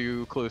before we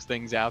do close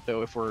things out,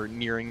 though, if we're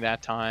nearing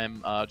that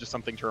time. Just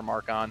something to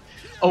remark on.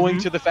 Owing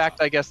to the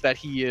fact, I guess, that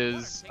he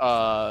is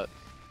a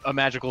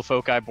magical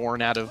foci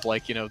born out of,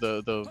 like, you know,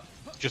 the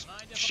just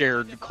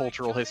shared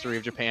cultural history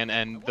of Japan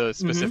and the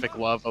specific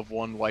love of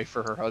one wife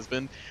for her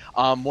husband.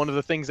 One of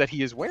the things that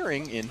he is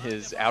wearing in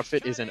his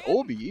outfit is an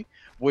obi,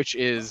 which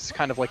is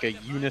kind of like a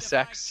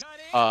unisex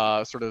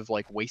sort of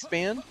like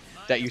waistband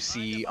that you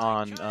see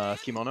on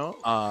kimono.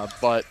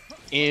 But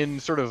in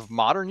sort of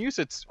modern use,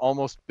 it's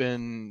almost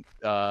been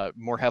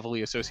more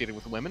heavily associated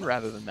with women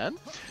rather than men.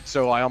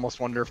 So I almost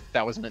wonder if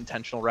that was an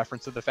intentional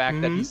reference to the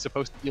fact that he's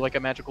supposed to be like a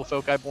magical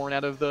foci born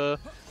out of the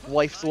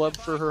wife's love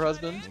for her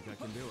husband.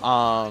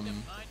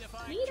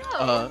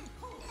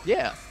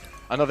 Yeah.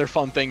 Another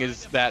fun thing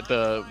is that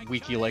the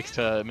wiki likes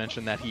to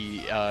mention that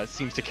he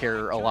seems to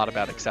care a lot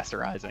about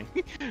accessorizing.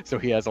 So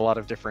he has a lot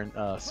of different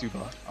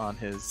suba on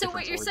his. So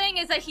what you're swords. saying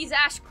is that he's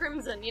Ash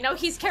Crimson, you know,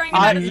 he's carrying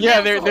him out of his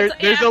yeah, nails the whole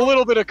there's a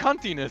little bit of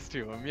cuntiness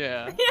to him,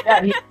 yeah.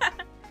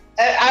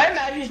 I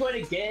imagine he's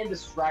going to get into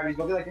Strive. He's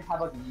going to have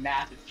like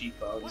massive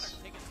cheekbones.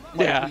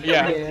 Yeah.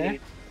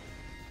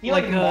 He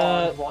like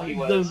while he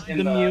was the in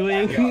the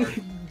mewing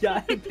backyard.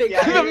 guy.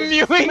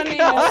 The mewing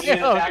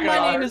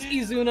My name is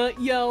Izuna.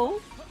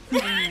 Yo.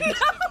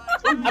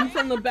 I'm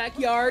from the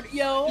backyard.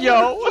 Yo.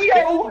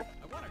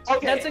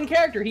 Okay. That's in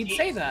character. He'd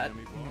say that.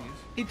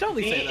 He'd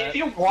totally say that. If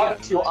you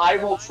want to, I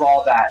will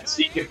draw that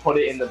so you can put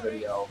it in the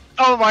video.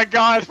 Oh my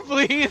god,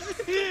 please!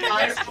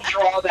 I will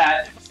draw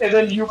that, and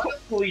then you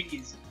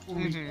please.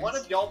 One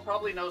of y'all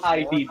probably knows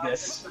I more need about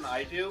this. this than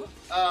I do.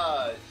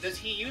 Does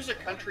he use a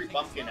country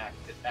bumpkin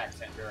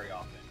accent very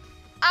often?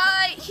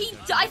 I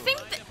think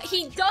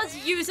he does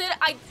use it.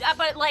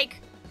 But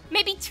like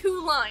maybe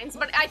 2 lines.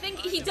 But I think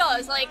he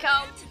does. Like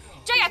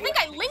Jay, I think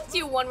I linked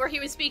you one where he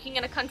was speaking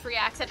in a country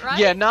accent, right?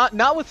 Yeah,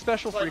 not with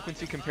special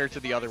frequency compared to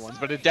the other ones,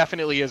 but it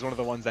definitely is one of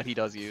the ones that he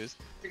does use.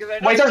 Because I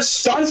know Wait, there's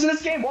sons in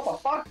this game? What the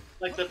fuck?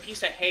 like the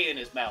piece of hay in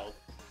his mouth.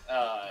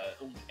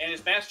 And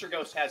his master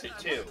ghost has it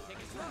too,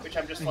 which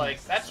I'm just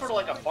like, that's sort of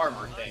like a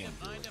farmer thing.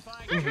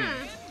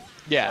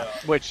 Yeah,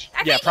 which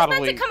I think probably.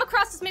 he's meant to come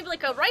across as maybe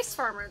like a rice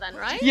farmer then,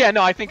 right? Yeah,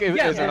 no, I think it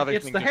was another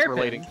it's thing the just hairpin.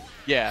 relating.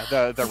 Yeah,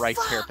 the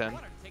rice hairpin.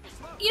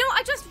 You know,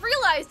 I just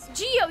realized,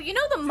 Gio, you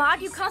know the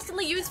mod you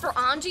constantly use for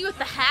Anji with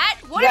the hat?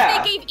 What Yeah,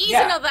 if they gave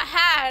Izuna the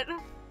hat?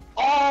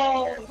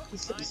 Oh,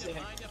 so sick.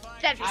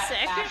 That'd be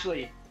sick.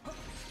 Actually,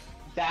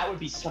 that would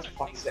be such a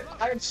fucking sick.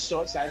 I'm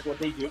so excited for what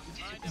they do.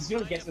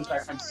 Izuna gets in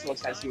fact, I'm so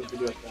excited to see what they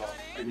do with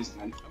the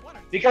Izuna.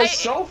 Because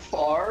so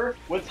far,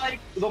 with like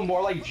the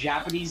more like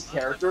Japanese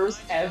characters,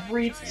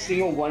 every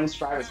single one in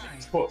Strive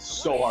is put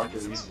so hard for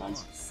these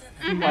ones.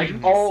 Like,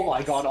 oh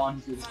my god,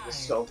 Anji is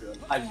so good.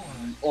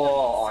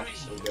 Anji's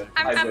so good.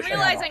 I'm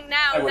realizing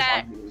now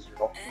that Anji was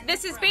real.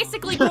 this is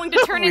basically going to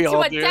turn We into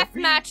all a do.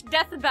 deathmatch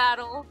death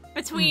battle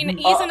between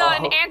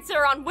Izuna and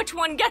Answer on which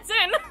one gets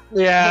in.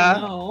 Yeah.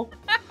 No.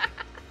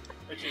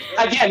 Which is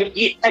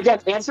Again,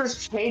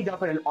 Answer's chained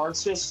up in an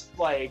artist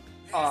like.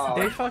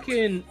 They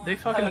fucking an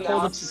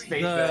pull opposite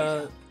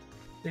space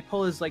they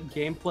pull his like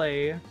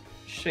gameplay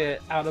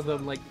shit out of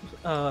him, like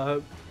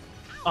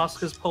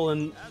Asuka's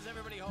pulling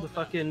the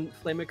fucking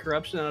flame of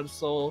corruption out of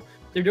Soul.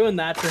 They're doing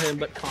that to him,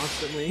 but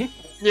constantly.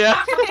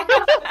 Yeah.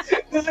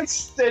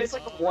 it's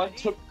like one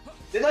took.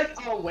 They like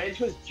went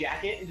into his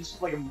jacket and just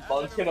like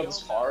mugged him of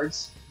his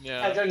cards.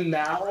 Yeah. And then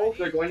now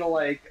they're going to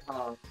like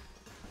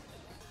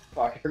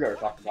fuck, I forgot what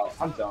we're talking about.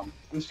 I'm dumb.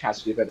 I'm just kind of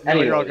stupid. No,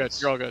 you're all Anyways.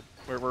 good. You're all good.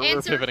 We're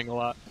Answer. pivoting a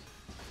lot.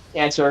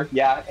 Answer.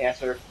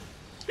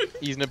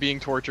 Izuna being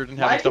tortured and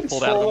My having stuff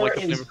pulled out of him like a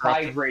controller flame is of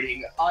corruption.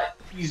 vibrating.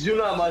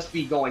 Izuna must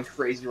be going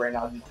crazy right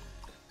now.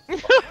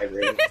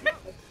 Vibrating.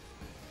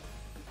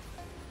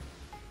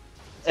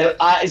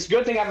 It's a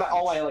good thing I have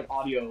all my like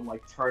audio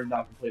like turned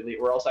down completely,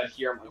 or else I'd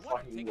hear him like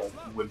fucking like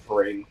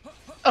whimpering.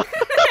 Oh,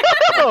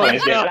 I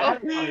no. don't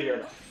want to hear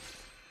that.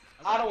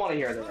 I don't want to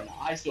hear that right now.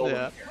 I still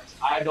wouldn't hear it.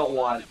 I don't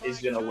want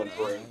Izuna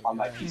whimpering on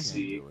my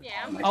PC.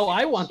 Yeah. on my Oh,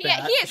 I want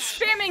Yeah, that. he is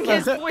spamming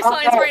his voice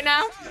lines right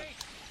now.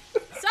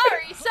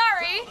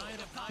 Sorry.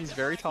 He's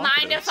very Mind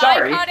talkative. if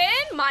Sorry. I cut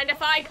in? Mind if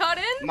I cut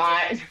in?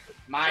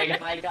 Mind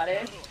if I cut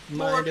in?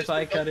 Mind if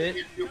I cut it?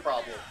 Your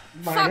problem.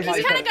 Fuck, Mind if I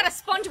he's cut kind of got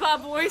a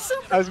SpongeBob voice.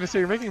 I was gonna say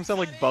you're making him sound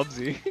like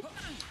Bubsy.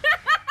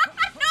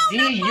 D,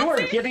 you are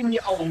giving me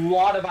a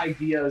lot of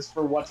ideas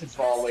for what to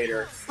draw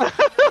later.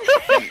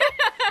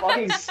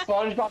 Fucking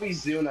SpongeBob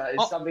Izuna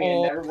is something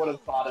I never would have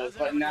thought of,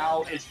 but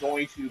now it's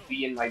going to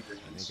be in my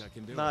dreams.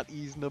 Not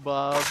Izuna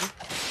Bob.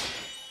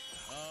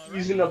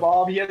 Izuna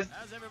Bob, yes.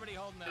 How's everybody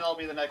holding up? That'll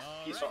be the next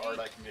piece of art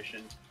I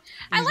commissioned.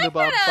 I like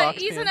Bob that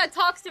Fox Izuna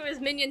talks to his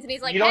minions and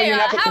he's like, You don't hey, even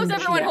have to how's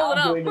commission everyone it. I'm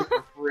holding doing up? this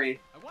for free.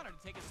 I want her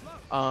to take it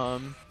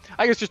slow.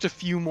 I guess just a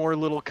few more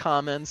little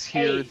comments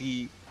here.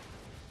 Hey.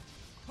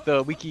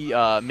 The wiki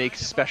makes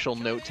special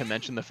note to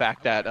mention the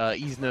fact that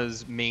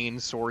Izuna's main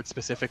sword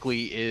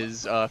specifically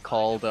is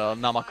called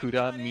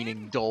Namakuta,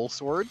 meaning dull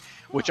sword,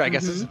 which I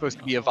guess is supposed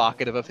to be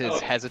evocative of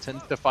his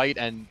hesitance to fight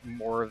and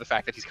more of the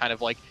fact that he's kind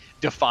of like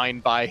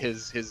defined by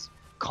his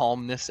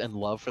calmness and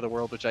love for the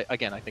world, which I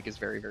think is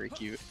very, very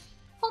cute.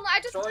 Hold on, I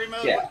just... Story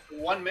mode,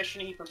 one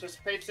mission he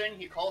participates in,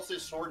 he calls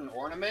his sword an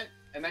ornament,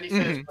 and then he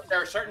says, but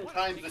there are certain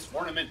times this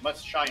ornament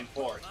must shine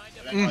forth.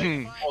 And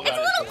then, like, It's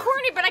a little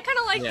corny, but I kind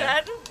of like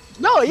that.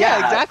 No, Yeah.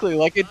 exactly.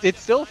 Like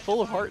it's still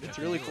full of heart. It's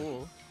really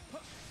cool.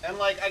 And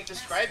like, I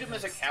described him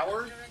as a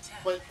coward,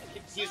 but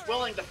he's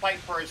willing to fight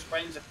for his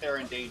friends if they're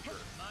in danger.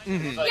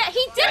 Like, Yeah,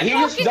 he did he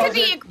walk just into the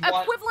doesn't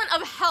want- equivalent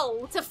of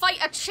hell to fight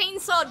a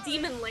chainsaw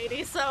demon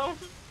lady, so...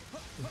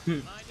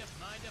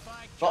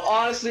 But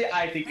honestly,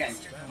 I think I know,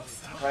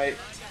 right?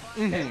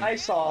 If I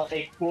saw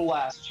a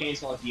cool-ass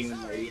chainsaw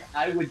demon lady,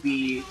 I would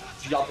be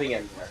jumping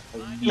in there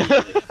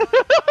immediately.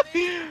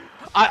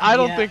 I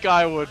don't think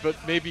I would, but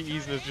maybe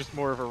Izuna's just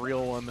more of a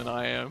real one than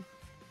I am.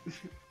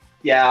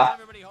 Yeah.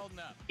 Everybody holding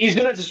up. He's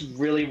gonna just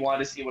really want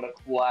to see what a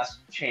cool-ass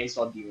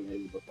chainsaw demon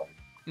lady would look like.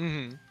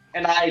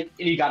 And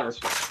you gotta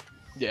respect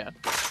it. Yeah.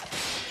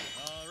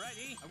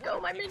 Alrighty. Go,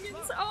 my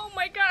minions! Oh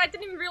my god, I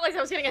didn't even realize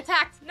I was getting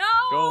attacked! No!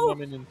 Go, my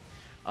minion.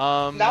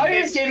 Now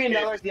you just gave me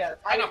another idea.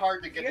 Kind of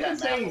hard to get You've been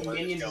that map saying where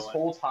it's minions this going.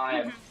 whole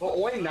time, but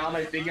only now am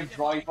I thinking of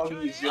drawing fucking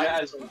Izuna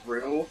as a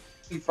Rue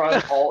in front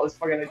of all this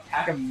fucking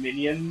attack of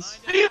minions.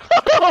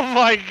 Oh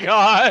my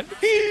god!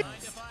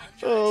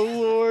 Oh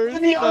lord.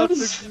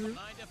 Minions! Never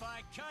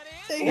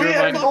We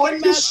are mind.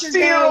 going to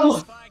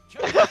steal!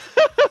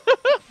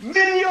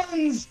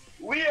 Minions!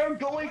 We are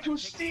going to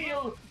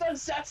steal the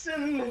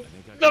assassin!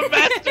 The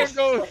Master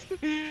Ghost!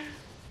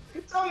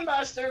 The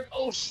Master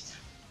Ghost!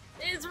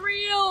 It's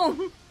real!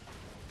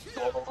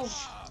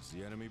 It's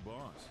the enemy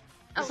boss.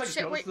 Oh It's like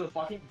shit, goes wait. to the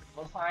fucking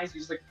Valentines,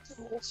 he's like,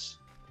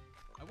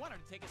 I want her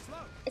to take it slow.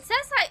 It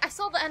says I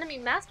saw the enemy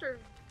master...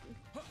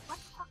 What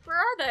the fuck? Where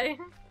are they?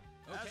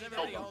 How's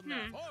everybody holding up?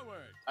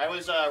 Forward. I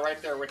was right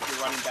there with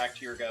you running back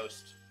to your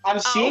ghost. I'm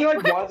seeing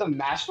like one of the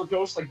Master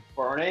Ghosts like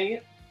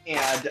burning,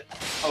 and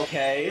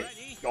okay,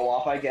 go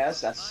off I guess,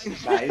 that's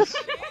nice.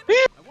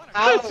 I want her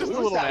I don't That's know just a who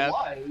little that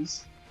mad.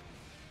 was.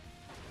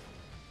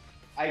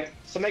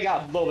 Somebody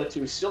got a little bit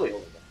too silly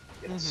over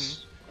there.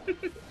 Yes.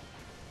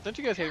 Don't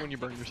you guys hate when you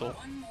burn your soul?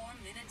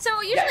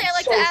 So usually Yeah, I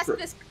like so to ask true.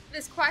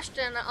 this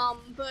question,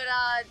 but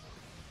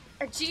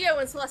Gio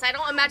and Celes, I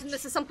don't imagine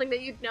this is something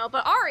that you'd know,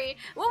 but Ari,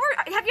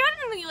 have you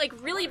had any like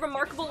really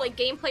remarkable like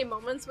gameplay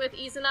moments with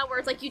Izuna where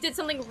it's like you did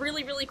something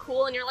really really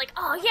cool and you're like,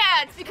 oh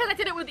yeah, it's because I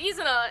did it with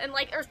Izuna, and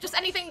like or just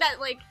anything that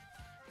like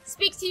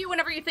speaks to you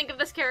whenever you think of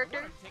this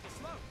character? take it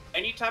slow.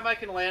 Anytime I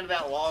can land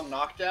that long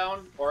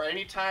knockdown, or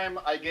anytime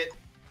I get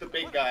the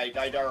big guy,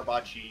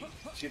 Daidarabachi,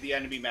 to the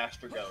enemy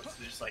Master Ghost,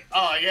 it's just like,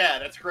 oh yeah,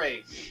 that's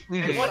great.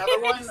 And one other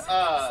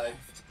one,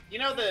 you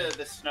know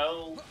the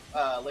snow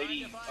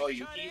lady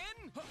Oyuki?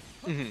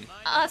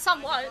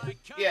 Somewhat.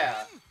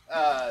 Yeah,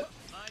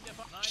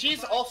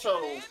 she's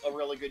also a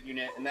really good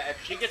unit, and that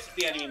if she gets to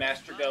the enemy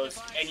Master Ghost,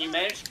 and you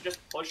manage to just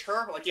push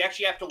her, like you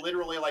actually have to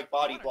literally like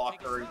body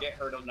block her and get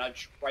her to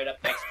nudge right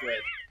up next to it,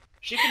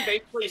 she can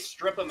basically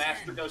strip a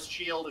Master Ghost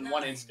shield in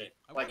one instant,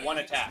 like one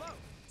attack.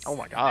 Oh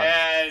my god.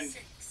 And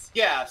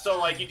yeah, so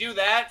like you do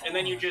that, and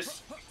then you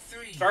just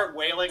start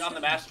wailing on the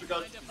Master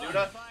Ghost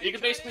Izuna, and you can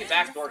basically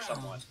backdoor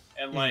someone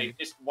and like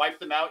just wipe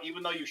them out,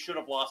 even though you should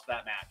have lost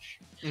that match.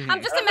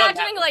 I'm just I've done that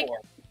imagining like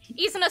before.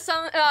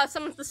 Izuna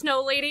summons the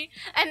snow lady,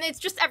 and it's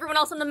just everyone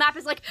else on the map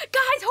is like,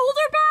 guys, hold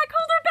her back,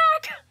 hold her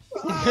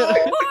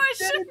back. Push.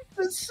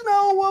 The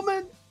snow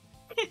woman.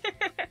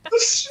 The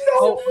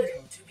snow! Wait,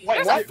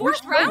 There's a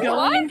fourth round.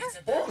 going?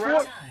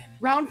 What?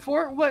 Round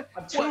 4? What?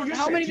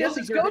 How many does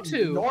this go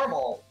to?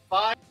 Normal.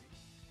 5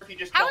 if you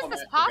just How kill is the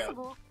this Master Ghost.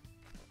 possible?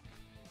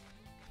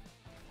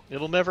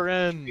 It'll never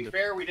To be end.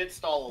 fair, we did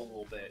stall a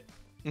little bit.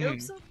 Oops. Take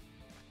it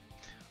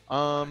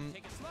slow.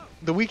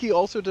 The wiki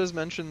also does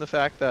mention the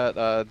fact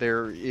that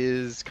there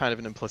is kind of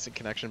an implicit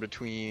connection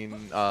between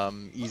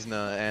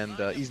Izuna and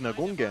Izuna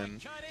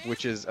Gungen,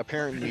 which is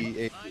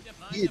apparently a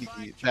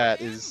deity that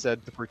is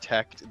said to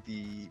protect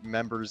the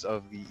members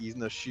of the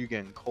Izuna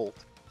Shugen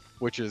cult,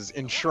 which is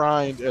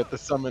enshrined at the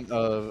summit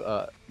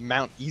of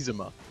Mount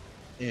Izuma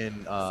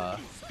in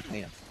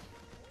Japan.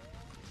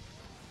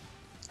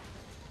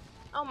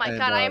 Oh my And,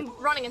 god, I am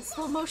running in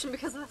slow motion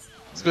because of this.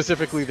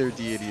 Specifically, their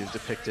deity is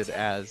depicted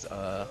as,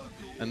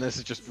 and this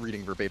is just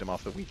reading verbatim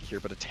off the wiki here,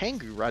 but a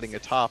Tengu riding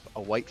atop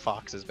a white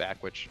fox's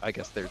back, which I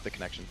guess there's the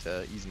connection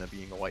to Izuna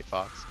being a white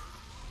fox.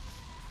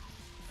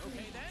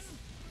 Okay then,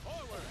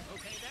 forward.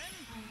 Okay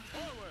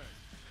then, forward.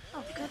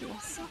 Oh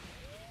goodness.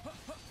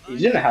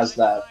 Izuna has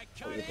that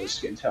beautiful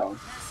skin tone.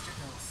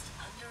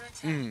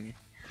 Mm.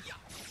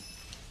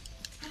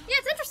 Yeah,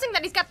 it's interesting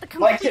that he's got the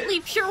completely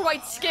pure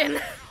white skin.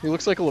 He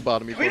looks like a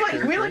lobotomy.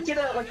 Can we like get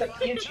a like the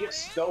PNG of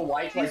Snow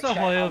White? He's a check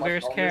how much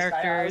Hoyoverse bonus character.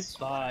 guy It's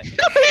fine. He's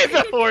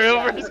a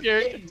Hoyoverse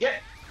character.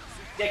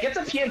 Get the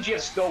PNG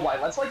of Snow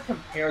White. Let's like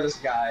compare this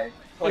guy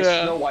to like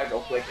Yeah. Snow White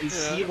real quick and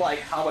see like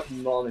how much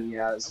melanin he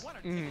has.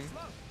 Mm.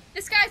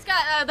 This guy's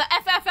got the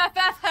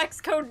FFFF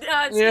hex code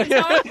Yeah. skin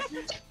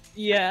tone.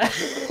 Yeah.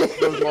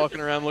 Goes walking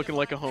around looking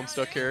like a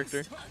Homestuck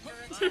character.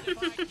 I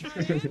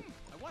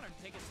want her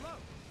to take it slow.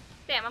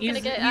 Damn, I'm He's-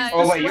 gonna get he's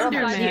Oh wait, you're on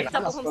Slender my Man. team. I'm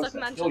double not supposed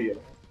Homestuck to kill mention.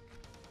 you.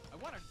 I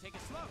want her to take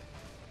it slow.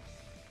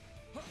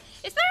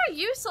 Is there a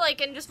use, like,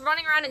 in just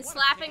running around and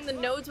slapping the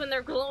nodes when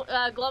they're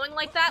glowing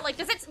like that? Like,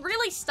 does it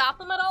really stop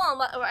them at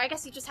all? Or I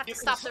guess you just have You to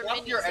can stop their stop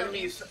minions. your don't you?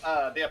 enemies,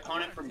 the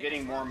opponent, from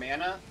getting more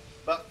mana,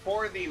 but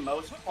for the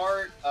most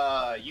part,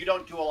 you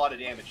don't do a lot of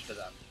damage to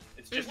them.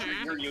 It's just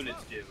your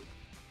units do.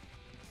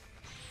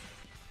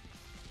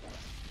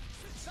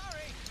 Sorry.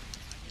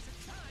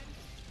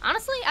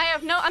 Honestly,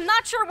 I'm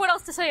not sure what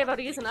else to say about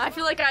Izuna. I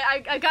feel like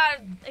I got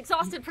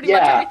exhausted pretty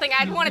much Yeah. everything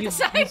I wanted to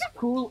say. He's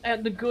cool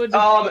and the good.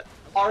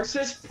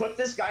 Arsis, put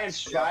this guy in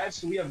Strive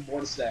so we have more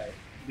to say.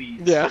 Please.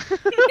 Yeah.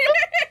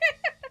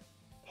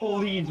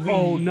 Please.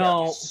 Oh, we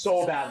no. need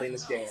so badly in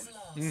this game.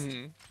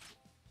 Mm-hmm.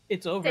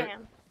 It's over.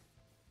 Damn.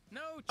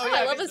 No.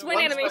 I love his win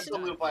one animation. special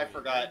move I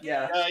forgot.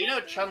 Yeah. You know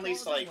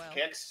Chun-Li's like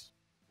kicks?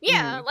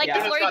 Yeah, like Yeah. the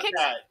He's flurry got kicks.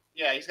 that.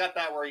 Yeah, he's got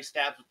that where he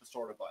stabs with the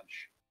sword a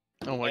bunch.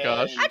 Oh my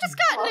gosh. I just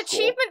got an That's cool.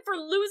 achievement for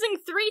losing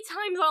 3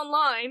 times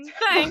online.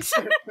 Thanks.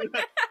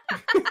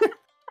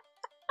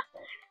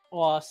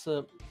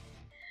 Awesome.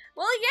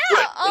 Well,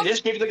 yeah. They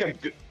just gave you like a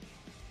good.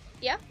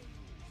 Yeah?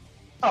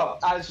 Oh,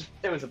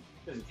 it was a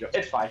joke.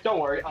 It's fine. Don't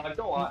worry.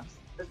 Go on.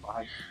 It's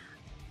fine.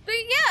 But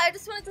yeah, I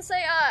just wanted to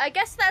say, I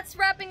guess that's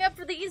wrapping up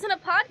for the Izuna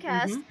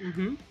podcast.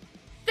 Mm-hmm.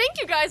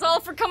 Thank you guys all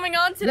for coming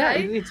on Yeah,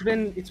 today. it's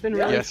been really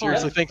Yeah, fun.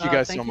 seriously, thank you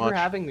guys so thank you much. for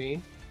having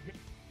me.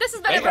 This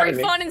has been a Thanks for very having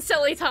me. fun and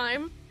silly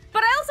time.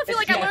 But I also feel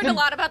like I Yeah. learned a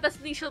lot about this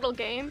niche little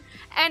game.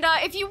 And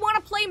if you want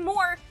to play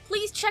more,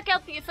 please check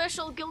out the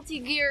official Guilty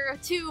Gear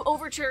 2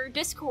 Overture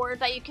Discord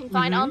that you can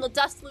find on the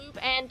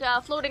Dustloop and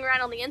floating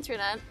around on the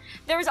internet.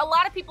 There's a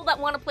lot of people that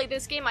want to play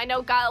this game. I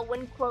know Guile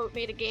Windquote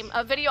made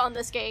a video on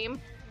this game.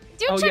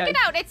 Do check it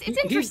out. It's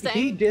interesting.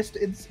 He dissed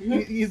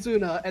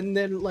Izuna, and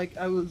then like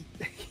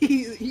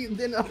he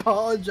didn't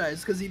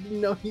apologize because he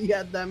didn't know he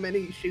had that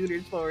many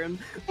shooters for him.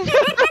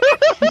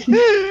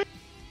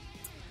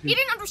 He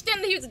didn't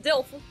understand that he was a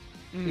dilf.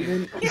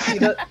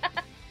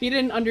 He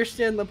didn't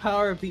understand the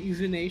power of the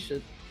Izu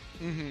Nation.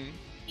 Mm-hmm.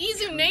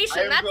 Izu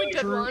Nation, that's a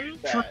good one.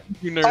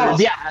 You Oh nerds.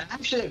 yeah, it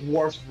actually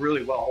works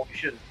really well. Holy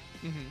shit.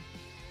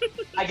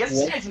 Mm-hmm. I guess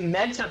this guy's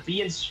meant to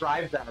be in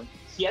Strive then.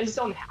 He has his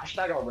own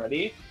hashtag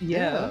already.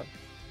 Yeah.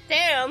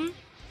 Damn.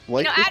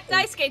 Like You know, this at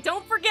Daisuke,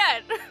 don't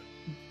forget.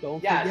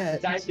 Don't Yeah,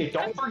 forget. Daisuke,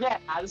 don't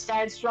forget, add this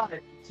guy in Strive.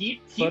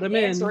 Keep Put him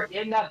in. Answer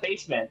in that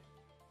basement.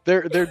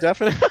 They're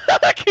definitely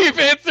keep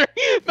answering.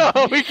 No,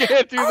 we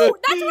can't do Oh, this.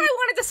 that's what I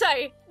wanted to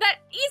say. That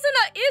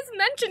Izuna is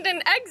mentioned in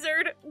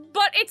Exerd,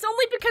 but it's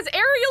only because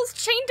Ariel's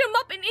chained him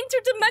up in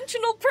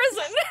interdimensional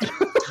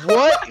prison.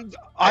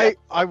 What?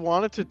 I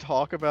wanted to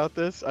talk about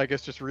this, I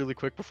guess, just really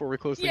quick before we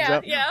close things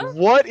out. yeah.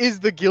 What is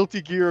the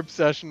Guilty Gear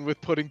obsession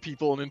with putting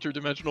people in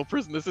interdimensional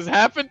prison? This has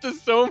happened to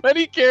so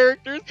many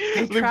characters.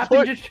 They They trapped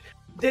put- him just.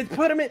 They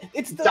put him in.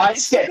 It's the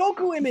Daisuke.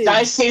 Goku image.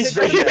 Daisuke's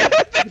They put him right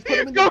in- they put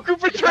him in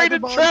Goku betrayed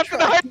and hyperbolic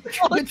trapped in the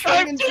hyperbolic betrayed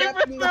time and chamber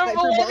trapped in the for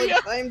hyperbolic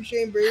millennia. time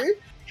chamber.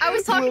 I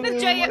was talking to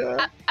Jay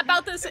Yeah.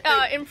 about this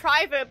in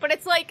private, but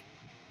it's like,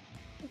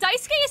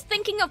 Daisuke is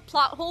thinking of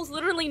plot holes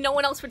literally no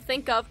one else would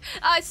think of.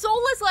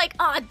 Soul is like,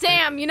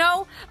 damn, you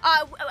know,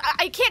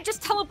 I can't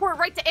just teleport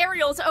right to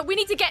Ariel's. We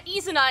need to get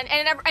Izuna,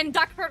 and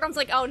Dr. Paradigm's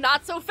like, oh,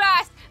 not so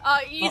fast.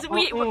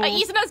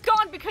 Izuna's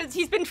gone because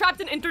he's been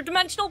trapped in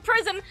interdimensional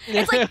prison.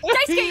 It's like,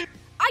 Daisuke,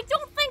 I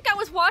don't think I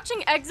was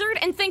watching Exerd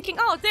and thinking,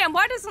 oh, damn,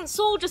 why doesn't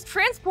Soul just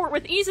transport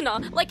with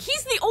Izuna? Like,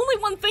 he's the only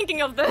one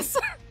thinking of this.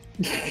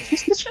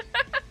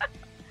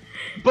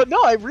 But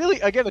no,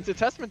 again, it's a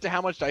testament to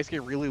how much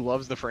Daisuke really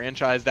loves the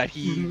franchise that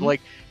he,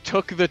 like,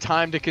 took the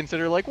time to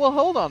consider, like, well,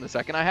 hold on a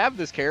second, I have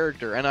this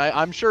character, and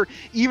I'm sure,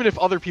 even if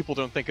other people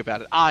don't think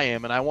about it, I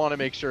am, and I want to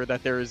make sure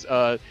that there is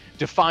a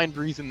defined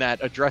reason that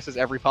addresses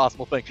every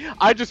possible thing.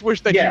 I just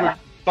wish that he would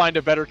find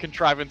a better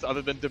contrivance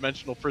other than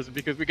Dimensional Prison,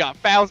 because we got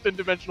Faust in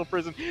Dimensional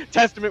Prison,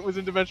 Testament was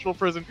in Dimensional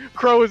Prison,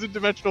 Crow was in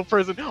Dimensional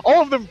Prison,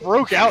 all of them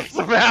broke out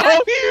somehow.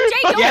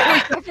 Jay,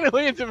 Yeah,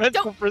 definitely in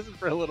Dimensional Prison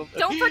for a little bit.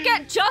 Don't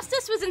forget,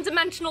 Justice was in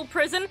Dimensional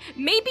Prison.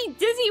 Maybe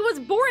Dizzy was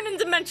born in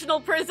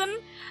Dimensional Prison.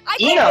 I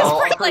think Eno, it's I'm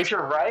pretty, pretty like,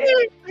 sure,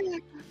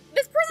 right?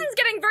 this prison's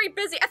getting very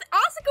busy.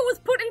 Asuka was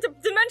put into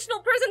dimensional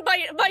prison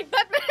by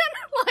Batman.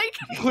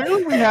 Like,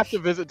 Clearly, we have to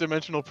visit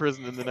Dimensional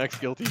Prison in the next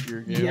Guilty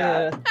Gear game.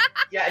 Yeah.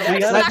 Yeah, We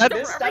that's, gotta-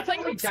 that's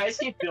how like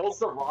Daisuke builds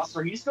the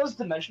roster. He just goes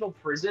Dimensional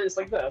Prison. It's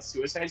like the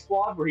Suicide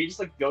Squad, where he just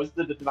like goes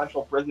to the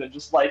Dimensional Prison and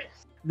just like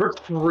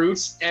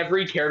recruits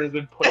every character that's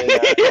been put in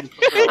there.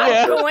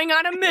 Yeah. I'm going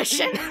on a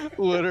mission.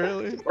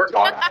 Literally. We're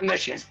going on a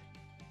mission.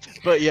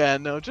 But yeah,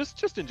 no,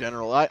 just in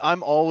general,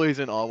 I'm always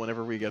in awe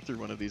whenever we get through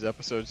one of these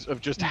episodes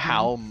of just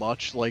how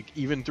much, like,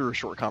 even through a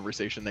short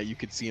conversation that you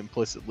could see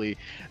implicitly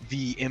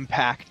the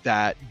impact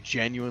that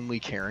genuinely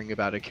caring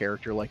about a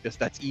character like this,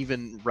 that's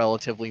even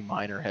relatively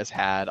minor, has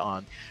had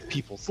on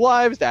people's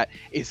lives, that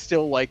is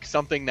still, like,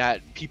 something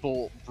that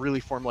people really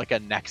form, like, a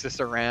nexus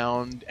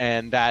around,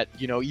 and that,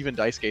 you know, even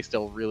Daisuke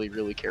still really,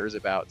 really cares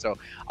about. So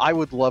I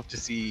would love to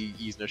see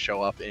Izuna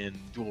show up in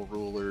Dual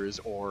Rulers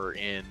or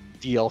in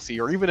DLC,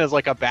 or even as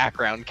like a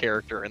background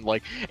character and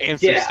like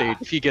answer stage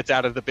if he gets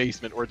out of the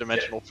basement or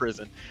dimensional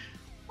prison.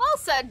 Well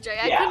said, Jay.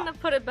 I couldn't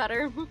have put it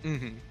better.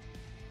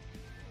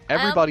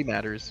 Everybody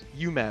matters.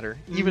 You matter,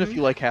 even if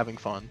you like having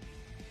fun.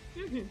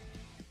 And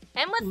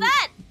with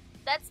that,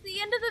 that's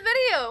the end of the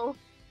video.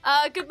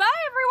 Goodbye,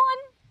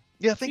 everyone.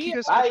 Yeah, thank you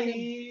guys.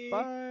 Bye.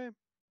 Bye.